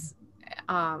ways.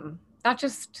 Not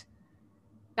just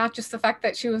the fact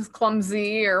that she was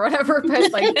clumsy or whatever,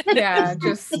 but like, yeah,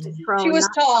 just... She was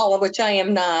tall, which I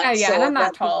am not. Yeah, and I'm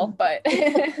not tall, but...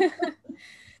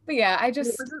 But yeah, I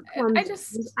just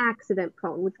accident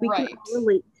prone, which we can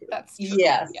relate to. That's true.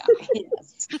 Yes. Yeah.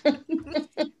 Yes.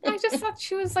 I just thought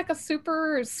she was like a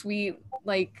super sweet,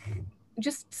 like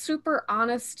just super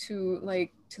honest to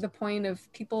the point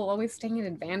of people always taking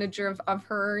advantage of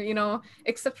her,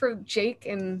 except for Jake.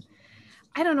 And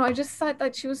I don't know, I just thought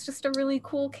that she was just a really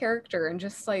cool character, and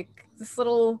just like this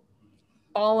little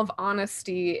ball of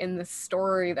honesty in this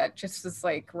story that just is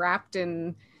like wrapped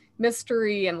in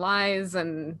mystery and lies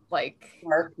and like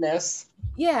darkness.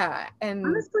 Yeah. And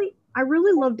honestly, I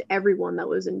really loved everyone that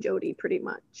was in Jodie, pretty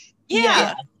much.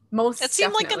 Yeah. Most it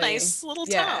seemed definitely. Like a nice little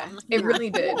town. It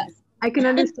really did. I can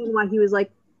understand why he was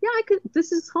like, yeah,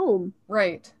 this is home.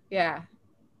 Right. Yeah.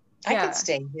 I could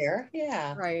stay here.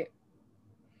 Yeah. Right.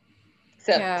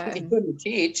 Except he couldn't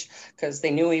teach because they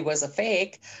knew he was a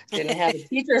fake, didn't have a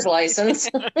teacher's license.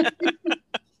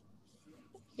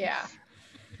 Yeah.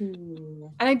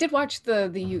 And I did watch the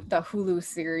Hulu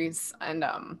series, and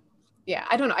yeah,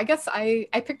 I don't know. I guess I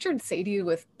pictured Sadie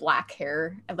with black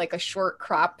hair and like a short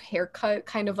crop haircut,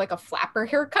 kind of like a flapper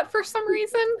haircut for some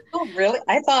reason. Oh, really?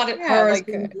 I thought her was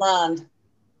blonde.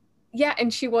 Yeah,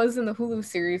 and she was in the Hulu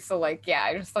series, so like, yeah,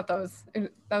 I just thought that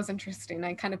was interesting.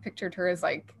 I kind of pictured her as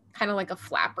like kind of like a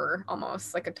flapper,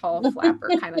 almost like a tall flapper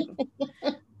kind of.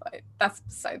 But that's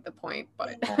beside the point.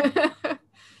 But yeah,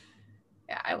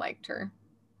 I liked her.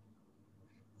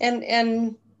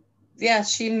 And yeah,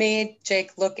 she made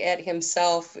Jake look at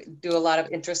himself, do a lot of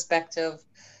introspective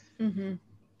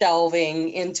delving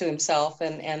into himself,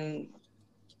 and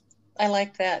I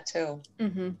liked that too.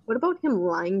 What about him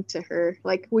lying to her?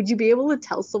 Like, would you be able to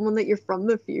tell someone that you're from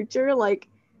the future? Like,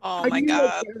 oh how my do you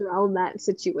God. get around that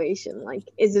situation? Like,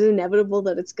 is it inevitable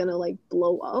that it's gonna like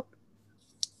blow up?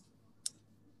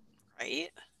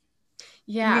 Right?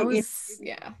 Yeah,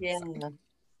 yeah.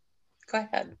 Go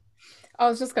ahead. I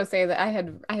was just gonna say that I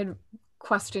had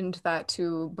questioned that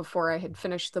too before I had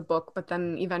finished the book, but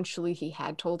then eventually he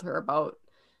had told her about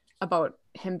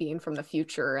him being from the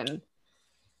future. And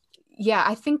yeah,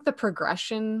 I think the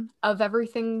progression of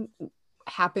everything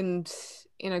happened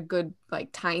in a good like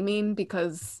timing,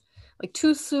 because like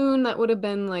too soon, that would have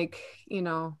been like,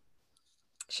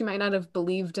 she might not have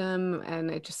believed him,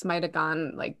 and it just might have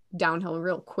gone like downhill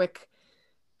real quick.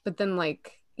 But then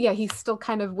like, yeah, he still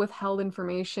kind of withheld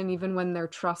information even when their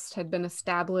trust had been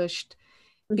established.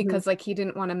 because like he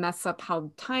didn't want to mess up how the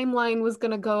timeline was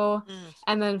gonna go.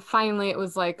 And then finally it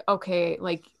was like, okay,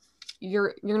 like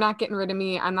you're not getting rid of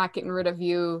me, I'm not getting rid of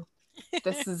you.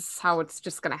 This is how it's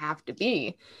just gonna have to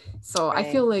be. So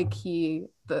I feel like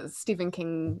the Stephen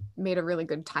King made a really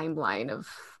good timeline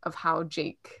of how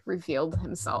Jake revealed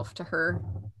himself to her.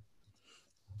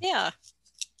 Yeah,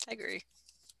 I agree.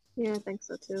 Yeah, I think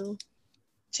so too.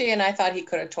 Gee, and I thought he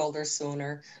could have told her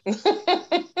sooner.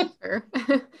 Sure.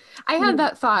 I had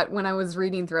that thought when I was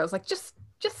reading through. I was like, just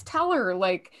tell her,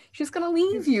 like, she's gonna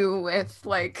leave you if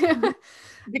like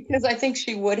Because I think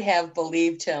she would have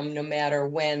believed him no matter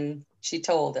when she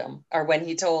told him or when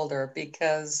he told her,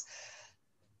 because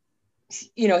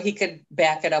you know, he could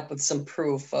back it up with some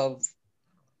proof of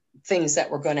things that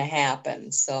were going to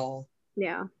happen. So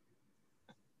yeah.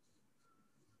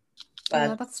 But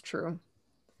yeah, that's true.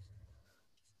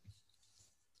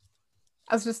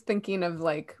 I was just thinking of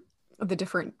like the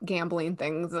different gambling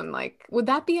things, and like, would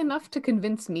that be enough to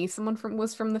convince me someone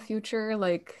was from the future?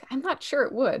 Like, I'm not sure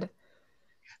it would.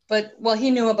 But well,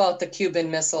 he knew about the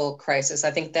Cuban Missile Crisis.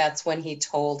 I think that's when he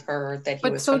told her that he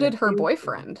But was. so from did the her future.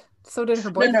 boyfriend. So did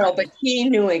her boyfriend. No, but he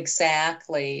knew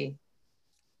exactly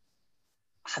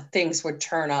how things would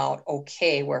turn out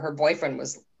okay, where her boyfriend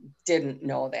didn't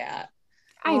know that.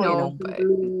 I know, but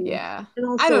yeah, and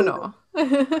also I don't know.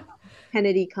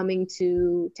 Kennedy coming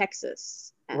to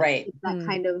Texas, and right? That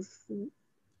kind of.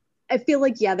 I feel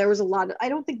like there was a lot of. I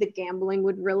don't think the gambling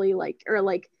would really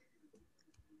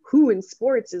who in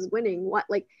sports is winning what,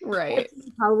 like, right?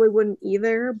 Probably wouldn't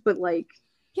either, but like.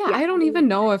 Yeah, I don't even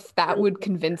know if that would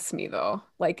convince me though.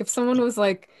 Like if someone was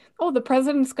like, "Oh, the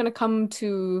president's going to come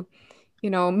to,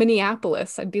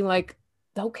 Minneapolis," I'd be like,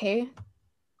 "Okay,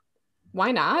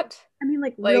 why not?" I mean,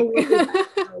 like real world,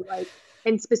 like,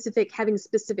 and having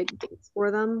specific dates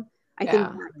for them. I think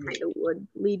that kind of would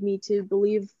lead me to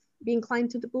be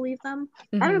inclined to believe them.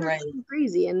 I don't know, right.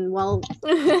 crazy, and well,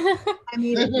 I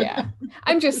mean, yeah,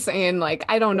 I'm just saying, like,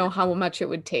 I don't know how much it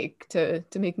would take to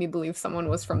make me believe someone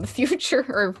was from the future,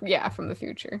 or from the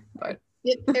future, but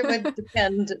it would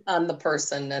depend on the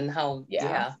person and how.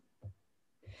 Yeah.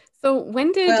 So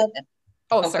when did? Sorry.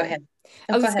 Go ahead.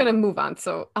 I was just going to move on.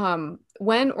 So,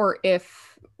 when or did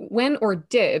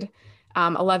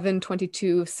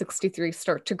 11/22/63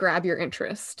 start to grab your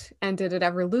interest? And did it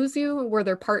ever lose you? Were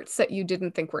there parts that you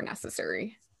didn't think were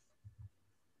necessary?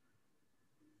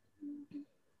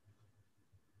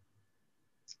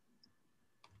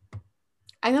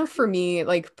 I know for me,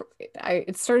 like,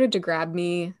 it started to grab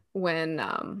me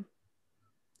when,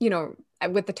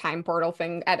 with the time portal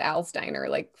thing at Al's Diner.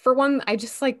 Like, for one, I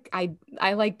just like,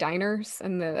 I like diners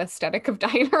and the aesthetic of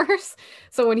diners.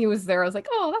 So when he was there, I was like,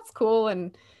 oh, that's cool.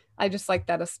 And I just like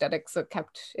that aesthetic. So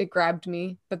it grabbed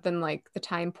me. But then like the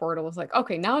time portal was like,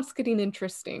 okay, now it's getting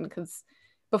interesting. Because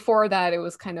before that, it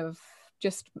was kind of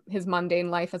just his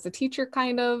mundane life as a teacher,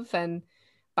 kind of. And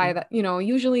by that,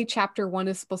 usually chapter 1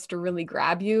 is supposed to really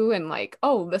grab you and like,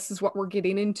 oh, this is what we're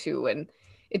getting into. And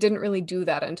it didn't really do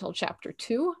that until chapter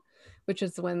 2, which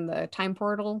is when the time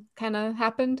portal kind of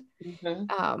happened.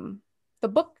 The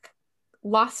book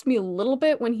lost me a little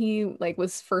bit when he like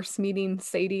was first meeting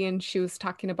Sadie and she was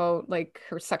talking about like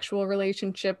her sexual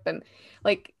relationship, and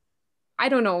like, I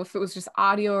don't know if it was just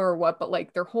audio or what, but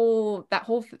like that whole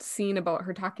scene about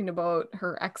her talking about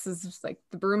her exes, like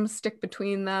the broomstick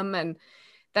between them, and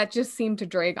that just seemed to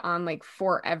drag on like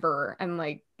forever. And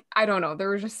like, I don't know, there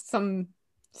were just some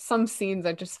scenes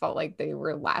that just felt like they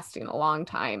were lasting a long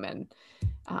time. And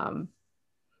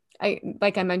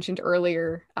I mentioned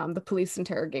earlier, the police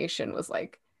interrogation was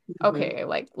like, okay,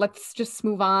 like, let's just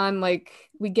move on. Like,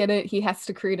 we get it. He has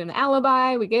to create an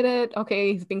alibi. We get it.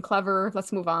 Okay, he's being clever.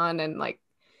 Let's move on. And like,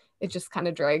 it just kind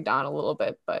of dragged on a little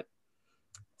bit. But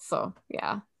so,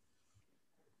 yeah.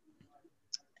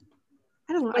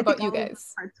 I don't know. What about you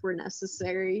guys? Parts were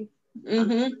necessary.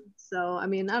 So, I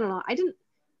mean, I don't know.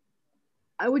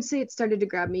 I would say it started to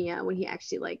grab me when he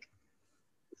actually like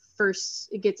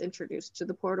first gets introduced to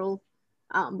the portal.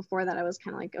 Before that, I was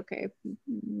kind of like, okay,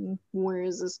 where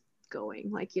is this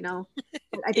going? Like, I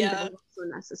think that was also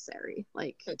necessary,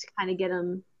 like to kind of get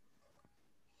him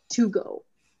to go.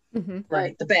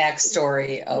 Right, the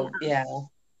backstory of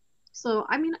So,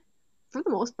 I mean, for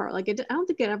the most part, like I don't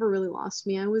think it ever really lost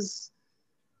me. I was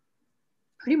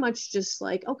pretty much just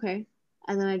like, okay,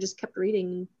 and then I just kept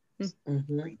reading.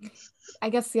 I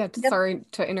guess, sorry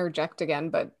to interject again,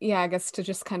 but I guess to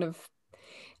just kind of,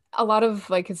 a lot of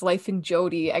like his life in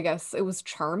Jody, I guess it was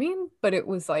charming, but it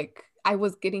was like, I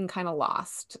was getting kind of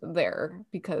lost there,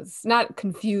 because not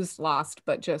confused lost,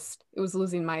 but just it was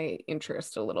losing my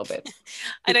interest a little bit.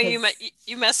 I know you because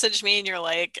you messaged me and you're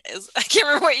like, I can't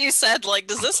remember what you said. Like,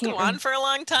 does I this go can't on rem- for a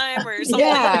long time or something?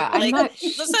 yeah, I'm Like, not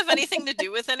does this have anything to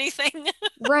do with anything?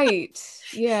 right.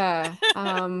 Yeah.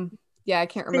 Yeah, I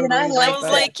can't See, and remember I And I either, like was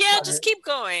but like, yeah, that just part. keep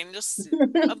going. Just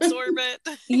absorb it.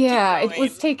 Keep yeah, it was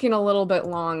going. taking a little bit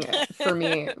long for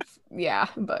me. Yeah,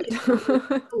 but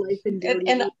The life and And, Jody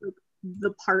and was like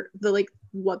the like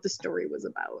what the story was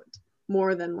about,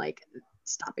 more than like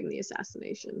stopping the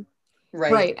assassination.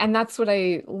 right. right, and that's what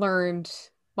I learned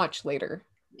much later.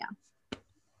 Yeah.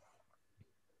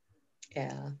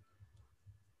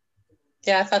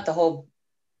 Yeah, I thought the whole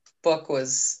book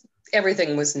was,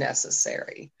 everything was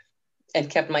necessary and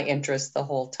kept my interest the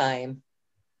whole time.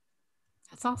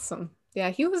 That's awesome. Yeah,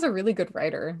 he was a really good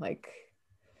writer. Like,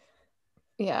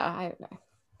 yeah, I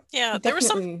Yeah,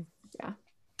 definitely, yeah.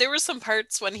 there were some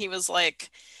parts when he was like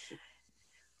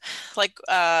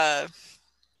uh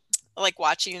like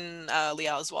watching Lee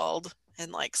Oswald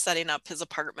and like setting up his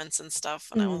apartments and stuff,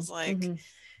 and I was like,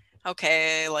 Mm-hmm.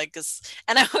 okay, like this,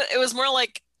 and it was more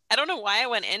like, I don't know why I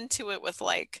went into it with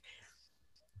like,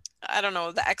 I don't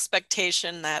know, the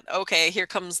expectation that, okay, here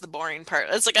comes the boring part.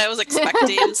 It's like I was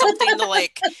expecting something to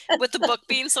like, with the book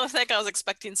being so thick, I was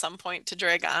expecting some point to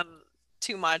drag on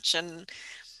too much, and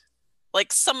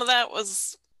like some of that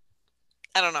was,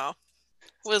 I don't know,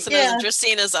 wasn't as Yeah.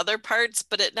 interesting as other parts,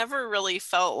 but it never really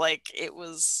felt like it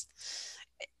was.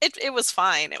 It was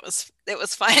fine. It was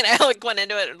fine. I like went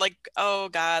into it like, oh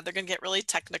God, they're gonna get really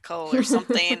technical or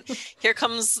something. Here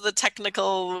comes the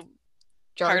technical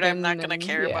part I'm not Jargon gonna and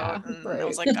care yeah, about. And I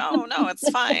was right. like, oh no, it's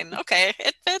fine. Okay,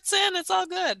 it fits in. It's all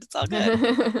good. It's all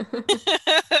good.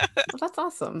 Well, that's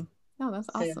awesome. No, that's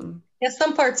Yeah. awesome. Yeah,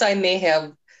 some parts I may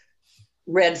have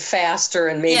read faster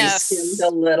and maybe skimmed Yes. a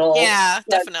little. Yeah,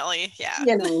 but, definitely. Yeah.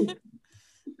 you know,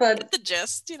 but Get the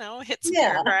gist, hit some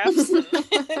yeah. paragraphs.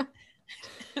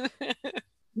 Told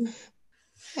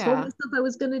Yeah. myself I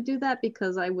was going to do that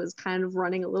because I was kind of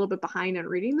running a little bit behind on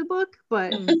reading the book,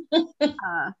 but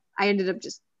I ended up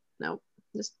just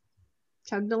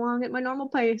chugged along at my normal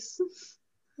pace.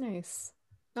 Nice.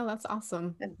 No, that's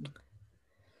awesome.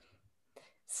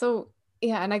 So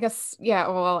yeah, and I guess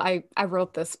well, I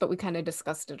wrote this, but we kind of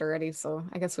discussed it already, so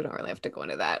I guess we don't really have to go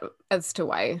into that as to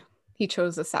why he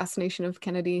chose assassination of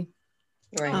Kennedy.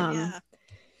 Right. Yeah.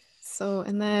 So,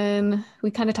 and then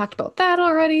we kind of talked about that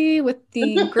already with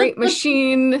the Great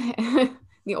Machine,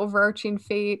 the overarching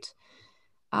fate.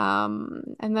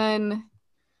 And then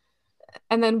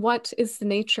what is the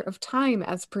nature of time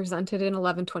as presented in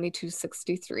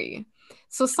 112263?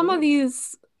 So some of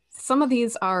these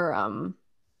are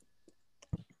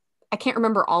I can't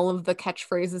remember all of the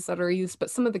catchphrases that are used,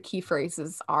 but some of the key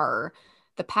phrases are: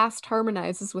 the past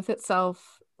harmonizes with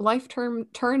itself, life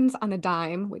turns on a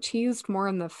dime, which he used more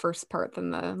in the first part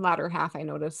than the latter half, I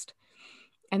noticed.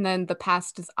 And then the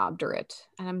past is obdurate.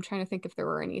 And I'm trying to think if there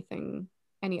were any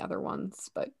other ones,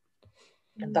 but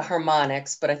The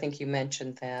harmonics, but I think you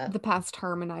mentioned that. the past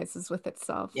harmonizes with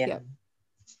itself. Yeah.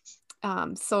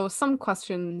 Yep. So some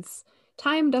questions: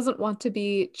 time doesn't want to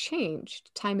be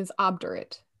changed. Time is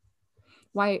obdurate.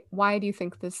 Why do you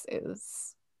think this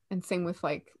is? And same with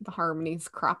like the harmonies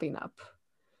cropping up.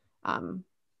 And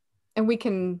we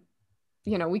can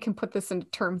put this into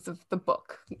terms of the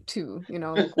book too,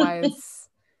 like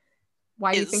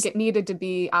why do you think it needed to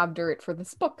be obdurate for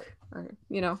this book? Or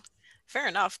Fair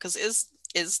enough, because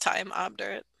is time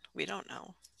obdurate? We don't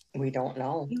know. We don't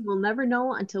know. We will never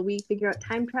know until we figure out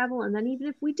time travel, and then even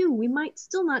if we do, we might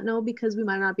still not know because we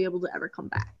might not be able to ever come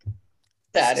back.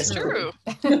 That is true.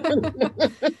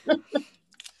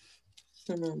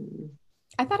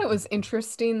 I thought it was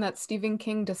interesting that Stephen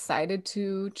King decided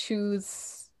to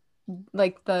choose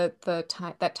like the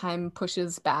time that time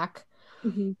pushes back.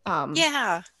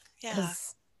 Yeah.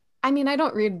 I mean, I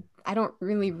don't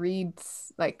really read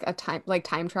like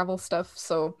time travel stuff,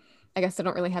 so I guess I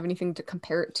don't really have anything to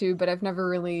compare it to, but I haven't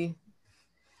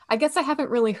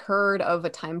really heard of a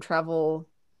time travel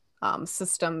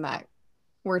system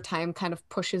where time kind of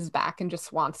pushes back and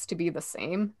just wants to be the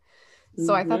same.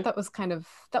 So I thought that was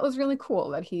really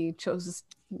cool that he chose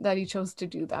to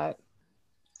do that.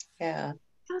 Yeah.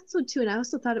 I thought so too, and I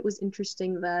also thought it was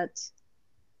interesting that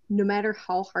no matter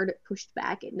how hard it pushed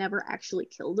back, it never actually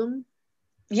killed him.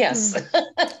 Yes. And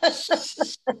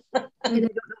I don't know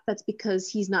if that's because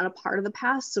he's not a part of the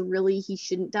past, so really he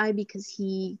shouldn't die because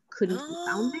he couldn't be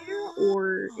found there,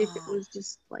 or if it was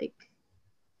just like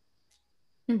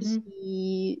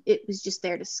it was just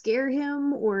there to scare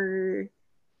him, or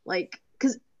like,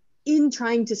 because in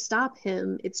trying to stop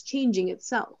him, it's changing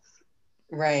itself.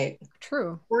 Right.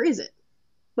 True. Or is it?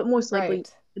 But most likely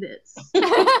Right. it is.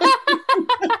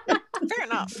 Fair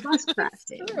enough. The bus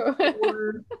crashing, True.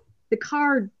 or the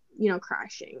car,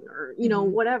 crashing, or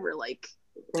Mhm. whatever. Like,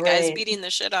 The guy's Right. beating the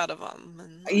shit out of him.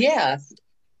 And Yeah.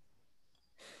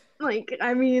 like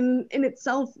I mean, in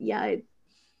itself, yeah,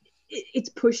 it's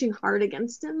pushing hard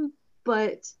against him,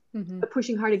 but Mhm.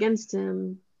 pushing hard against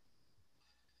him,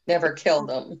 Never killed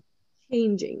them.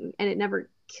 changing, and it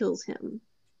never kills him.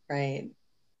 Right.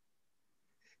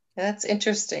 That's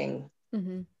interesting.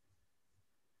 Mhm.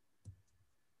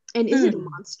 And is it a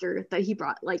monster that he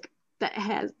brought, like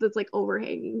that's like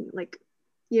overhanging, like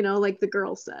like the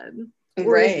girl said, or is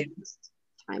Right. it just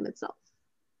time itself?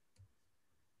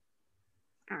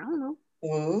 I don't know.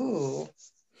 Ooh.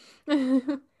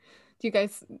 Do you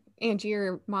guys, Angie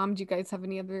or Mom, do you guys have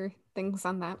any other things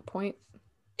on that point?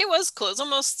 it was cool. It's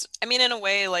almost, I mean, in a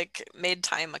way, like made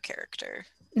time a character.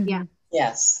 Yeah. Mhm.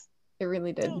 Yes. It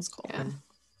really did. That was cool. Yeah.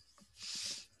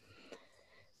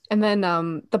 And then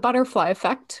the butterfly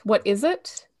effect, what is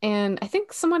it? And I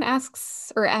think someone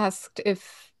asked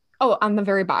if, on the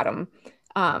very bottom,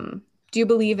 do you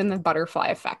believe in the butterfly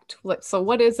effect? So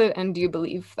what is it, and do you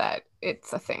believe that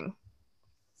it's a thing?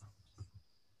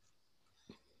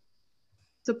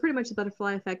 So pretty much the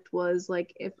butterfly effect was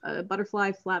like, if a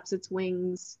butterfly flaps its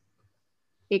wings,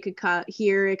 it could cause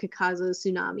a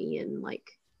tsunami in like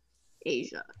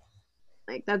Asia.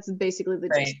 Like that's basically the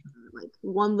Right. gist. Like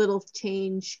one little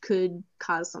change could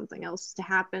cause something else to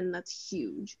happen that's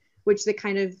huge, which they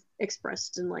kind of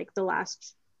expressed in like the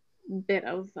last bit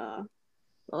of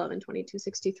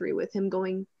 11/22/63 with him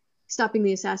stopping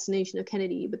the assassination of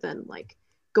Kennedy, but then like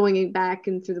going back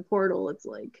and through the portal, it's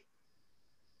like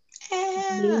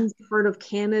Maine's part of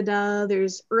Canada.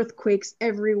 There's earthquakes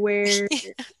everywhere.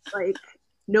 Like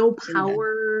no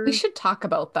power. We should talk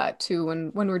about that too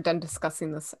when we're done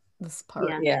discussing this part.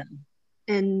 Yeah. Yeah.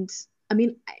 And I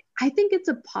mean, I think it's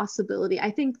a possibility.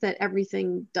 I think that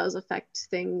everything does affect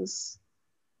things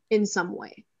in some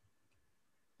way.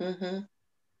 Mm-hmm.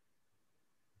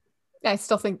 I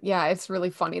still think, it's really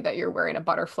funny that you're wearing a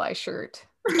butterfly shirt.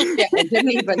 Yeah, I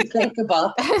didn't even think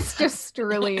about that. It's just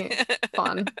really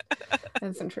fun.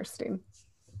 It's interesting.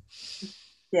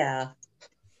 Yeah.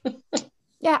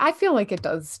 Yeah, I feel like it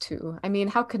does too. I mean,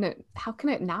 how can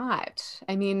it not?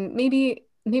 I mean, maybe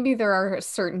there are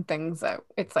certain things that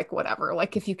it's like whatever.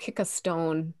 Like if you kick a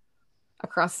stone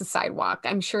across the sidewalk,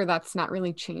 I'm sure that's not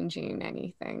really changing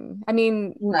anything. I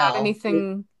mean, not No.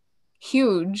 anything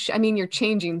huge. I mean, you're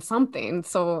changing something,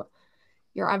 so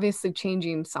you're obviously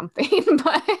changing something,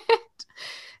 but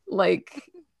like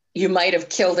You might have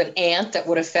killed an ant that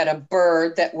would have fed a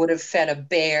bird, that would have fed a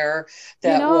bear,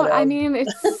 that would have... I mean,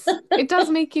 it does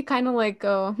make you kind of like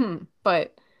go,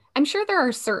 but I'm sure there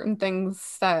are certain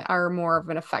things that are more of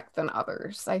an effect than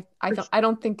others. I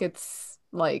don't think it's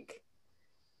like,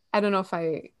 I don't know if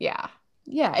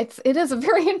it is a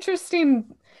very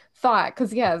interesting thought,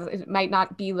 because it might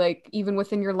not be like even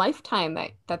within your lifetime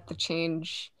that the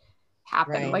change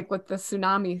happened. Right. Like with the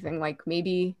tsunami thing, like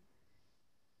maybe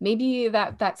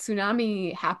that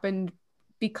tsunami happened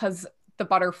because the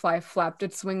butterfly flapped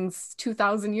its wings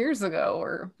 2,000 years ago,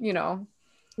 or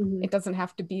Mhm. it doesn't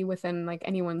have to be within like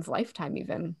anyone's lifetime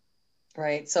even.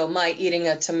 Right. So my eating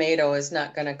a tomato is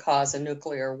not going to cause a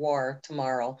nuclear war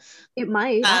tomorrow. It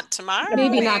might. Not tomorrow.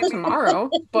 Maybe not tomorrow,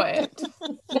 but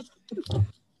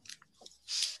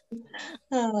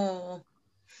Oh,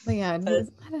 but yeah,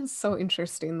 that is so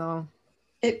interesting though.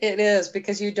 it is,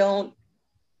 because you don't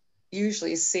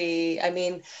usually see, I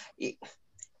mean,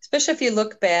 especially if you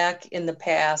look back in the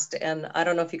past, and I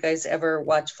don't know if you guys ever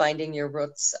watch Finding Your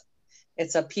Roots.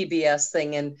 It's a PBS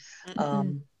thing, and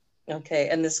okay,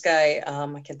 and this guy,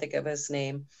 I can't think of his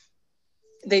name.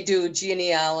 They do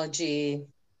genealogy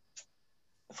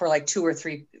for like 2 or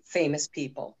 3 famous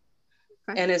people.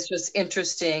 Okay. And it's just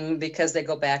interesting because they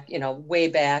go back, way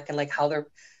back, and like how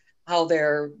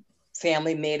their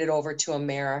family made it over to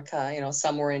America.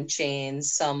 Some were in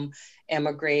chains, some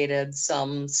emigrated,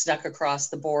 some snuck across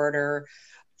the border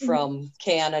from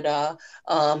Canada.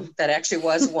 That actually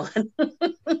was one,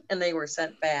 and they were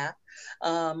sent back.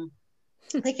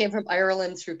 They came from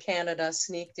Ireland through Canada,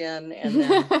 sneaked in, and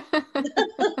then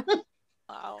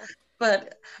wow.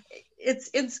 But it's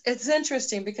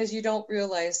interesting because you don't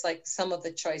realize like some of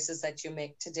the choices that you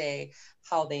make today,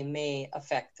 how they may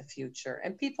affect the future,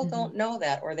 and people don't know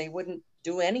that, or they wouldn't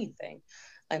do anything.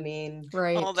 I mean,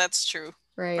 right. Oh, that's true.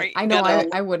 Right. I know.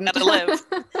 I wouldn't. Gotta live.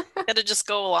 Gotta just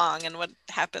go along, and what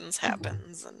happens, and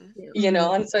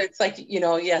and so it's like,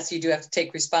 yes, you do have to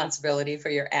take responsibility for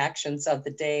your actions of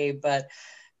the day, but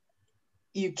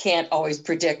you can't always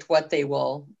predict what they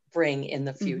will bring in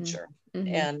the future.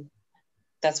 Mm-hmm. And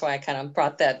that's why I kind of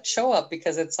brought that show up,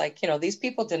 because it's like, you know, these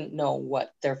people didn't know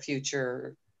what their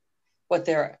future, what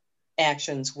their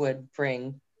actions would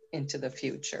bring into the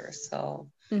future. So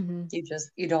Mm-hmm.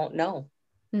 you don't know,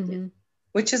 Mm-hmm.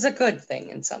 which is a good thing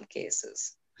in some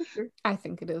cases. I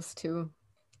think it is too.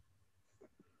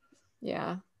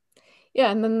 Yeah. Yeah,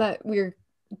 and then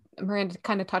Miranda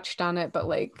kind of touched on it, but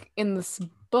like in this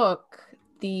book,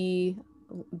 the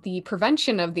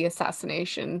prevention of the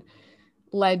assassination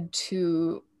led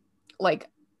to like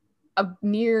a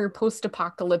near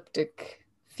post-apocalyptic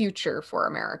future for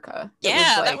America.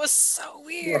 That was so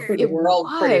weird. For the world,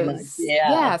 pretty much.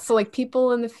 Yeah. So like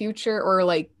people in the future, or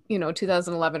like, you know,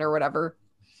 2011 or whatever,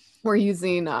 were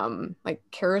using like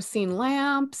kerosene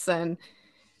lamps, and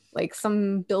like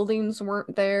some buildings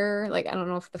weren't there. Like I don't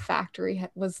know if the factory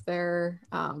was there.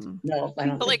 No, I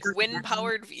don't. But like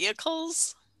wind-powered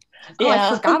vehicles. Oh,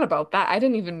 I forgot about that. I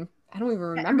don't even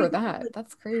remember that.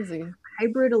 That's crazy.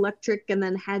 Hybrid electric, and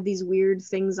then had these weird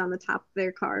things on the top of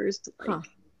their cars to like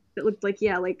it looked like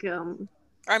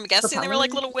I'm guessing they were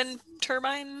like little wind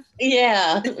turbine.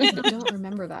 Yeah. I don't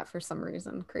remember that for some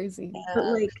reason. Crazy. But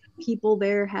like people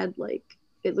there had like,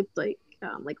 it looked like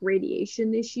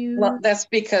radiation issues. Well, that's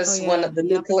because one of the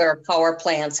nuclear power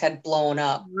plants had blown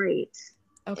up. Right.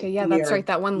 Okay, yeah, that's right.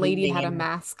 That one lady had a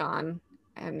mask on,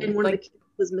 and one like of the kids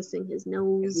was missing his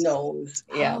nose. His nose.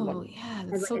 Yeah. Oh, yeah,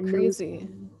 that's so like crazy.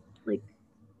 Like,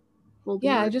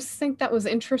 yeah, I just think that was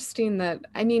interesting. That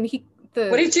I mean,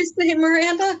 What did you say,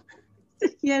 Miranda?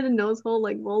 He had a nose hole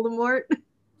like Voldemort.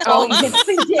 Oh, yes,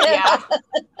 he did. Yeah.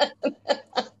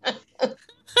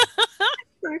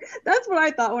 That's what I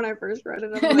thought when I first read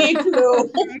it. I'm Me like,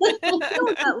 too. I know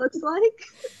what that looks like.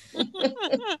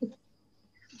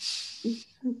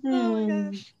 Oh my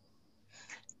gosh.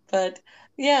 But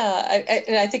yeah,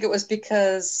 I think it was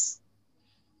because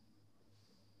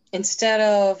instead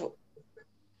of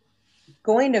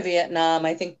going to Vietnam,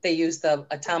 I think they used the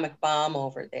atomic bomb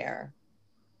over there,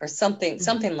 or something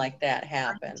like that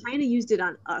happened. China used it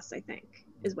on us, I think,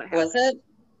 is what happened. Was it?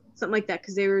 Something like that,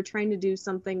 because they were trying to do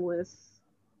something with,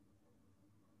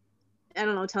 I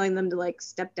don't know, telling them to like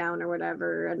step down or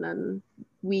whatever, and then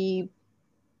we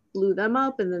blew them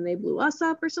up, and then they blew us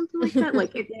up or something like that.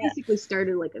 Like it basically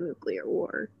started like a nuclear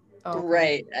war. Oh, okay.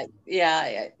 Right.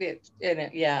 Yeah.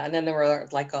 And then there were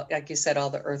like you said, all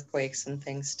the earthquakes and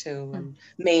things too. And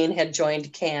Maine had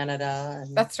joined Canada.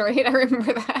 And... That's right. I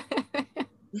remember that.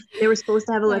 They were supposed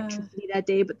to have electricity that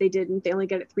day, but they didn't. They only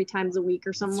got it 3 times a week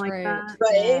or something like that.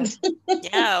 Right.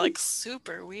 Yeah, like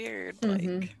super weird.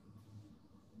 Like,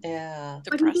 yeah.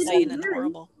 Depressing and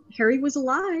horrible. Harry was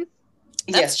alive.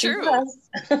 That's true.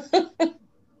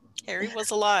 Harry was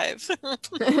alive.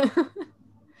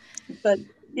 But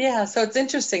yeah, so it's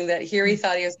interesting that here he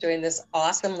thought he was doing this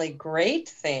awesomely great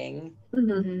thing,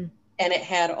 Mm-hmm. and it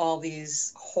had all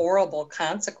these horrible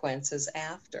consequences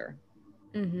after.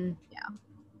 Mm-hmm. Yeah.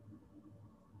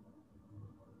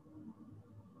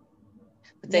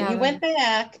 But then he went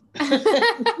back.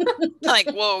 Like,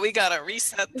 whoa, we gotta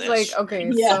reset this. Like, okay,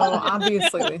 Yeah. so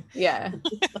obviously, yeah.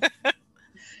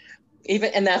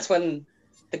 And that's when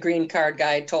the green card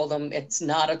guy told him it's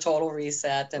not a total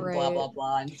reset and blah, blah,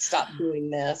 blah, and stop doing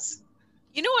this.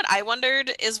 You know what I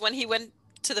wondered is when he went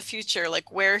to the future,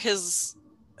 like where his,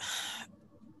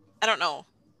 I don't know,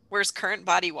 where his current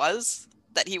body was,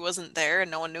 that he wasn't there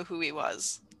and no one knew who he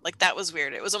was. Like that was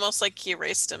weird. It was almost like he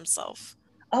erased himself.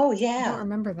 Oh, I yeah. don't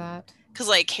remember that. Because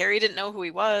like Harry didn't know who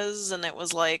he was, and it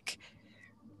was like,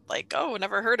 oh,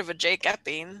 never heard of a Jake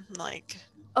Epping. Like,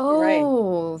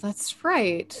 oh, that's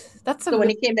right. That's a So when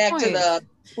good he came back point. to the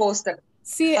post,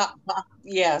 See,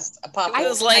 yes, it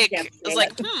was like,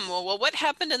 well, what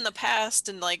happened in the past,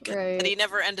 and like that he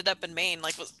never ended up in Maine.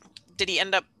 Like, did he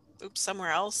end up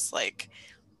somewhere else? Like,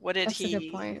 what did that's he? a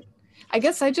good point. I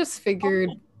guess I just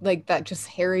figured like that. Just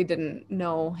Harry didn't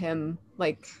know him.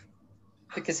 Like,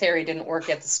 because Harry didn't work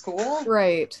at the school.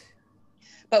 right.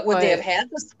 But would they have had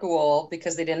the school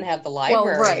because they didn't have the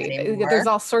library anymore? There's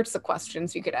all sorts of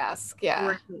questions you could ask. Yeah.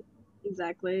 Right.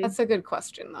 Exactly. That's a good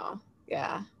question, though.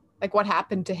 Yeah. Like, what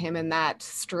happened to him in that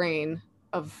strain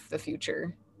of the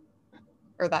future?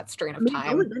 Or that strain of It's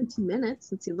time? only been 2 minutes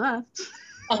since he left.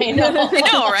 I know.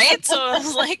 I know, right? So I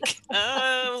was like,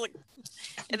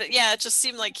 it just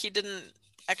seemed like he didn't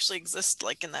actually exist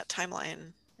like in that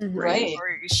timeline. Mhm. Right. Or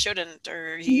he shouldn't,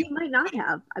 or He might not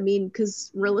have. I mean,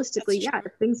 because realistically, That's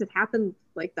if things had happened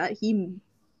like that, who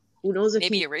knows if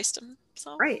maybe he erased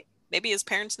himself. right. Maybe his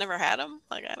parents never had him.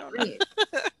 Like, I don't know. Right.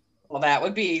 Well, that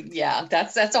would be,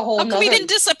 that's a whole How come he nother. didn't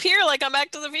disappear like on Back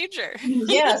to the Future?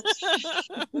 Yes.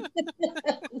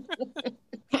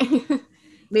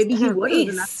 Maybe he At would have,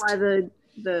 and that's least. why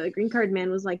the green card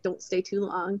man was like, "Don't stay too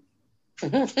long."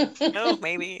 Oh,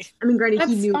 maybe. I mean, granted, he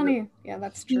That's knew. funny. Yeah,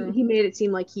 that's true. He made it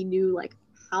seem like he knew like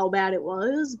how bad it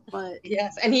was, but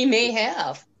Yes, and he may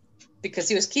have, because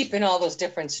he was keeping all those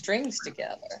different strings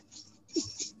together.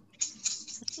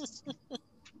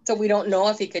 So we don't know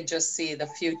if he could just see the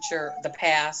future, the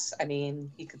past. I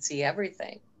mean, he could see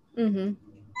everything. Mm-hmm.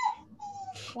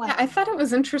 Wow. Yeah, I thought it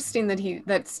was interesting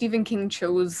that Stephen King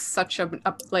chose such an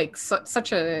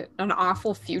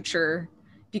awful future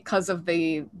because of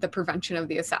the prevention of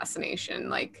the assassination.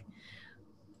 Like,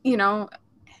 you know,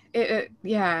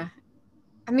 yeah.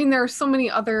 I mean, there are so many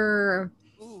other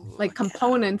Ooh, like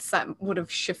components that would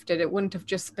have shifted. It wouldn't have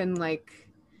just been like,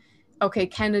 okay,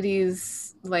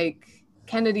 Kennedy's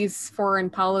foreign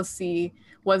policy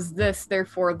was this,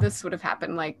 therefore this would have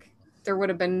happened. Like, there would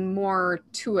have been more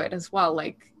to it as well.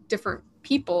 Like, different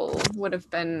people would have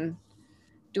been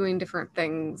doing different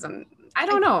things, and I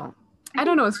don't know.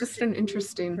 It's just an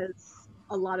interesting. Because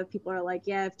a lot of people are like,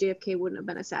 yeah, if JFK wouldn't have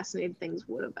been assassinated, things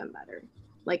would have been better.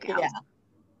 Like, Yeah.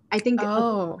 I think.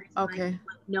 Oh, okay.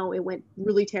 No, it went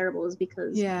really terrible is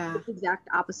because Yeah, it's the exact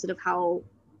opposite of how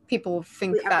people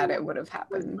think that everyone it would have was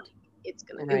happened. like, it's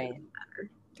gonna Right. be better.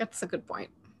 That's a good point.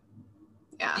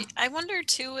 Yeah. I wonder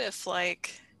too if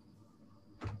like,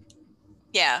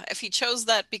 yeah, if he chose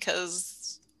that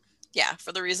because, yeah,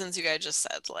 for the reasons you guys just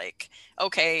said, like,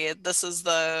 okay, this is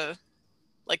the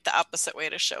opposite way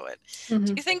to show it. Mhm.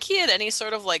 Do you think he had any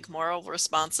sort of like moral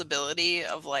responsibility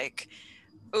of like,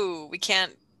 oh, we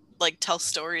can't like tell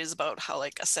stories about how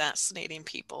like assassinating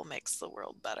people makes the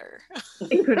world better?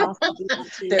 It could also be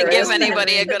that too. There And give is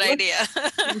anybody a that. good idea.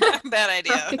 Bad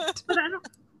idea. Right. But I don't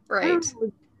Right. know,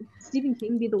 would Stephen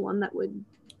King be the one that would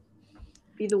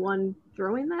be the one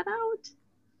throwing that out?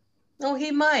 Oh,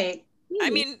 he might. I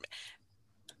Maybe. mean,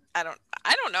 I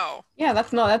don't know. Yeah,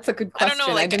 that's a good I question. don't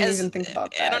know, like, didn't even think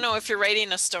about that. I don't know if you're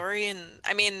writing a story, and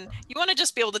I mean, you want to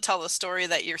just be able to tell the story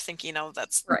that you're thinking of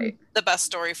that's Right. the best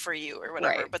story for you or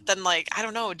whatever. Right. But then, like, I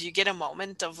don't know, do you get a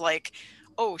moment of like,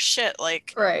 oh shit,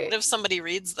 like, Right. what if somebody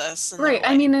reads this? And they're Right. I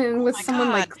like, mean, and with my someone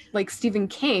God. like Stephen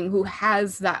King who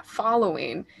has that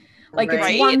following, like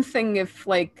Right. it's one thing if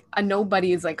like a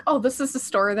nobody is like, oh, this is the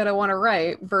story that I want to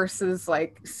write, versus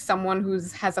like someone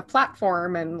who's has a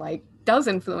platform and like does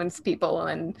influence people,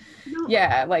 and No,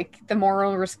 yeah, like the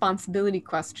moral responsibility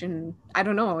question. I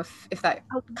don't know if that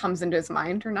comes into his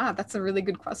mind or not. That's a really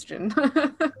good question.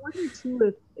 I wonder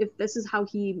too if this is how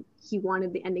he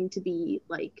wanted the ending to be,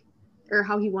 like, or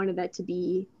how he wanted that to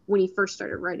be when he first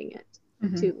started writing it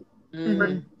Mhm. too. Mm,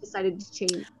 Or decided to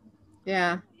change.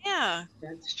 Yeah. Yeah.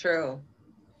 that's true.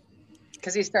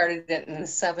 Because he started it in the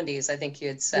 70s, I think you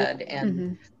had said, and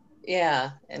Mhm.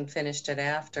 yeah, and finished it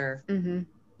after. Mhm.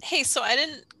 Hey, so I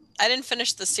didn't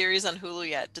finish the series on Hulu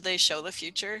yet. Did they show the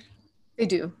future? They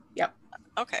do. Yep.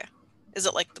 Okay. Is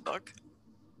it like the book?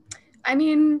 I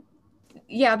mean,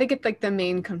 yeah, they get like the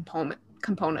main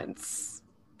components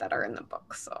that are in the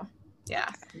book. So yeah,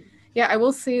 I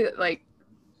will say like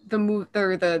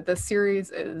the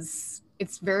series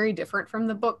it's very different from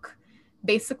the book.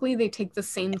 Basically, they take the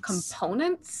same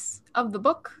components of the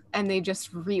book and they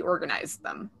just reorganize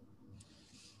them.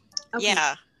 Okay.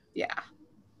 Yeah. Yeah.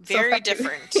 Very So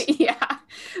different. Yeah.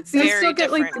 So you Very still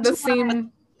get like different. the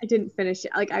same. I didn't finish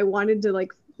it. Like, I wanted to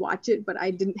like watch it, but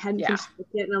I hadn't Yeah. finished it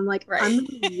yet, and I'm like, Right. I'm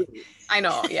gonna wait. I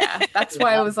know, yeah. That's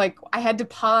why I was like, I had to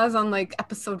pause on like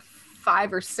episode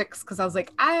 5 or 6 because I was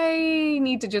like, I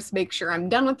need to just make sure I'm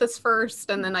done with this first,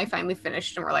 and then I finally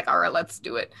finished, and we're like, all right, let's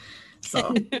do it.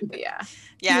 So yeah.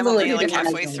 Yeah, I'm Well, only it like depends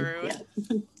halfway on- through.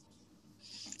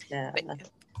 Yeah.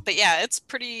 But yeah, it's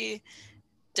pretty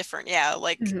different. Yeah,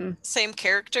 like Mhm. same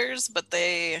characters, but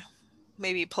they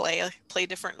maybe play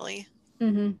differently.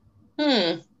 Mhm.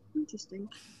 Hmm. Interesting.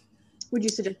 Would you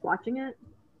suggest watching it?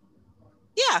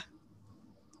 Yeah.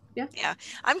 Yeah. Yeah.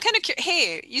 I'm kind of curious.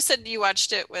 Hey, you said you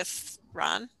watched it with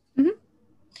Ron. Mhm.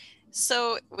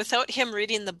 So without him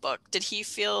reading the book, did he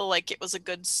feel like it was a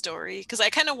good story? Because I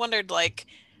kind of wondered, like,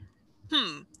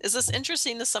 is this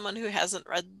interesting to someone who hasn't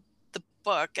read the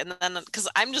book? And then, because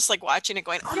I'm just like watching it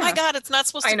going, oh my Yeah. God, it's not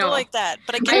supposed I to go know. like that.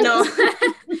 But I I get know.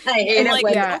 it. I hate I'm it like,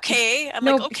 when Yeah. okay. I'm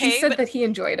No, like, okay. he said but, that he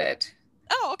enjoyed it.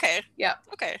 oh, okay. Yeah.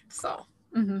 Okay. So.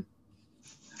 Cool. Mhm.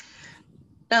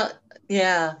 Now,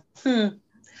 yeah.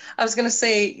 I was going to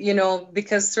say,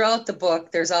 because throughout the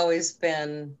book, there's always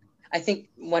been, I think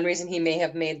one reason he may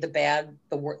have made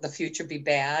the future be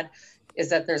bad is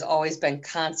that there's always been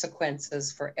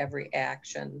consequences for every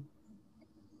action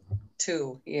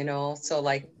too, So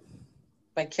like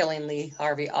by killing Lee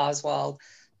Harvey Oswald,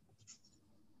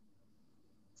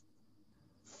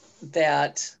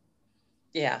 that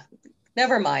Yeah.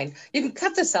 Never mind. You can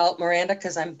cut this out, Miranda,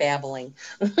 because I'm babbling.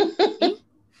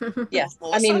 Yes,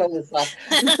 I mean Melissa.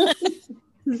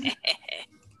 You're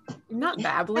not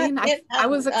babbling. I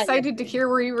was excited to hear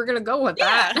where you were going to go with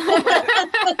that.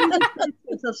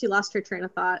 Until she lost her train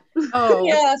of thought. Oh.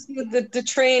 Yes, the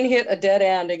train hit a dead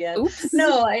end again. Oops.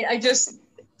 No, I just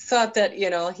thought that,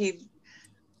 he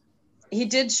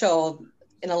did show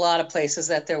in a lot of places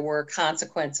that there were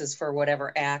consequences for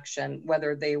whatever action,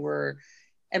 whether they were,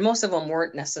 and most of them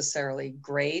weren't necessarily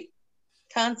great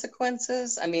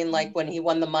consequences. I mean, like when he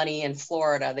won the money in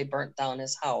Florida, they burnt down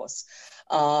his house.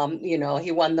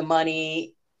 He won the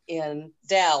money in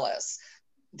Dallas,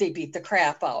 they beat the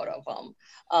crap out of him.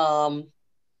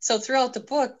 So throughout the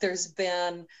book, there's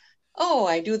been,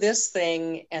 I do this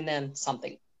thing, and then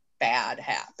something bad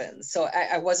happens. So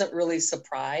I wasn't really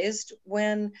surprised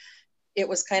when it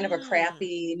was kind of a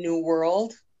crappy new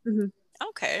world.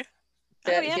 Okay.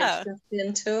 That he gets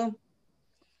into.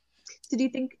 So do you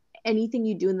think anything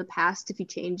you do in the past, if you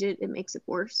change it, it makes it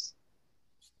worse?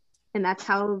 And that's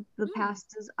how the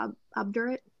past is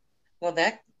obdurate? Well,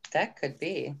 that could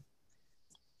be.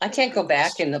 I can't go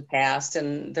back in the past,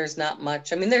 and there's not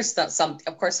much. I mean, there's some,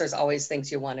 of course, there's always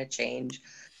things you want to change,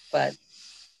 but.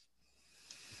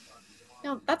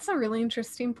 No, that's a really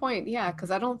interesting point. Yeah, because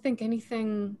I don't think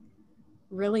anything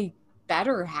really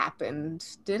better happened,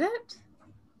 did it?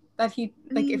 That he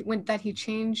that he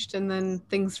changed and then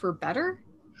things were better?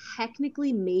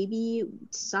 Technically, maybe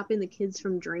stopping the kids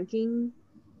from drinking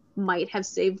might have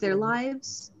saved their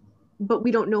lives, but we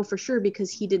don't know for sure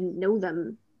because he didn't know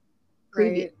them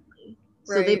previously.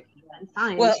 Right. So they've been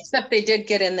fine. Well, except they did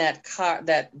get in that car,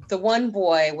 that the one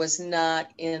boy was not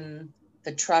in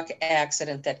the truck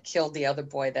accident that killed the other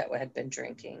boy that had been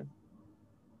drinking.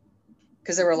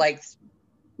 Because they were like,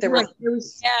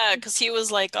 because he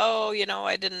was like,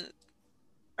 I didn't,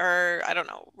 or I don't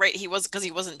know, right? He was, because he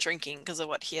wasn't drinking because of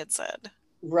what he had said.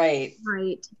 Right.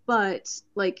 But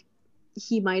like,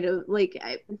 he might have, like,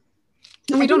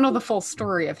 and we don't know the full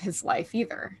story of his life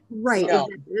either. Right. So.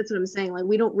 Exactly. That's what I'm saying. Like,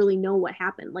 we don't really know what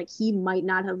happened. Like, he might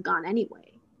not have gone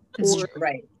anyway. Or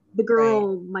right. The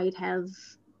girl might have,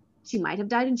 she might have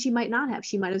died and she might not have.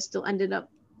 She might have still ended up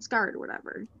scarred or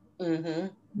whatever. Mm-hmm.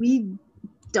 We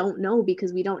don't know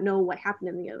because we don't know what happened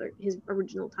in his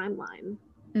original timeline.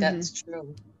 That's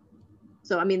true.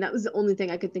 So, I mean, that was the only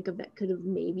thing I could think of that could have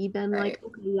maybe been like,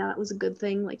 okay, yeah, that was a good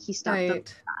thing. Like, he stopped them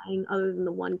dying, other than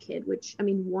the one kid, which, I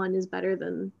mean, one is better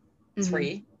than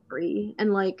three.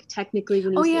 And, like, technically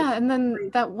when he and then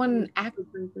that one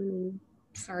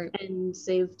and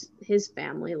saved his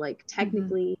family, like,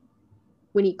 technically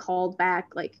when he called back,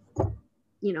 like,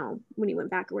 when he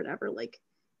went back or whatever, like,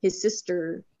 his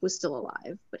sister was still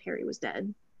alive, but Harry was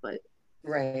dead. But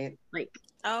like,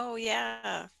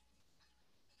 I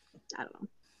don't know.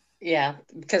 Yeah,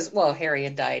 because Harry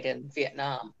had died in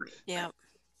Vietnam. Yeah.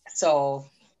 So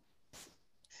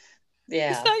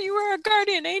I thought you were a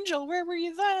guardian angel. Where were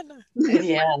you then?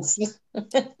 Yes.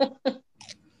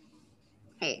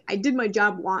 Hey, I did my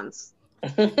job once.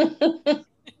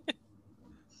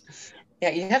 Yeah,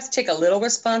 you have to take a little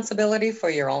responsibility for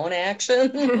your own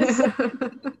actions.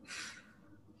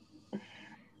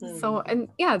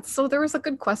 So there was a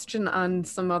good question on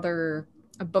some other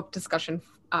book discussion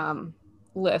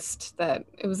list that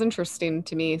it was interesting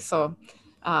to me. So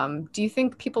do you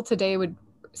think people today would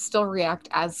still react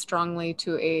as strongly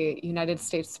to a United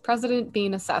States president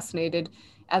being assassinated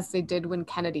as they did when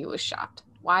Kennedy was shot?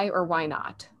 Why or why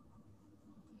not?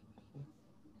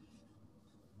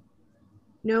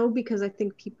 No, because I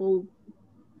think people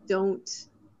don't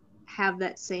have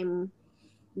that same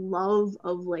love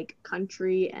of like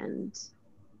country and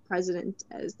president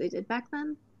as they did back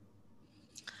then.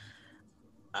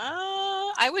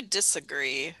 I would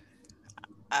disagree.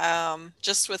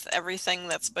 Just with everything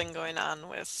that's been going on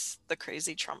with the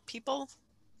crazy Trump people.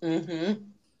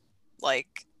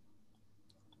 Like,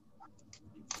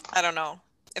 I don't know.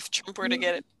 If Trump were to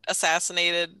get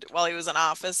assassinated while he was in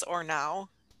office or now,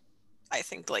 I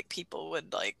think like people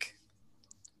would like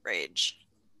rage.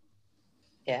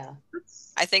 Yeah.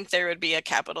 I think there would be a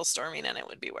Capitol storming and it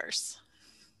would be worse.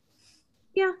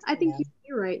 Yeah, I think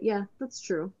you're right. Yeah, that's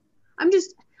true.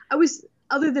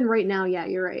 Other than right now, yeah,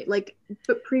 you're right. Like,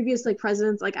 but previous like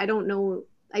presidents, like I don't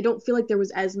feel like there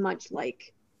was as much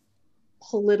like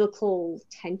political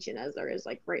tension as there is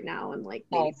like right now, and like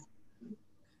maybe.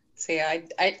 See, I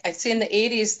see in the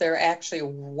 80s there actually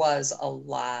was a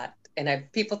lot,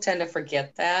 and people tend to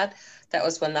forget that. That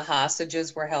was when the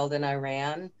hostages were held in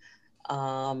Iran.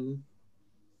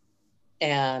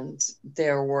 And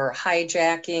there were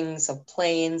hijackings of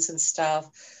planes and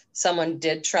stuff. someone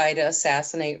did try to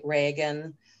assassinate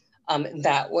Reagan.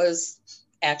 That was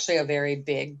actually a very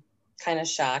big, kind of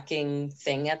shocking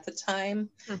thing at the time.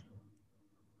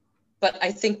 But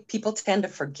I think people tend to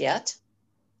forget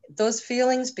those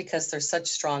feelings because they're such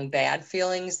strong bad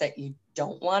feelings that you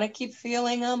don't want to keep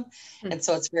feeling them. And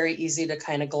so it's very easy to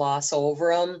kind of gloss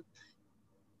over them.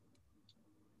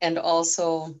 And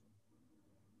also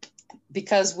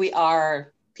because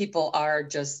people are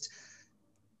just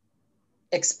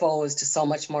exposed to so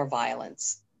much more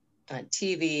violence on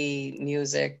TV,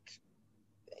 music,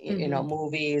 you know,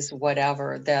 movies,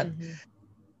 whatever, that,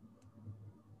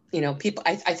 you know, people,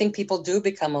 I think people do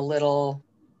become a little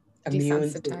immune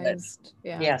to it. Desensitized.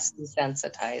 Yeah. Yes,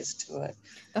 desensitized to it.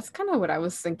 That's kind of what I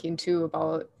was thinking too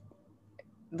about,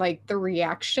 like, the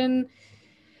reaction.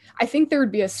 I think there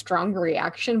would be a strong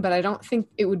reaction, but I don't think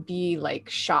it would be like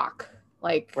shock.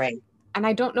 Like, right. And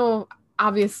I don't know,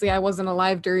 obviously I wasn't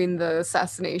alive during the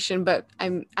assassination, but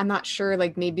I'm not sure,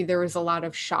 like, maybe there was a lot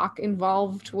of shock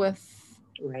involved with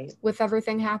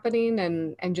everything happening,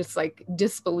 and just like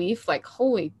disbelief, like,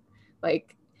 holy,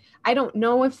 like, I don't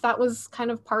know if that was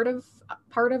kind of part of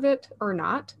it or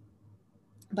not,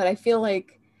 but I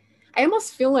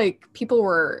almost feel like people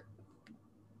were,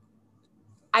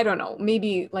 I don't know,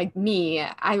 maybe like me,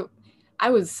 I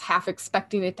was half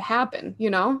expecting it to happen, you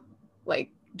know, like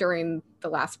during the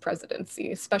last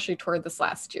presidency, especially toward this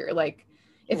last year. Like,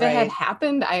 if it had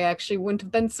happened, I actually wouldn't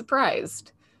have been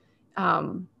surprised.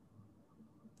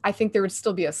 I think there would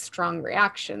still be a strong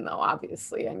reaction though,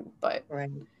 obviously, but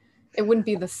it wouldn't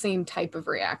be the same type of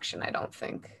reaction, I don't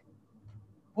think.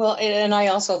 Well, and I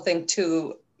also think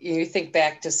too, you think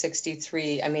back to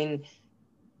 63, I mean,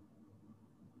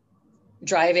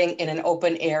 driving in an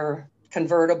open air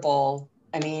convertible,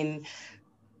 I mean,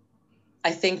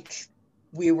 I think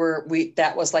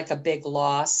that was like a big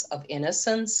loss of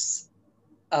innocence,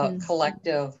 a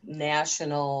collective,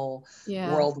 national,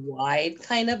 worldwide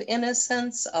kind of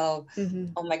innocence of,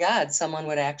 oh my God, someone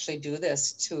would actually do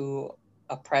this to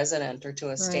a president or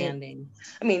to a standing.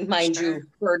 I mean, mind you,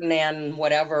 Ferdinand,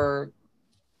 whatever,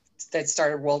 that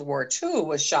started World War II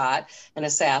was shot and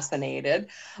assassinated,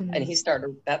 and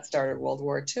that started World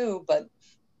War II. But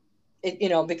it, you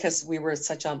know, because it was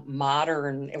such a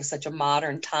modern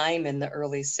time in the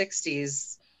early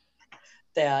 60s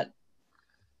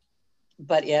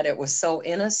but yet it was so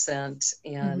innocent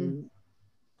in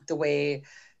the way,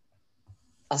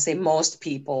 I'll say, most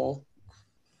people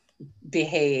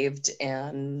behaved,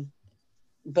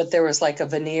 but there was like a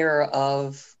veneer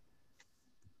of,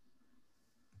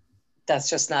 that's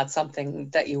just not something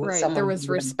that you would, there was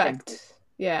respect.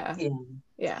 Yeah,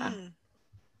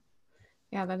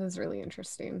 that is really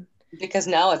interesting. Because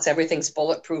now everything's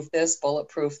bulletproof this,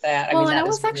 bulletproof that. Well, I mean, I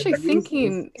was actually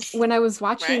thinking when I was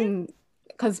watching,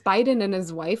 because Biden and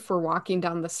his wife were walking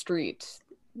down the street,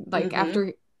 like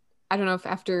after, I don't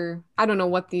know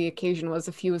what the occasion was,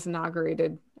 if he was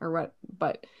inaugurated or what,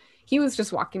 but he was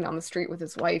just walking down the street with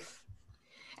his wife.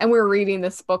 And we were reading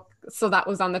this book, so that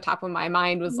was on the top of my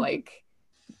mind, was like,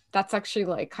 that's actually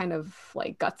like kind of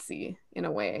like gutsy in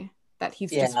a way, that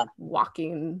he's just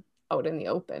walking out in the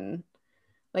open.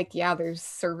 Like, yeah, there's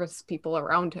service people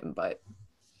around him, but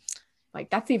like,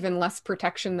 that's even less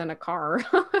protection than a car.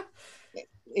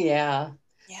 Yeah.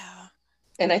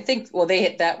 And I think, well,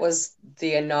 that was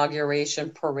the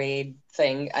inauguration parade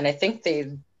thing, and I think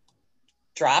they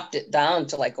dropped it down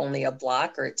to like only a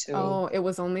block or two. Oh, it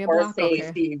was only a block?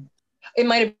 Safety. Okay. It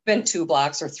might have been 2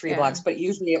 blocks or 3 blocks, but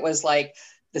usually it was like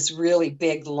this really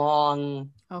big,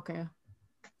 long,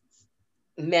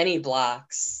 many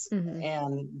blocks,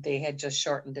 and they had just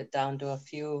shortened it down to a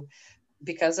few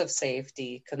because of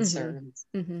safety concerns.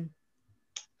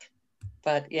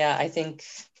 But yeah, I think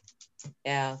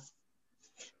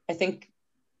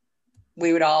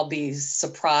we would all be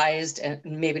surprised, and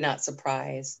maybe not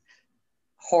surprised,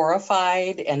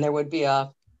 horrified, and there would be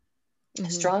a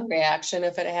strong reaction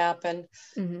if it happened.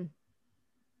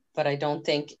 But I don't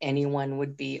think anyone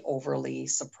would be overly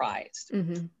surprised.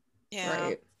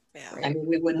 Yeah. I mean,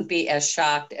 we wouldn't be as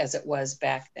shocked as it was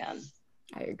back then.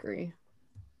 I agree.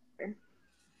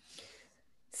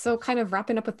 So kind of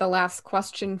wrapping up with the last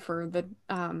question for the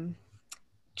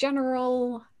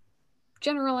general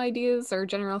ideas or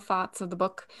general thoughts of the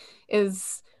book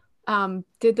is,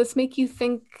 did this make you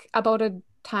think about a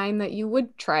time that you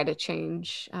would try to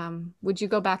change? Would you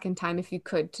go back in time if you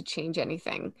could to change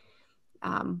anything?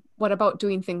 What about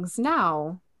doing things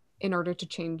now in order to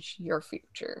change your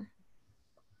future?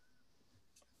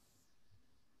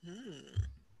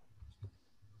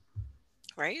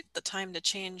 right? The time to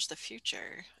change the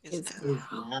future is Is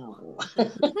now. Wow.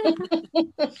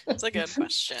 It's a good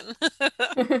question.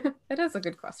 It is a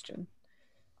good question.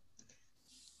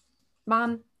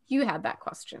 Mom, you had that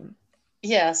question.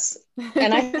 Yes,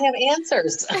 and I have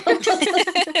answers.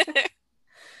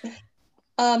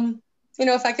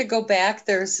 If I could go back,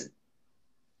 there's,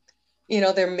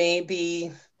 there may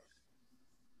be,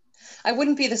 I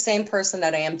wouldn't be the same person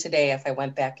that I am today if I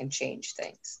went back and changed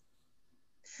things.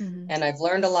 Mm-hmm. And I've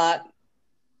learned a lot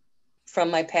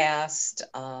from my past.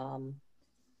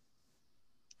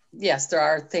 Yes, there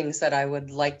are things that I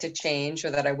would like to change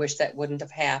or that I wish that wouldn't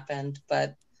have happened,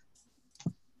 but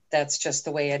that's just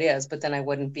the way it is. But then I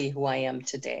wouldn't be who I am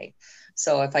today.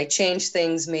 So if I change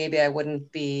things, maybe I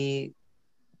wouldn't be,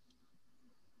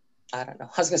 I don't know,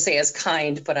 I was going to say as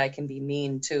kind, but I can be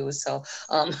mean too. So,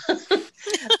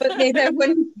 but maybe I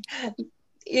wouldn't,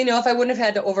 if I wouldn't have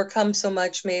had to overcome so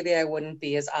much, maybe I wouldn't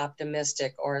be as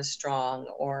optimistic or as strong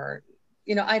or,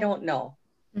 I don't know.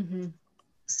 Mm-hmm.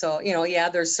 So, yeah,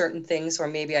 there's certain things where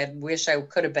maybe I wish I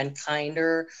could have been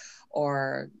kinder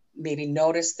or maybe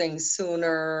noticed things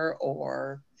sooner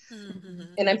or,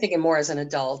 and I'm thinking more as an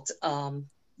adult,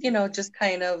 just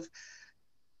kind of,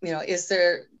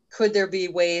 could there be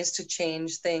ways to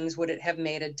change things? Would it have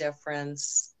made a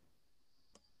difference?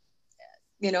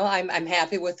 I'm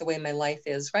happy with the way my life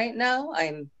is right now.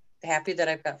 I'm happy that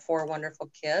I've got 4 wonderful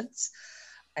kids.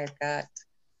 I've got,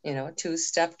 2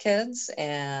 stepkids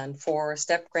and 4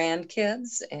 step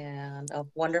grandkids and a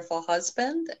wonderful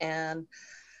husband. And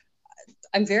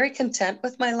I'm very content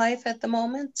with my life at the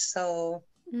moment. So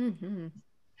Mm-hmm.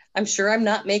 I'm sure I'm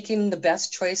not making the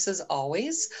best choices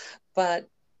always, but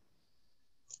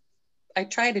I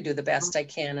try to do the best I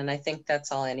can. And I think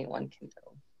that's all anyone can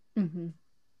do. Mm-hmm.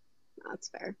 That's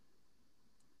fair.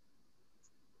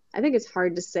 I think it's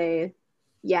hard to say,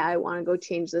 yeah, I want to go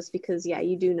change this because, yeah,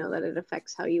 you do know that it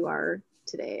affects how you are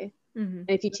today. Mm-hmm. And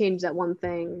if you change that one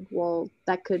thing, well,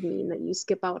 that could mean that you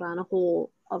skip out on a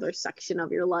whole other section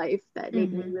of your life that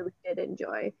maybe you really did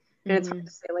enjoy. And it's hard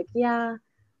to say, like, yeah,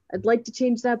 I'd like to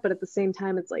change that, but at the same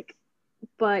time, it's like,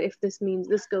 but if this means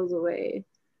this goes away,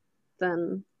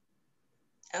 then...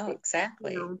 Oh,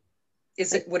 exactly. Like,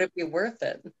 would it be worth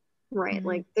it? Right. Mm-hmm.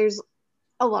 Like, there's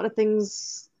a lot of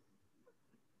things...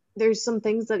 There's some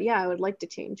things that, yeah, I would like to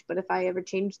change, but if I ever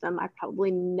changed them, I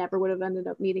probably never would have ended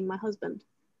up meeting my husband.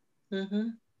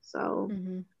 Mm-hmm. So,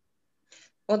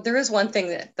 well, there is one thing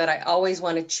that I always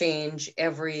want to change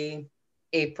every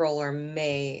April or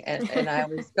May, and I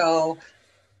always go,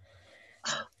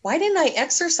 why didn't I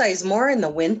exercise more in the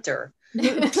winter?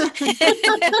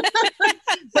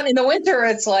 But in the winter,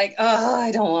 it's like, oh, I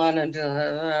don't want to do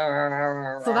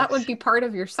it. So that would be part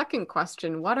of your second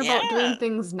question. What about doing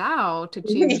things now to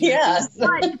change? Yes. You're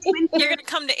going to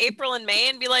come to April and May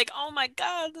and be like, oh my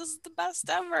God, this is the best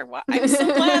ever. I'm so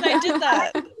glad I did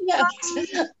that. Yes.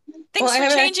 Thanks for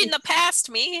changing the past,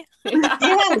 me.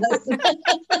 Yes.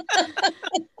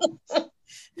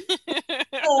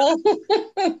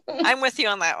 I'm with you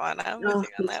on that one.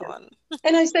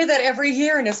 And I say that every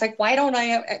year, and it's like, why don't I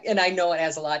have, and I know it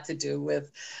has a lot to do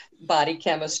with body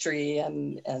chemistry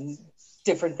and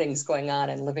different things going on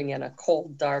and living in a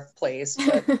cold, dark place.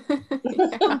 But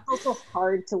it's also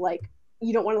hard to, like,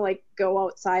 you don't want to, like, go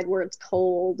outside where it's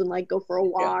cold and, like, go for a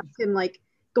walk and, like,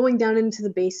 going down into the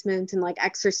basement and, like,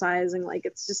 exercising. Like,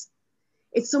 it's just,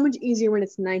 it's so much easier when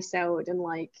it's nice out and,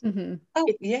 like,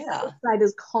 outside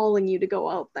is calling you to go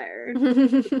out there.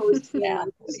 Thank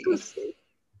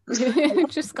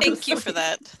you for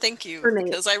that. Thank you,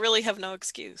 because I really have no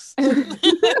excuse.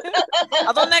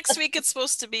 Although next week it's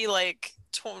supposed to be like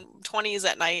 20s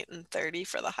at night and 30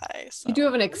 for the high. So. You do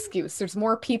have an excuse. There's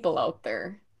more people out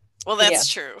there. Well, that's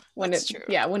true. That's true.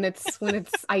 Yeah, when it's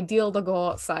ideal to go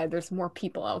outside, there's more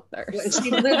people out there. So.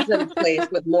 She lives in a place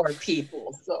with more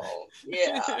people, so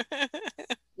yeah.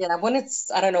 Yeah, when it's,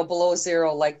 I don't know, below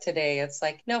 0 like today, it's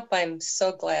like, nope, I'm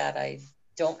so glad I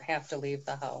don't have to leave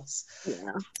the house.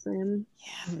 Yeah, same.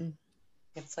 Yeah.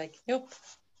 It's like, nope.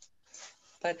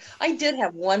 But I did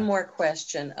have one more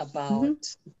question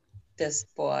about this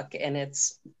book, and it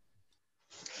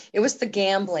was the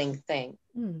gambling thing.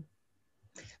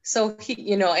 So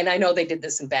he, and I know they did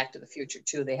this in Back to the Future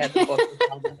too. They had the book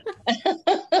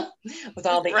with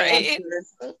all the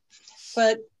answers.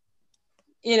 But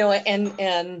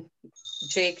and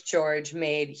Jake George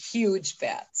made huge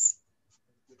bets.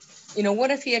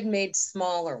 What if he had made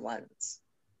smaller ones?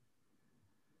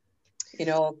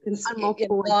 It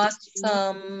lost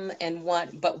some and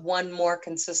won more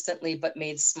consistently, but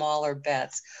made smaller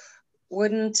bets.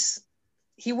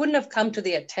 He wouldn't have come to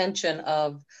the attention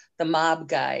of the mob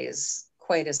guys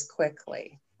quite as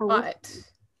quickly. But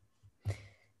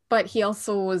But he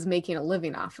also was making a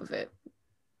living off of it,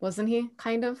 wasn't he?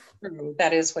 Kind of.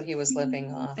 That is what he was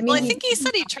living off. I mean, Well, I think he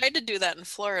said he tried to do that in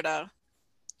Florida,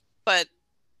 but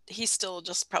he still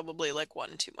just probably like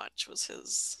won too much was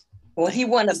his. Well, he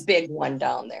won a big one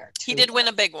down there. He did win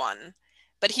a big one,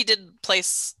 but he did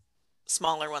place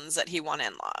smaller ones that he won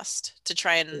and lost to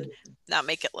try and not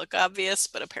make it look obvious.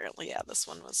 But apparently, yeah, this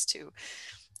one was too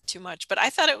much. But I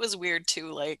thought it was weird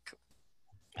too. Like,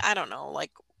 I don't know,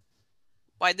 like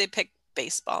why'd they pick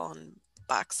baseball and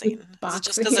boxing? Is it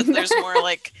just because there's more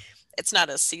like it's not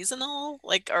as seasonal,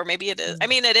 like, or maybe it is. I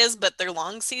mean, it is, but they're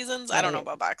long seasons. I don't know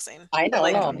about boxing. I don't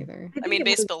like, know either. I mean,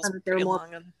 baseball's pretty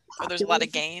long, and there's a lot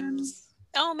of games.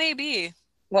 Oh, maybe.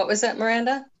 What was that,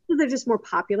 Miranda? They're just more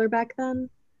popular back then.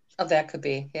 Oh, that could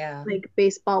be, yeah. Like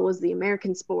baseball was the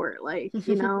American sport, like,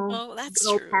 you know. Oh, that's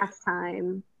true.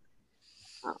 Pastime.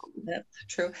 That's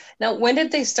true. Now, when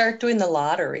did they start doing the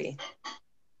lottery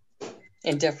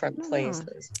in different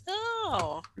places?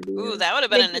 Oh, ooh, that would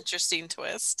have been an interesting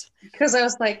twist. Because I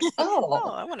was like, oh,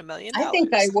 I want $1 million. I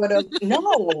think I would have,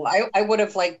 no, I would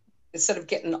have like, instead of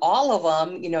getting all of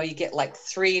them, you know, you get like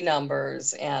 3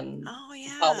 numbers and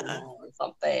or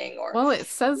something. Or well, it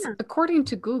says, according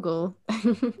to Google,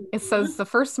 it says the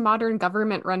first modern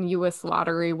government-run U.S.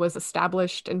 lottery was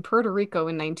established in Puerto Rico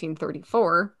in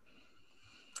 1934.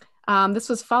 This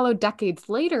was followed decades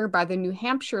later by the New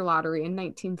Hampshire lottery in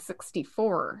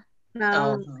 1964.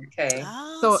 Oh, okay.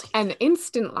 So, and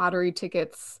instant lottery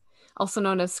tickets, also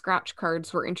known as scratch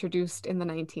cards, were introduced in the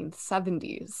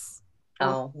 1970s.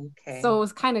 Oh, okay. So it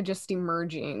was kind of just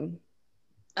emerging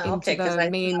into the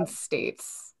main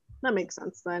states. That makes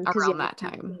sense then. Around that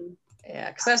time. Yeah,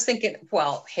 because I was thinking,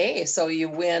 well, hey, so you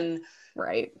win,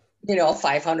 right? You know,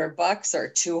 $500 or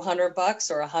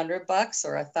 $200 or $100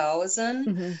 or $1,000.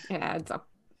 Mm-hmm. It adds up.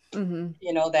 Mm-hmm.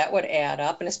 You know, that would add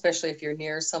up, and especially if you're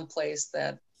near some place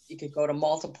that you could go to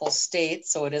multiple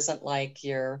states, so it isn't like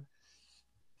you're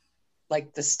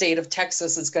like the state of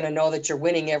Texas is going to know that you're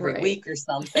winning every week or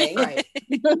something. Right.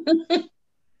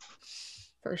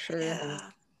 For sure.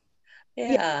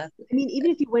 Yeah. I mean,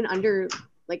 even if you went under,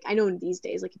 like, I know in these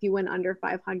days, like if you went under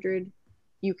 500,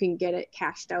 you can get it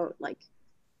cashed out like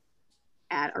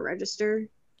at a register.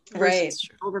 Right.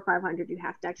 Over 500, you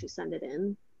have to actually send it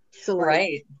in. So like,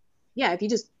 right. Yeah, if you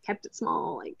just kept it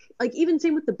small, like even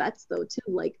same with the bets though too.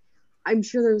 Like, I'm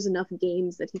sure there was enough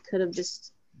games that he could have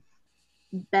just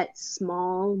bet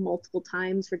small multiple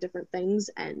times for different things,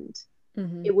 and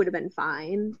it would have been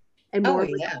fine and more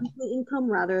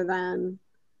income rather than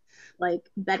like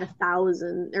bet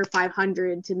 1,000 or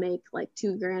 500 to make like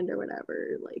 $2,000 or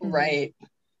whatever. Like, right.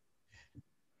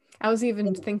 I was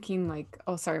even thinking like,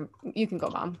 oh, sorry, you can go,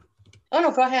 Mom. Oh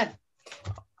no, go ahead.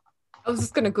 I was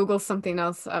just gonna Google something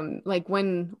else. Like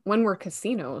when were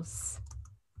casinos?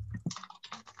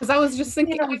 Because I was just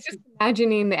thinking, I was just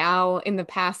imagining Al in the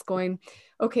past going,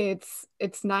 okay, it's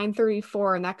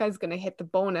 9:34 and that guy's gonna hit the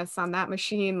bonus on that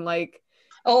machine, like,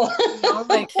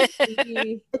 like, let's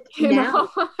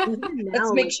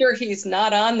make sure he's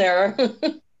not on there.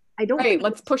 I don't think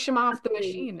let's push him off the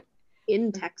machine.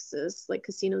 In Texas, like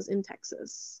casinos in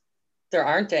Texas. There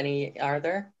aren't any, are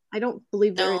there? I don't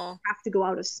believe there have to go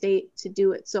out of state to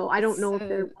do it. So I don't know if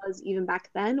there was even back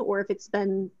then or if it's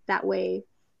been that way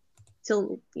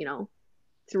till, you know,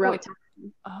 throughout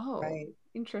time. Oh, right.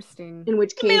 Interesting. In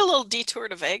which case, made a little detour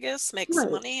to Vegas, make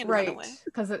some money, and run away.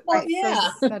 Because it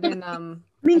says that in I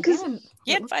mean, because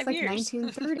he had 5 years.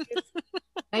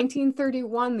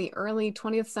 1931, the early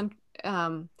 20th century,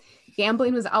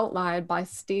 gambling was outlawed by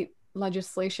state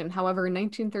legislation. However, in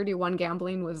 1931,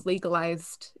 gambling was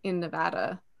legalized in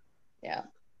Nevada. Yeah.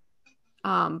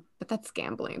 But that's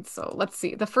gambling. So let's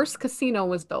see. The first casino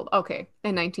was built,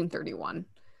 in 1931.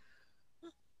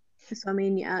 So I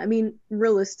mean,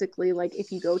 realistically, like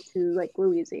if you go to like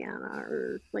Louisiana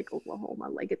or like Oklahoma,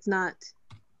 like it's a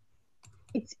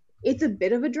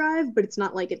bit of a drive, but it's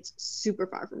not like it's super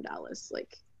far from Dallas.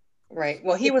 Like, right.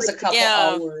 Well, he was a couple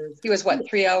hours. He was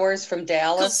 3 hours from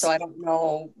Dallas, so I don't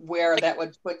know where that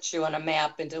would put you on a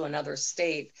map into another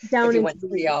state. If you went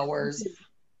 3 hours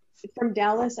from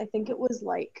Dallas, I think it was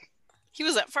like. He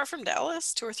was that far from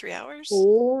Dallas, 2 or 3 hours.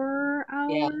 4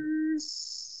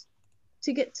 hours.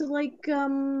 To get to like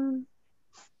I'm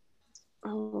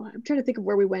trying to think of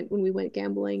where we went when we went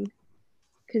gambling,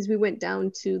 because we went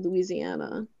down to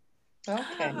Louisiana.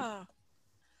 Okay.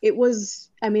 It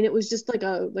was just like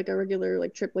a regular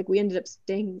like trip. Like we ended up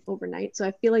staying overnight, so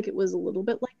I feel like it was a little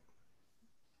bit like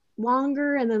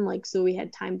longer, and then like so we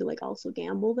had time to like also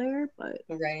gamble there. But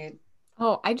right.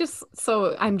 I'm just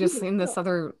in this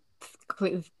other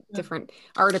completely different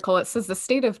article. It says the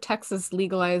state of Texas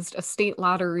legalized a state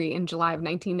lottery in July of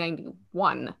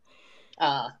 1991.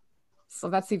 So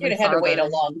that's even You'd have had to wait a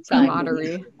farther long than time.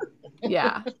 lottery.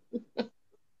 Yeah. And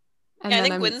Yeah, I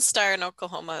then think WinStar in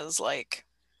Oklahoma is like,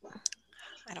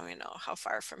 I don't even know how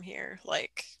far from here,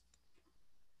 like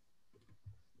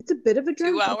It's a bit of a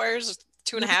drive. 2 hours,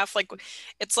 2.5. Like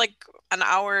it's like an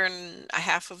hour and a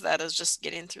half of that is just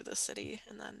getting through the city,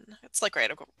 and then it's like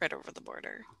right over the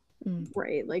border.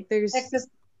 Right, like there's Texas.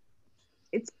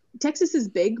 Texas is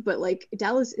big, but like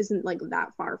Dallas isn't like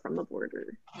that far from the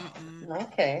border.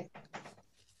 Okay.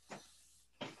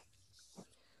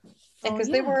 Because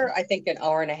they were, I think, an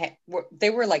hour and a half.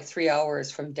 They were like 3 hours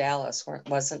from Dallas,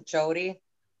 wasn't Jody?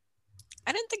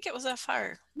 I didn't think it was that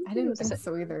far. I didn't think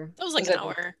so either. It was like an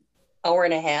hour. Hour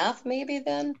and a half, maybe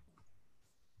then?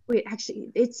 Wait,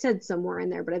 actually, it said somewhere in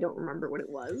there, but I don't remember what it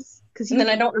was. And then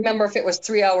I don't remember if it was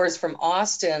 3 hours from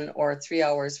Austin or 3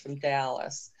 hours from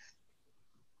Dallas.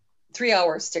 3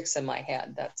 hours sticks in my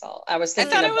head, that's all. I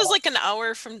thought it was like an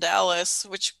hour from Dallas,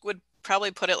 which would probably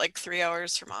put it like 3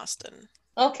 hours from Austin.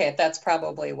 Okay, that's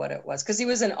probably what it was. Because he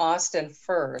was in Austin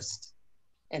first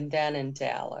and then in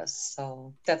Dallas.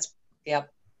 So that's, yep.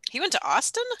 He went to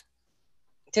Austin?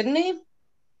 Didn't he?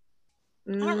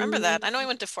 I don't remember that. I know he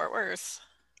went to Fort Worth.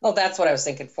 Oh, that's what I was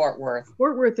thinking, Fort Worth.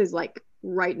 Fort Worth is like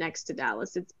right next to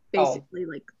Dallas. It's basically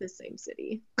like the same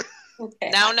city.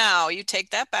 Okay. Now, you take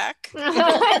that back.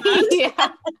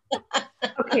 Yeah.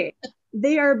 Okay.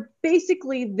 They are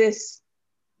basically this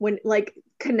when like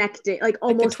connected, like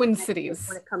almost like the Twin Cities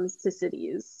when it comes to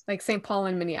cities. Like St. Paul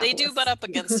and Minneapolis. They do butt up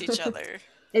against each other.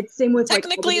 It's same with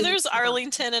technically like, there's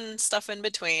Arlington and stuff in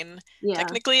between. Yeah.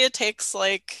 Technically it takes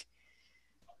like,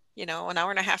 an hour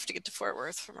and a half to get to Fort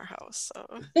Worth from our house. So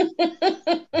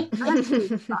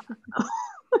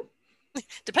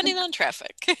depending on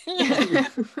traffic.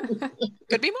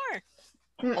 Could be more.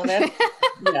 Oh, yeah.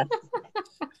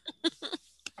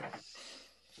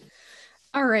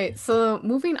 All right, so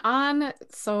moving on.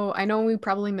 So I know we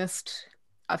probably missed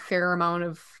a fair amount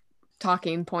of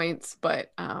talking points,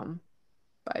 but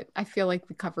I feel like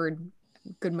we covered a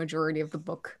good majority of the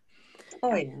book.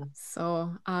 Oh yeah.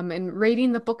 So in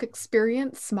rating the book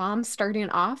experience, Mom, starting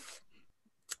off,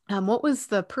 what was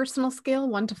the personal scale,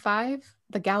 1 to 5?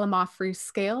 The Gallimaufry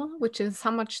scale, which is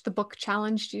how much the book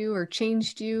challenged you or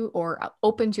changed you or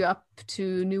opened you up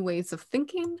to new ways of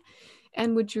thinking,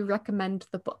 and would you recommend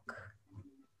the book?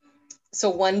 So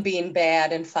 1 being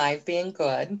bad and 5 being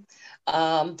good.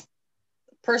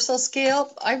 Personal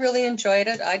scale, I really enjoyed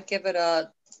it. I'd give it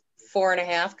a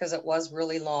 4.5 because it was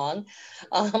really long.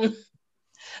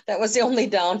 That was the only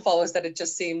downfall, was that it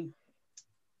just seemed,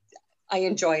 I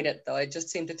enjoyed it though. It just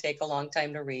seemed to take a long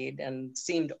time to read and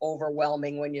seemed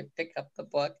overwhelming when you pick up the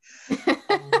book.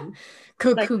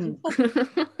 Cocoon.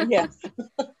 Yes.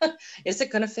 Is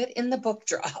it going to fit in the book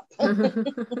drop?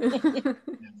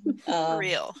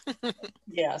 Real.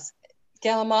 Yes.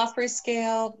 Gallimaufry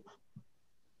scale,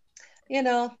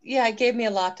 it gave me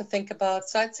a lot to think about.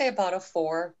 So I'd say about a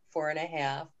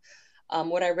 4.5.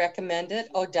 Would I recommend it?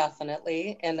 Oh,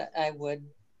 definitely. And I would.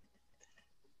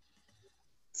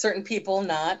 Certain people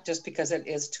not, just because it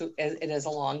is a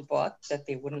long book, that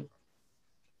they wouldn't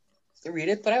read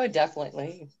it, but I would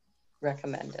definitely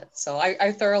recommend it. So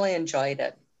I thoroughly enjoyed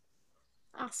it.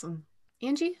 Awesome.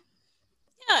 Angie?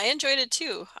 Yeah, I enjoyed it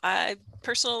too.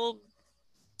 Personal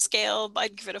scale,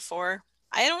 I'd give it a 4.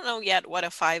 I don't know yet what a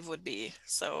 5 would be.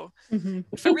 So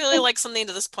if I really like something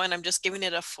to this point, I'm just giving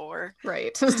it a 4.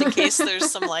 Right. Just in case there's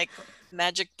some like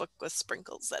magic book with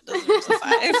sprinkles that doesn't use a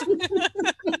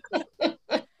 5.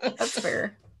 That's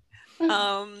fair.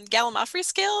 Gallimaufry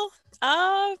scale?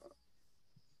 Yeah,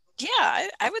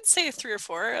 I would say a 3 or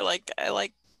 4. I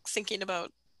like thinking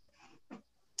about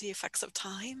the effects of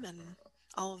time and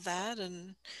all of that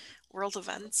and world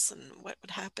events and what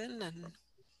would happen, and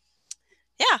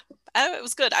yeah, it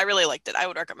was good. I really liked it. I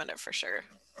would recommend it for sure.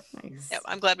 Nice. Yeah,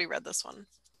 I'm glad we read this one.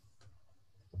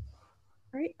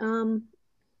 All right.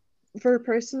 For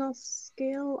personal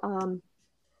scale,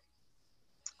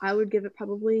 I would give it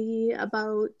probably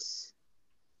about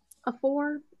a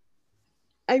 4.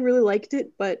 I really liked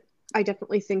it, but I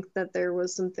definitely think that there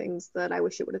was some things that I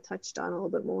wish it would have touched on a little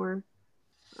bit more.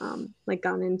 Like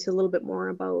gone into a little bit more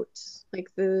about like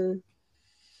the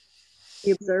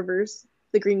observers,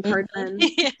 the green card men.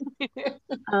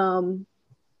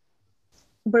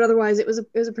 But otherwise it was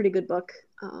a pretty good book.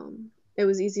 It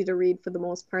was easy to read for the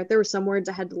most part. There were some words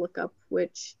I had to look up,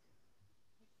 which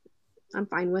I'm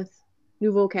fine with.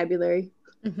 New vocabulary.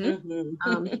 The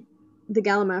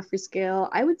Gallimaufry scale,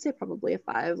 I would say probably a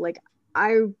 5. Like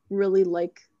I really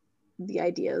like the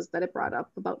ideas that it brought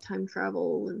up about time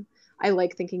travel, and I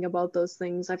like thinking about those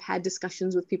things. I've had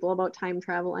discussions with people about time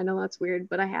travel. I know that's weird,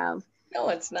 but I have. No,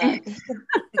 it's not.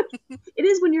 It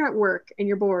is when you're at work and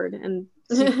you're bored and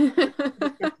about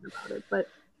it. But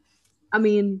I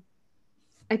mean,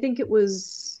 I think it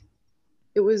was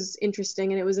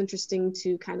interesting, and it was interesting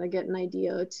to kind of get an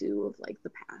idea too of like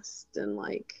the past and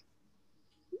like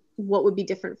what would be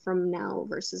different from now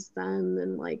versus then,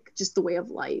 and like just the way of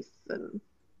life. And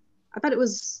I thought it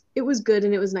was good,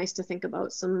 and it was nice to think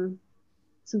about some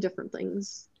different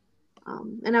things.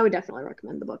 And I would definitely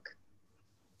recommend the book.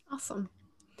 Awesome.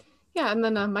 Yeah, and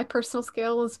then my personal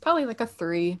scale is probably like a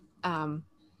 3.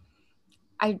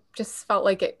 I just felt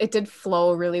like it did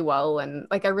flow really well, and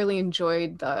like I really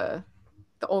enjoyed the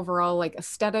overall like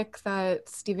aesthetic that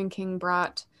Stephen King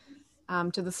brought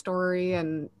to the story.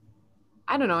 And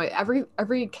I don't know,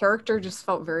 every character just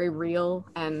felt very real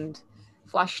and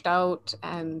fleshed out,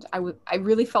 and I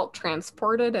really felt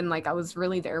transported, and like I was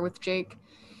really there with Jake.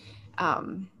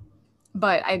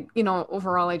 But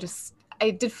overall I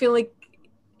did feel like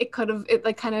it kind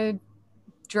of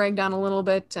dragged on a little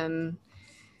bit, and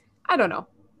I don't know,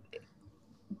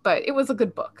 but it was a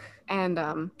good book. And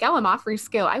Gallimaufry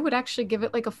scale, I would actually give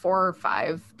it like a 4 or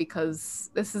 5, because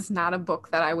this is not a book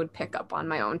that I would pick up on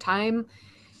my own time.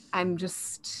 I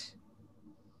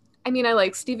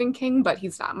like Stephen King, but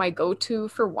he's not my go-to,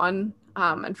 for 1.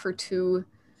 And for 2,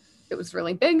 it was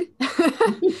really big.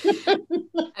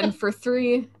 And for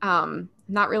 3,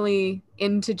 not really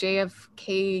into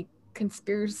JFK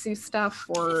conspiracy stuff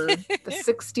or the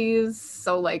 60s.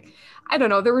 So like, I don't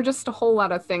know, there were just a whole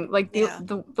lot of things. Like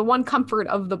the one comfort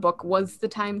of the book was the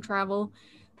time travel,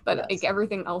 but yes, like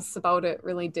everything else about it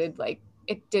really did, like,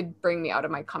 it did bring me out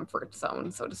of my comfort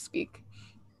zone, so to speak,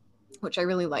 which I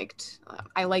really liked.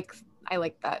 I like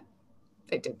that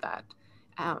they did that.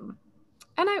 And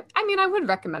I would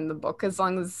recommend the book, as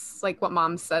long as, like what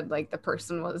Mom said, like the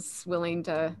person was willing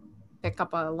to pick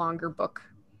up a longer book,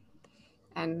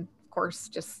 and of course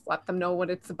just let them know what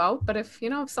it's about. But if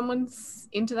someone's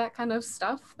into that kind of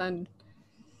stuff, then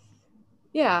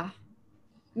yeah,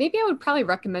 maybe I would probably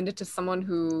recommend it to someone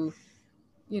who,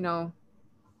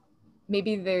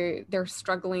 maybe they're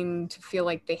struggling to feel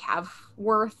like they have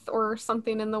worth or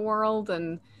something in the world.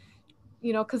 And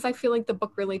because I feel like the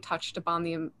book really touched upon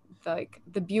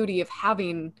the beauty of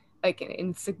having like an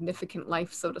insignificant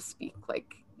life, so to speak.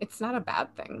 Like, it's not a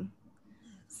bad thing.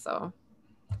 So,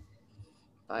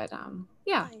 but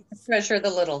yeah. Treasure the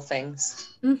little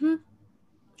things. Mm-hmm.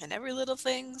 And every little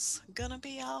thing's gonna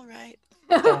be all right.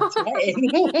 That's right.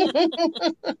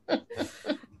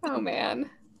 Oh man.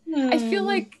 I feel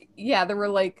like, yeah, there were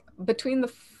like, between the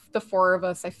 4 of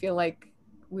us, I feel like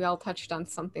we all touched on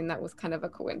something that was kind of a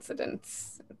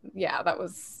coincidence. Yeah, that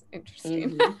was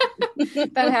interesting.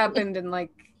 Mm-hmm. That happened in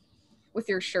like with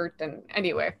your shirt, and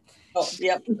anyway. Oh,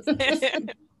 yep.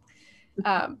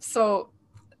 So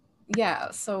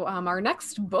our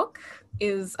next book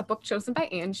is a book chosen by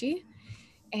Angie,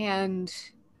 and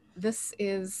this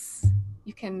is,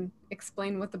 you can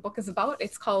explain what the book is about.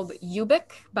 It's called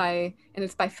Ubik and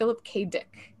it's by Philip K.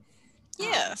 Dick.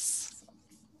 Yes.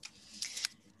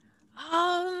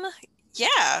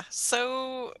 Yeah.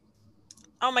 So,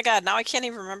 oh my God, now I can't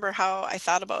even remember how I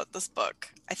thought about this book.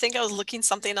 I think I was looking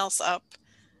something else up,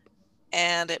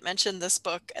 and it mentioned this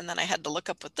book, and then I had to look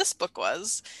up what this book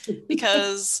was,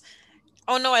 because,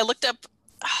 oh no, I looked up,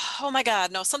 oh my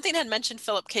God, no, something had mentioned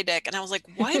Philip K. Dick, and I was like,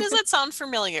 why does that sound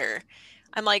familiar?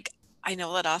 I'm like, I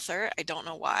know that author. I don't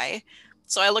know why.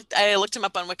 So I looked him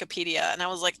up on Wikipedia, and I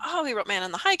was like, oh, he wrote Man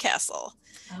in the High Castle.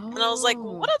 Oh. And I was like,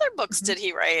 well, what other books did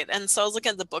he write? And so I was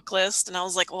looking at the book list, and I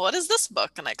was like, well, what is this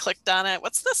book? And I clicked on it.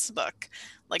 What's this book?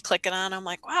 Like, clicking on, I'm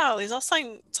like, wow, these all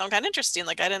sound kind of interesting.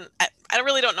 Like, I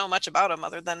really don't know much about him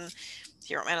other than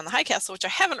he wrote Man in the High Castle, which I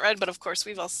haven't read, but of course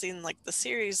we've all seen like the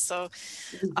series. So,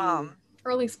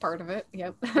 or at least part of it.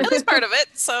 Yep. At least part of it.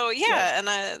 So yeah, and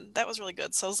that was really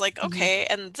good. So I was like, okay.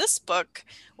 And this book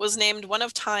was named one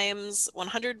of Time's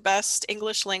 100 best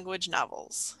English language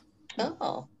novels.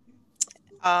 Oh.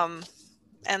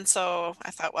 And so I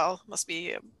thought, well, must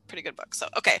be a pretty good book. So,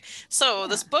 okay. So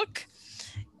this book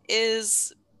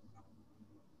is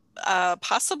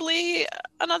possibly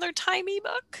another timey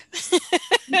book.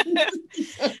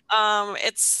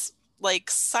 It's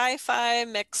like sci-fi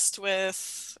mixed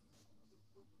with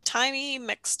timey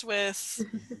mixed with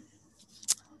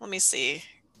let me see.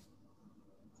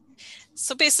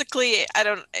 So basically, you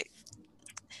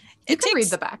can read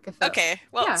the back if okay.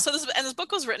 Well, so this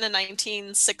book was written in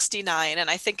 1969, and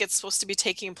I think it's supposed to be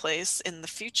taking place in the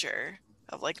future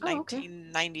of like Oh, okay.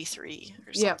 1993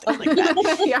 or Yeah. something like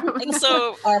that. Yeah. And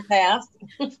so, Our past.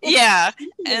 yeah.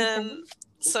 And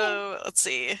so let's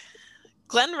see.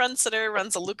 Glenn Runseter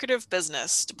runs a lucrative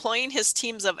business, deploying his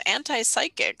teams of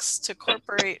anti-psychics to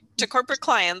corporate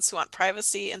clients who want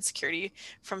privacy and security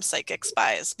from psychic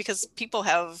spies, because people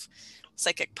have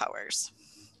psychic powers.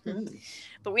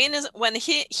 But when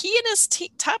he and his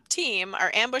top team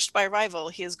are ambushed by a rival,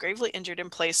 he is gravely injured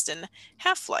and placed in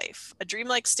half-life, a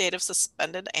dreamlike state of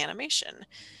suspended animation.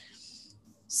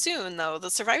 Soon, though, the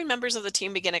surviving members of the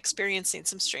team begin experiencing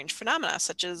some strange phenomena,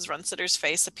 such as Runseter's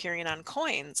face appearing on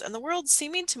coins and the world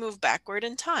seeming to move backward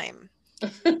in time.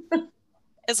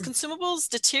 As consumables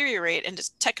deteriorate and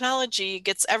technology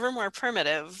gets ever more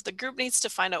primitive, the group needs to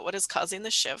find out what is causing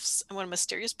the shifts and what a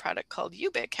mysterious product called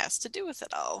Ubik has to do with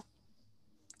it all.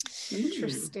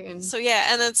 Interesting. So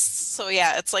yeah, and it's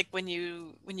like when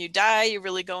you die, you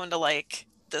really go into like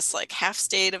this like half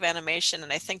state of animation,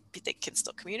 and I think they can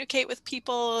still communicate with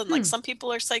people, and like some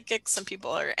people are psychics, some people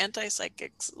are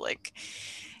anti-psychics, like,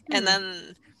 and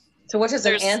then so what does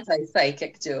an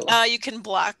anti-psychic do? You can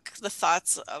block the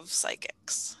thoughts of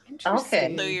psychics.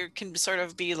 Okay. So you can sort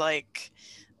of be like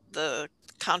the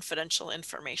confidential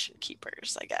information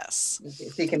keepers, I guess. Okay,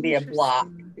 so you can be a block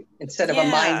instead of a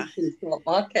mind control.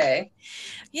 Okay.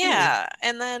 Yeah.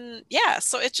 And then,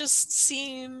 so it just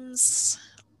seems,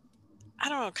 I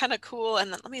don't know, kind of cool.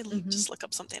 And then let me just look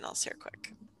up something else here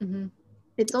quick.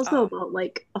 It's also about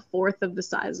like a fourth of the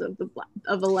size of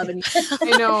 11.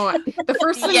 I know. The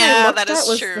first thing I looked at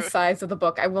was the size of the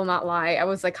book. I will not lie. I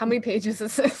was like, how many pages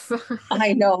is this?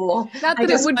 I know. Not that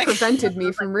it would prevented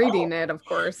me from reading it, of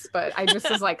course, but I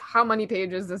just was like, how many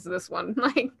pages is this one?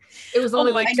 Like, it was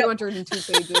only like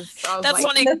 202 pages. So I was That's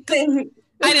like, funny.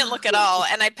 I didn't look at all,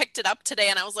 and I picked it up today,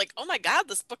 and I was like, "Oh my god,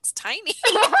 this book's tiny."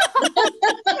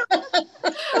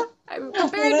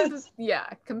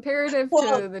 Comparative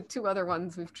to the two other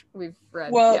ones we've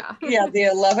read. Well,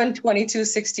 the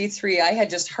 11/22/63. I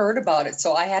had just heard about it,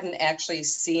 so I hadn't actually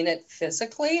seen it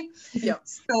physically. Yep.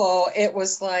 So it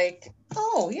was like,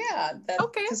 oh yeah,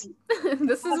 okay.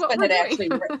 This is what we're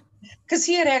doing. Because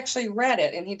he had actually read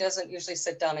it, and he doesn't usually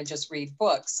sit down and just read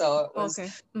books. So it was,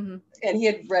 and he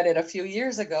had read it a few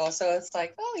years ago. So it's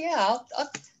like, oh yeah,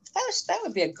 that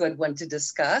would be a good one to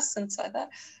discuss. And so I thought,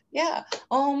 yeah,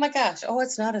 oh my gosh, oh,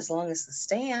 it's not as long as The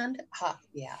Stand.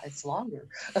 Yeah, it's longer.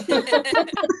 Ooh,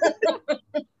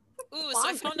 so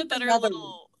I found a better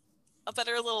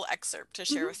little excerpt to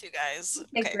share with you guys.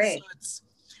 Okay, great. So it's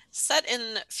set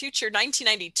in future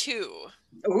 1992.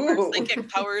 Ooh. Psychic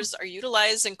powers are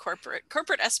utilized in corporate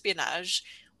espionage,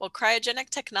 while cryogenic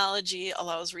technology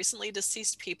allows recently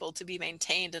deceased people to be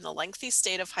maintained in a lengthy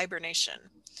state of hibernation.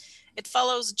 It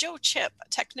follows Joe Chip, a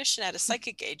technician at a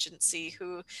psychic agency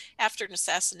who, after an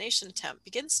assassination attempt,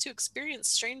 begins to experience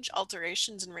strange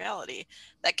alterations in reality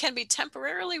that can be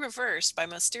temporarily reversed by a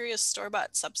mysterious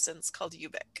store-bought substance called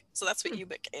Ubik. So that's what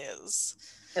Ubik is.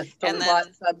 A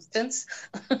store-bought substance?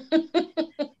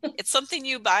 It's something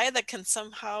you buy that can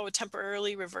somehow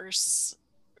temporarily reverse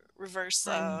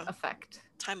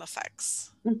time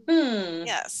effects.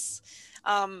 Yes.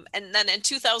 And then in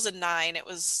 2009, it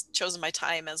was chosen by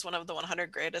Time as one of the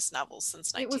 100 greatest novels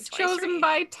since 1923. It was chosen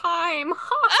by Time.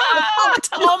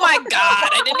 Oh my God.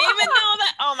 I didn't even know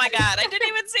that. Oh my God. I didn't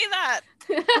even see that.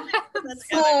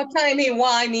 So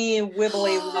timey-wimey,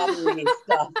 wibbly-wobbly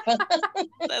stuff.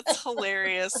 That's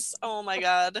hilarious. Oh my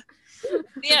God.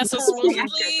 Yeah, so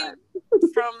supposedly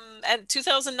from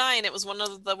 2009, it was one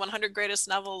of the 100 greatest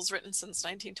novels written since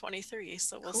 1923.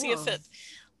 So we'll see if it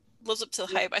lives up to the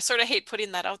hype. I sort of hate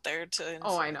putting that out there to.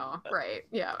 Oh, I know. Right.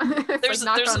 Yeah. There's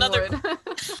another.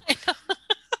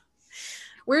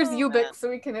 Where's Ubik so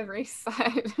we can erase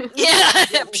that?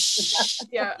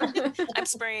 Yeah. I'm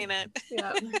spraying it.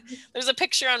 Yeah. There's a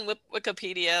picture on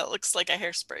Wikipedia. It looks like a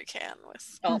hairspray can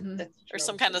with, or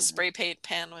some kind of spray paint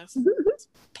pan with.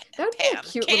 That would be a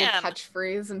cute little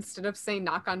catchphrase. Instead of saying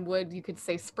 "knock on wood," you could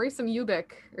say "spray some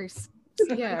Ubik" or spray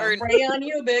on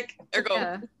Ubik, or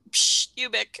go psh,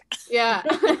 Ubik. Yeah.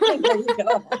 There you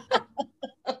go.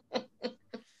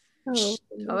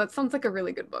 Oh, that sounds like a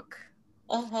really good book.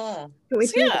 So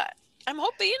yeah, I'm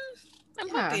hoping.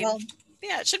 Well,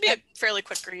 yeah, it should be a fairly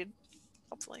quick read,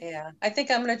 hopefully. Yeah, I think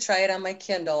I'm going to try it on my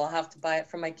Kindle. I'll have to buy it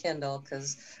for my Kindle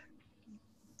because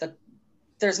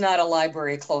there's not a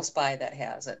library close by that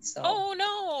has it. So. Oh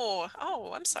no!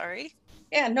 Oh, I'm sorry.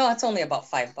 Yeah, no, it's only about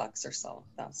 $5 or so.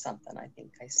 That's something I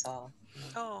think I saw.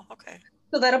 Oh, okay.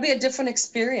 So that'll be a different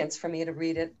experience for me to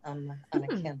read it on a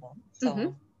Kindle.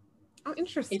 So. Oh,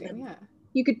 interesting. Yeah.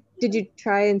 Did you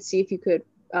try and see if you could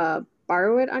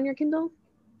borrow it on your Kindle?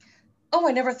 Oh,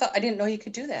 I didn't know you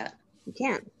could do that. You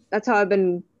can. That's how I've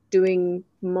been doing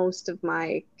most of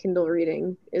my Kindle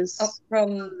reading is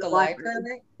from the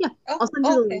library? Yeah. I'll send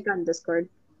you the link on Discord.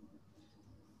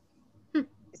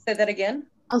 Say that again?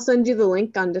 I'll send you the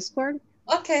link on Discord.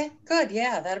 Okay, good.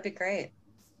 Yeah, that'd be great.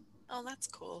 Oh, that's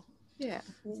cool. Yeah.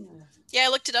 Yeah, I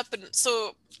looked it up, and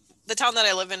so the town that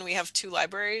I live in, we have 2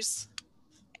 libraries,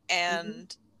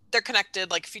 and they're connected.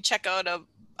 Like if you check out a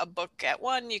book at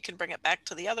one, you can bring it back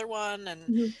to the other one,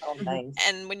 and Oh, nice.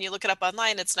 and when you look it up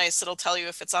online, it's nice. It'll tell you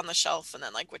if it's on the shelf and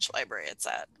then like which library it's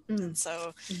at.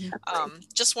 So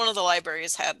just one of the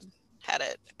libraries had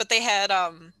it, but they had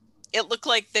it looked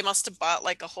like they must have bought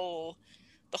like the whole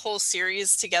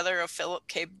series together of Philip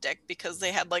K. Dick, because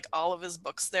they had like all of his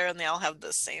books there and they all have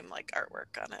the same like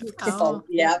artwork on it. Oh,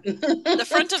 yeah. The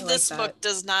front of this like book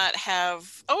does not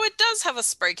have, it does have a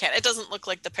spray can. It doesn't look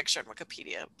like the picture in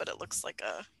Wikipedia, but it looks like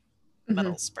a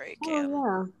metal spray can.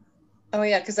 Oh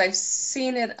yeah, because I've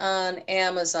seen it on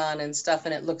Amazon and stuff,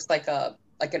 and it looks like an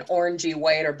orangey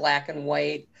white or black and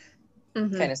white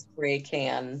kind of spray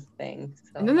can thing.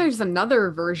 So. And then there's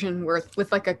another version with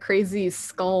like a crazy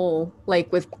skull, like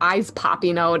with eyes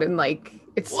popping out, and like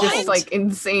it's just like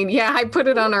insane. Yeah, I put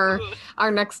it on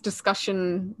our next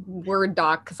discussion Word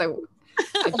doc because I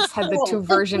just had the 2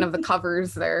 version of the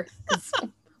covers there.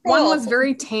 One was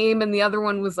very tame and the other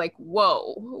one was like,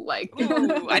 whoa, like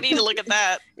ooh, I need to look at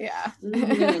that. Yeah.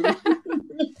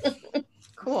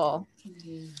 Cool.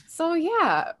 So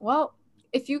yeah, well,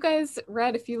 if you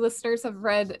listeners have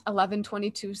read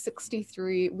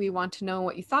 11/22/63, we want to know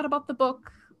what you thought about the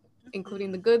book,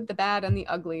 including the good, the bad, and the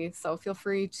ugly. So feel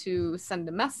free to send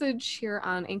a message here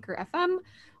on Anchor FM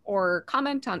or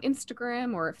comment on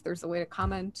Instagram, or if there's a way to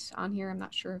comment on here, I'm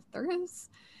not sure if there is.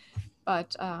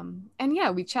 But, and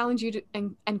yeah, we challenge you to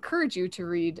and encourage you to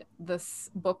read this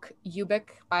book,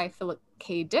 Ubik by Philip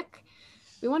K. Dick.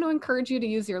 We want to encourage you to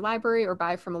use your library or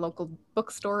buy from a local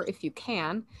bookstore if you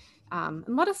can. And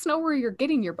let us know where you're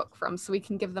getting your book from so we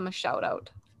can give them a shout out.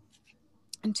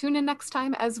 And tune in next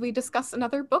time as we discuss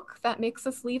another book that makes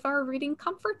us leave our reading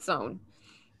comfort zone.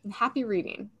 And happy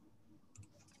reading.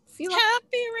 See you later.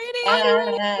 Happy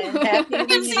reading. You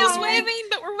can see us waving,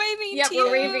 but we're waving to you.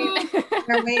 We're waving.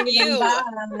 We're waving. You.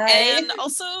 Bye. And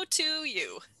also to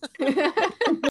you.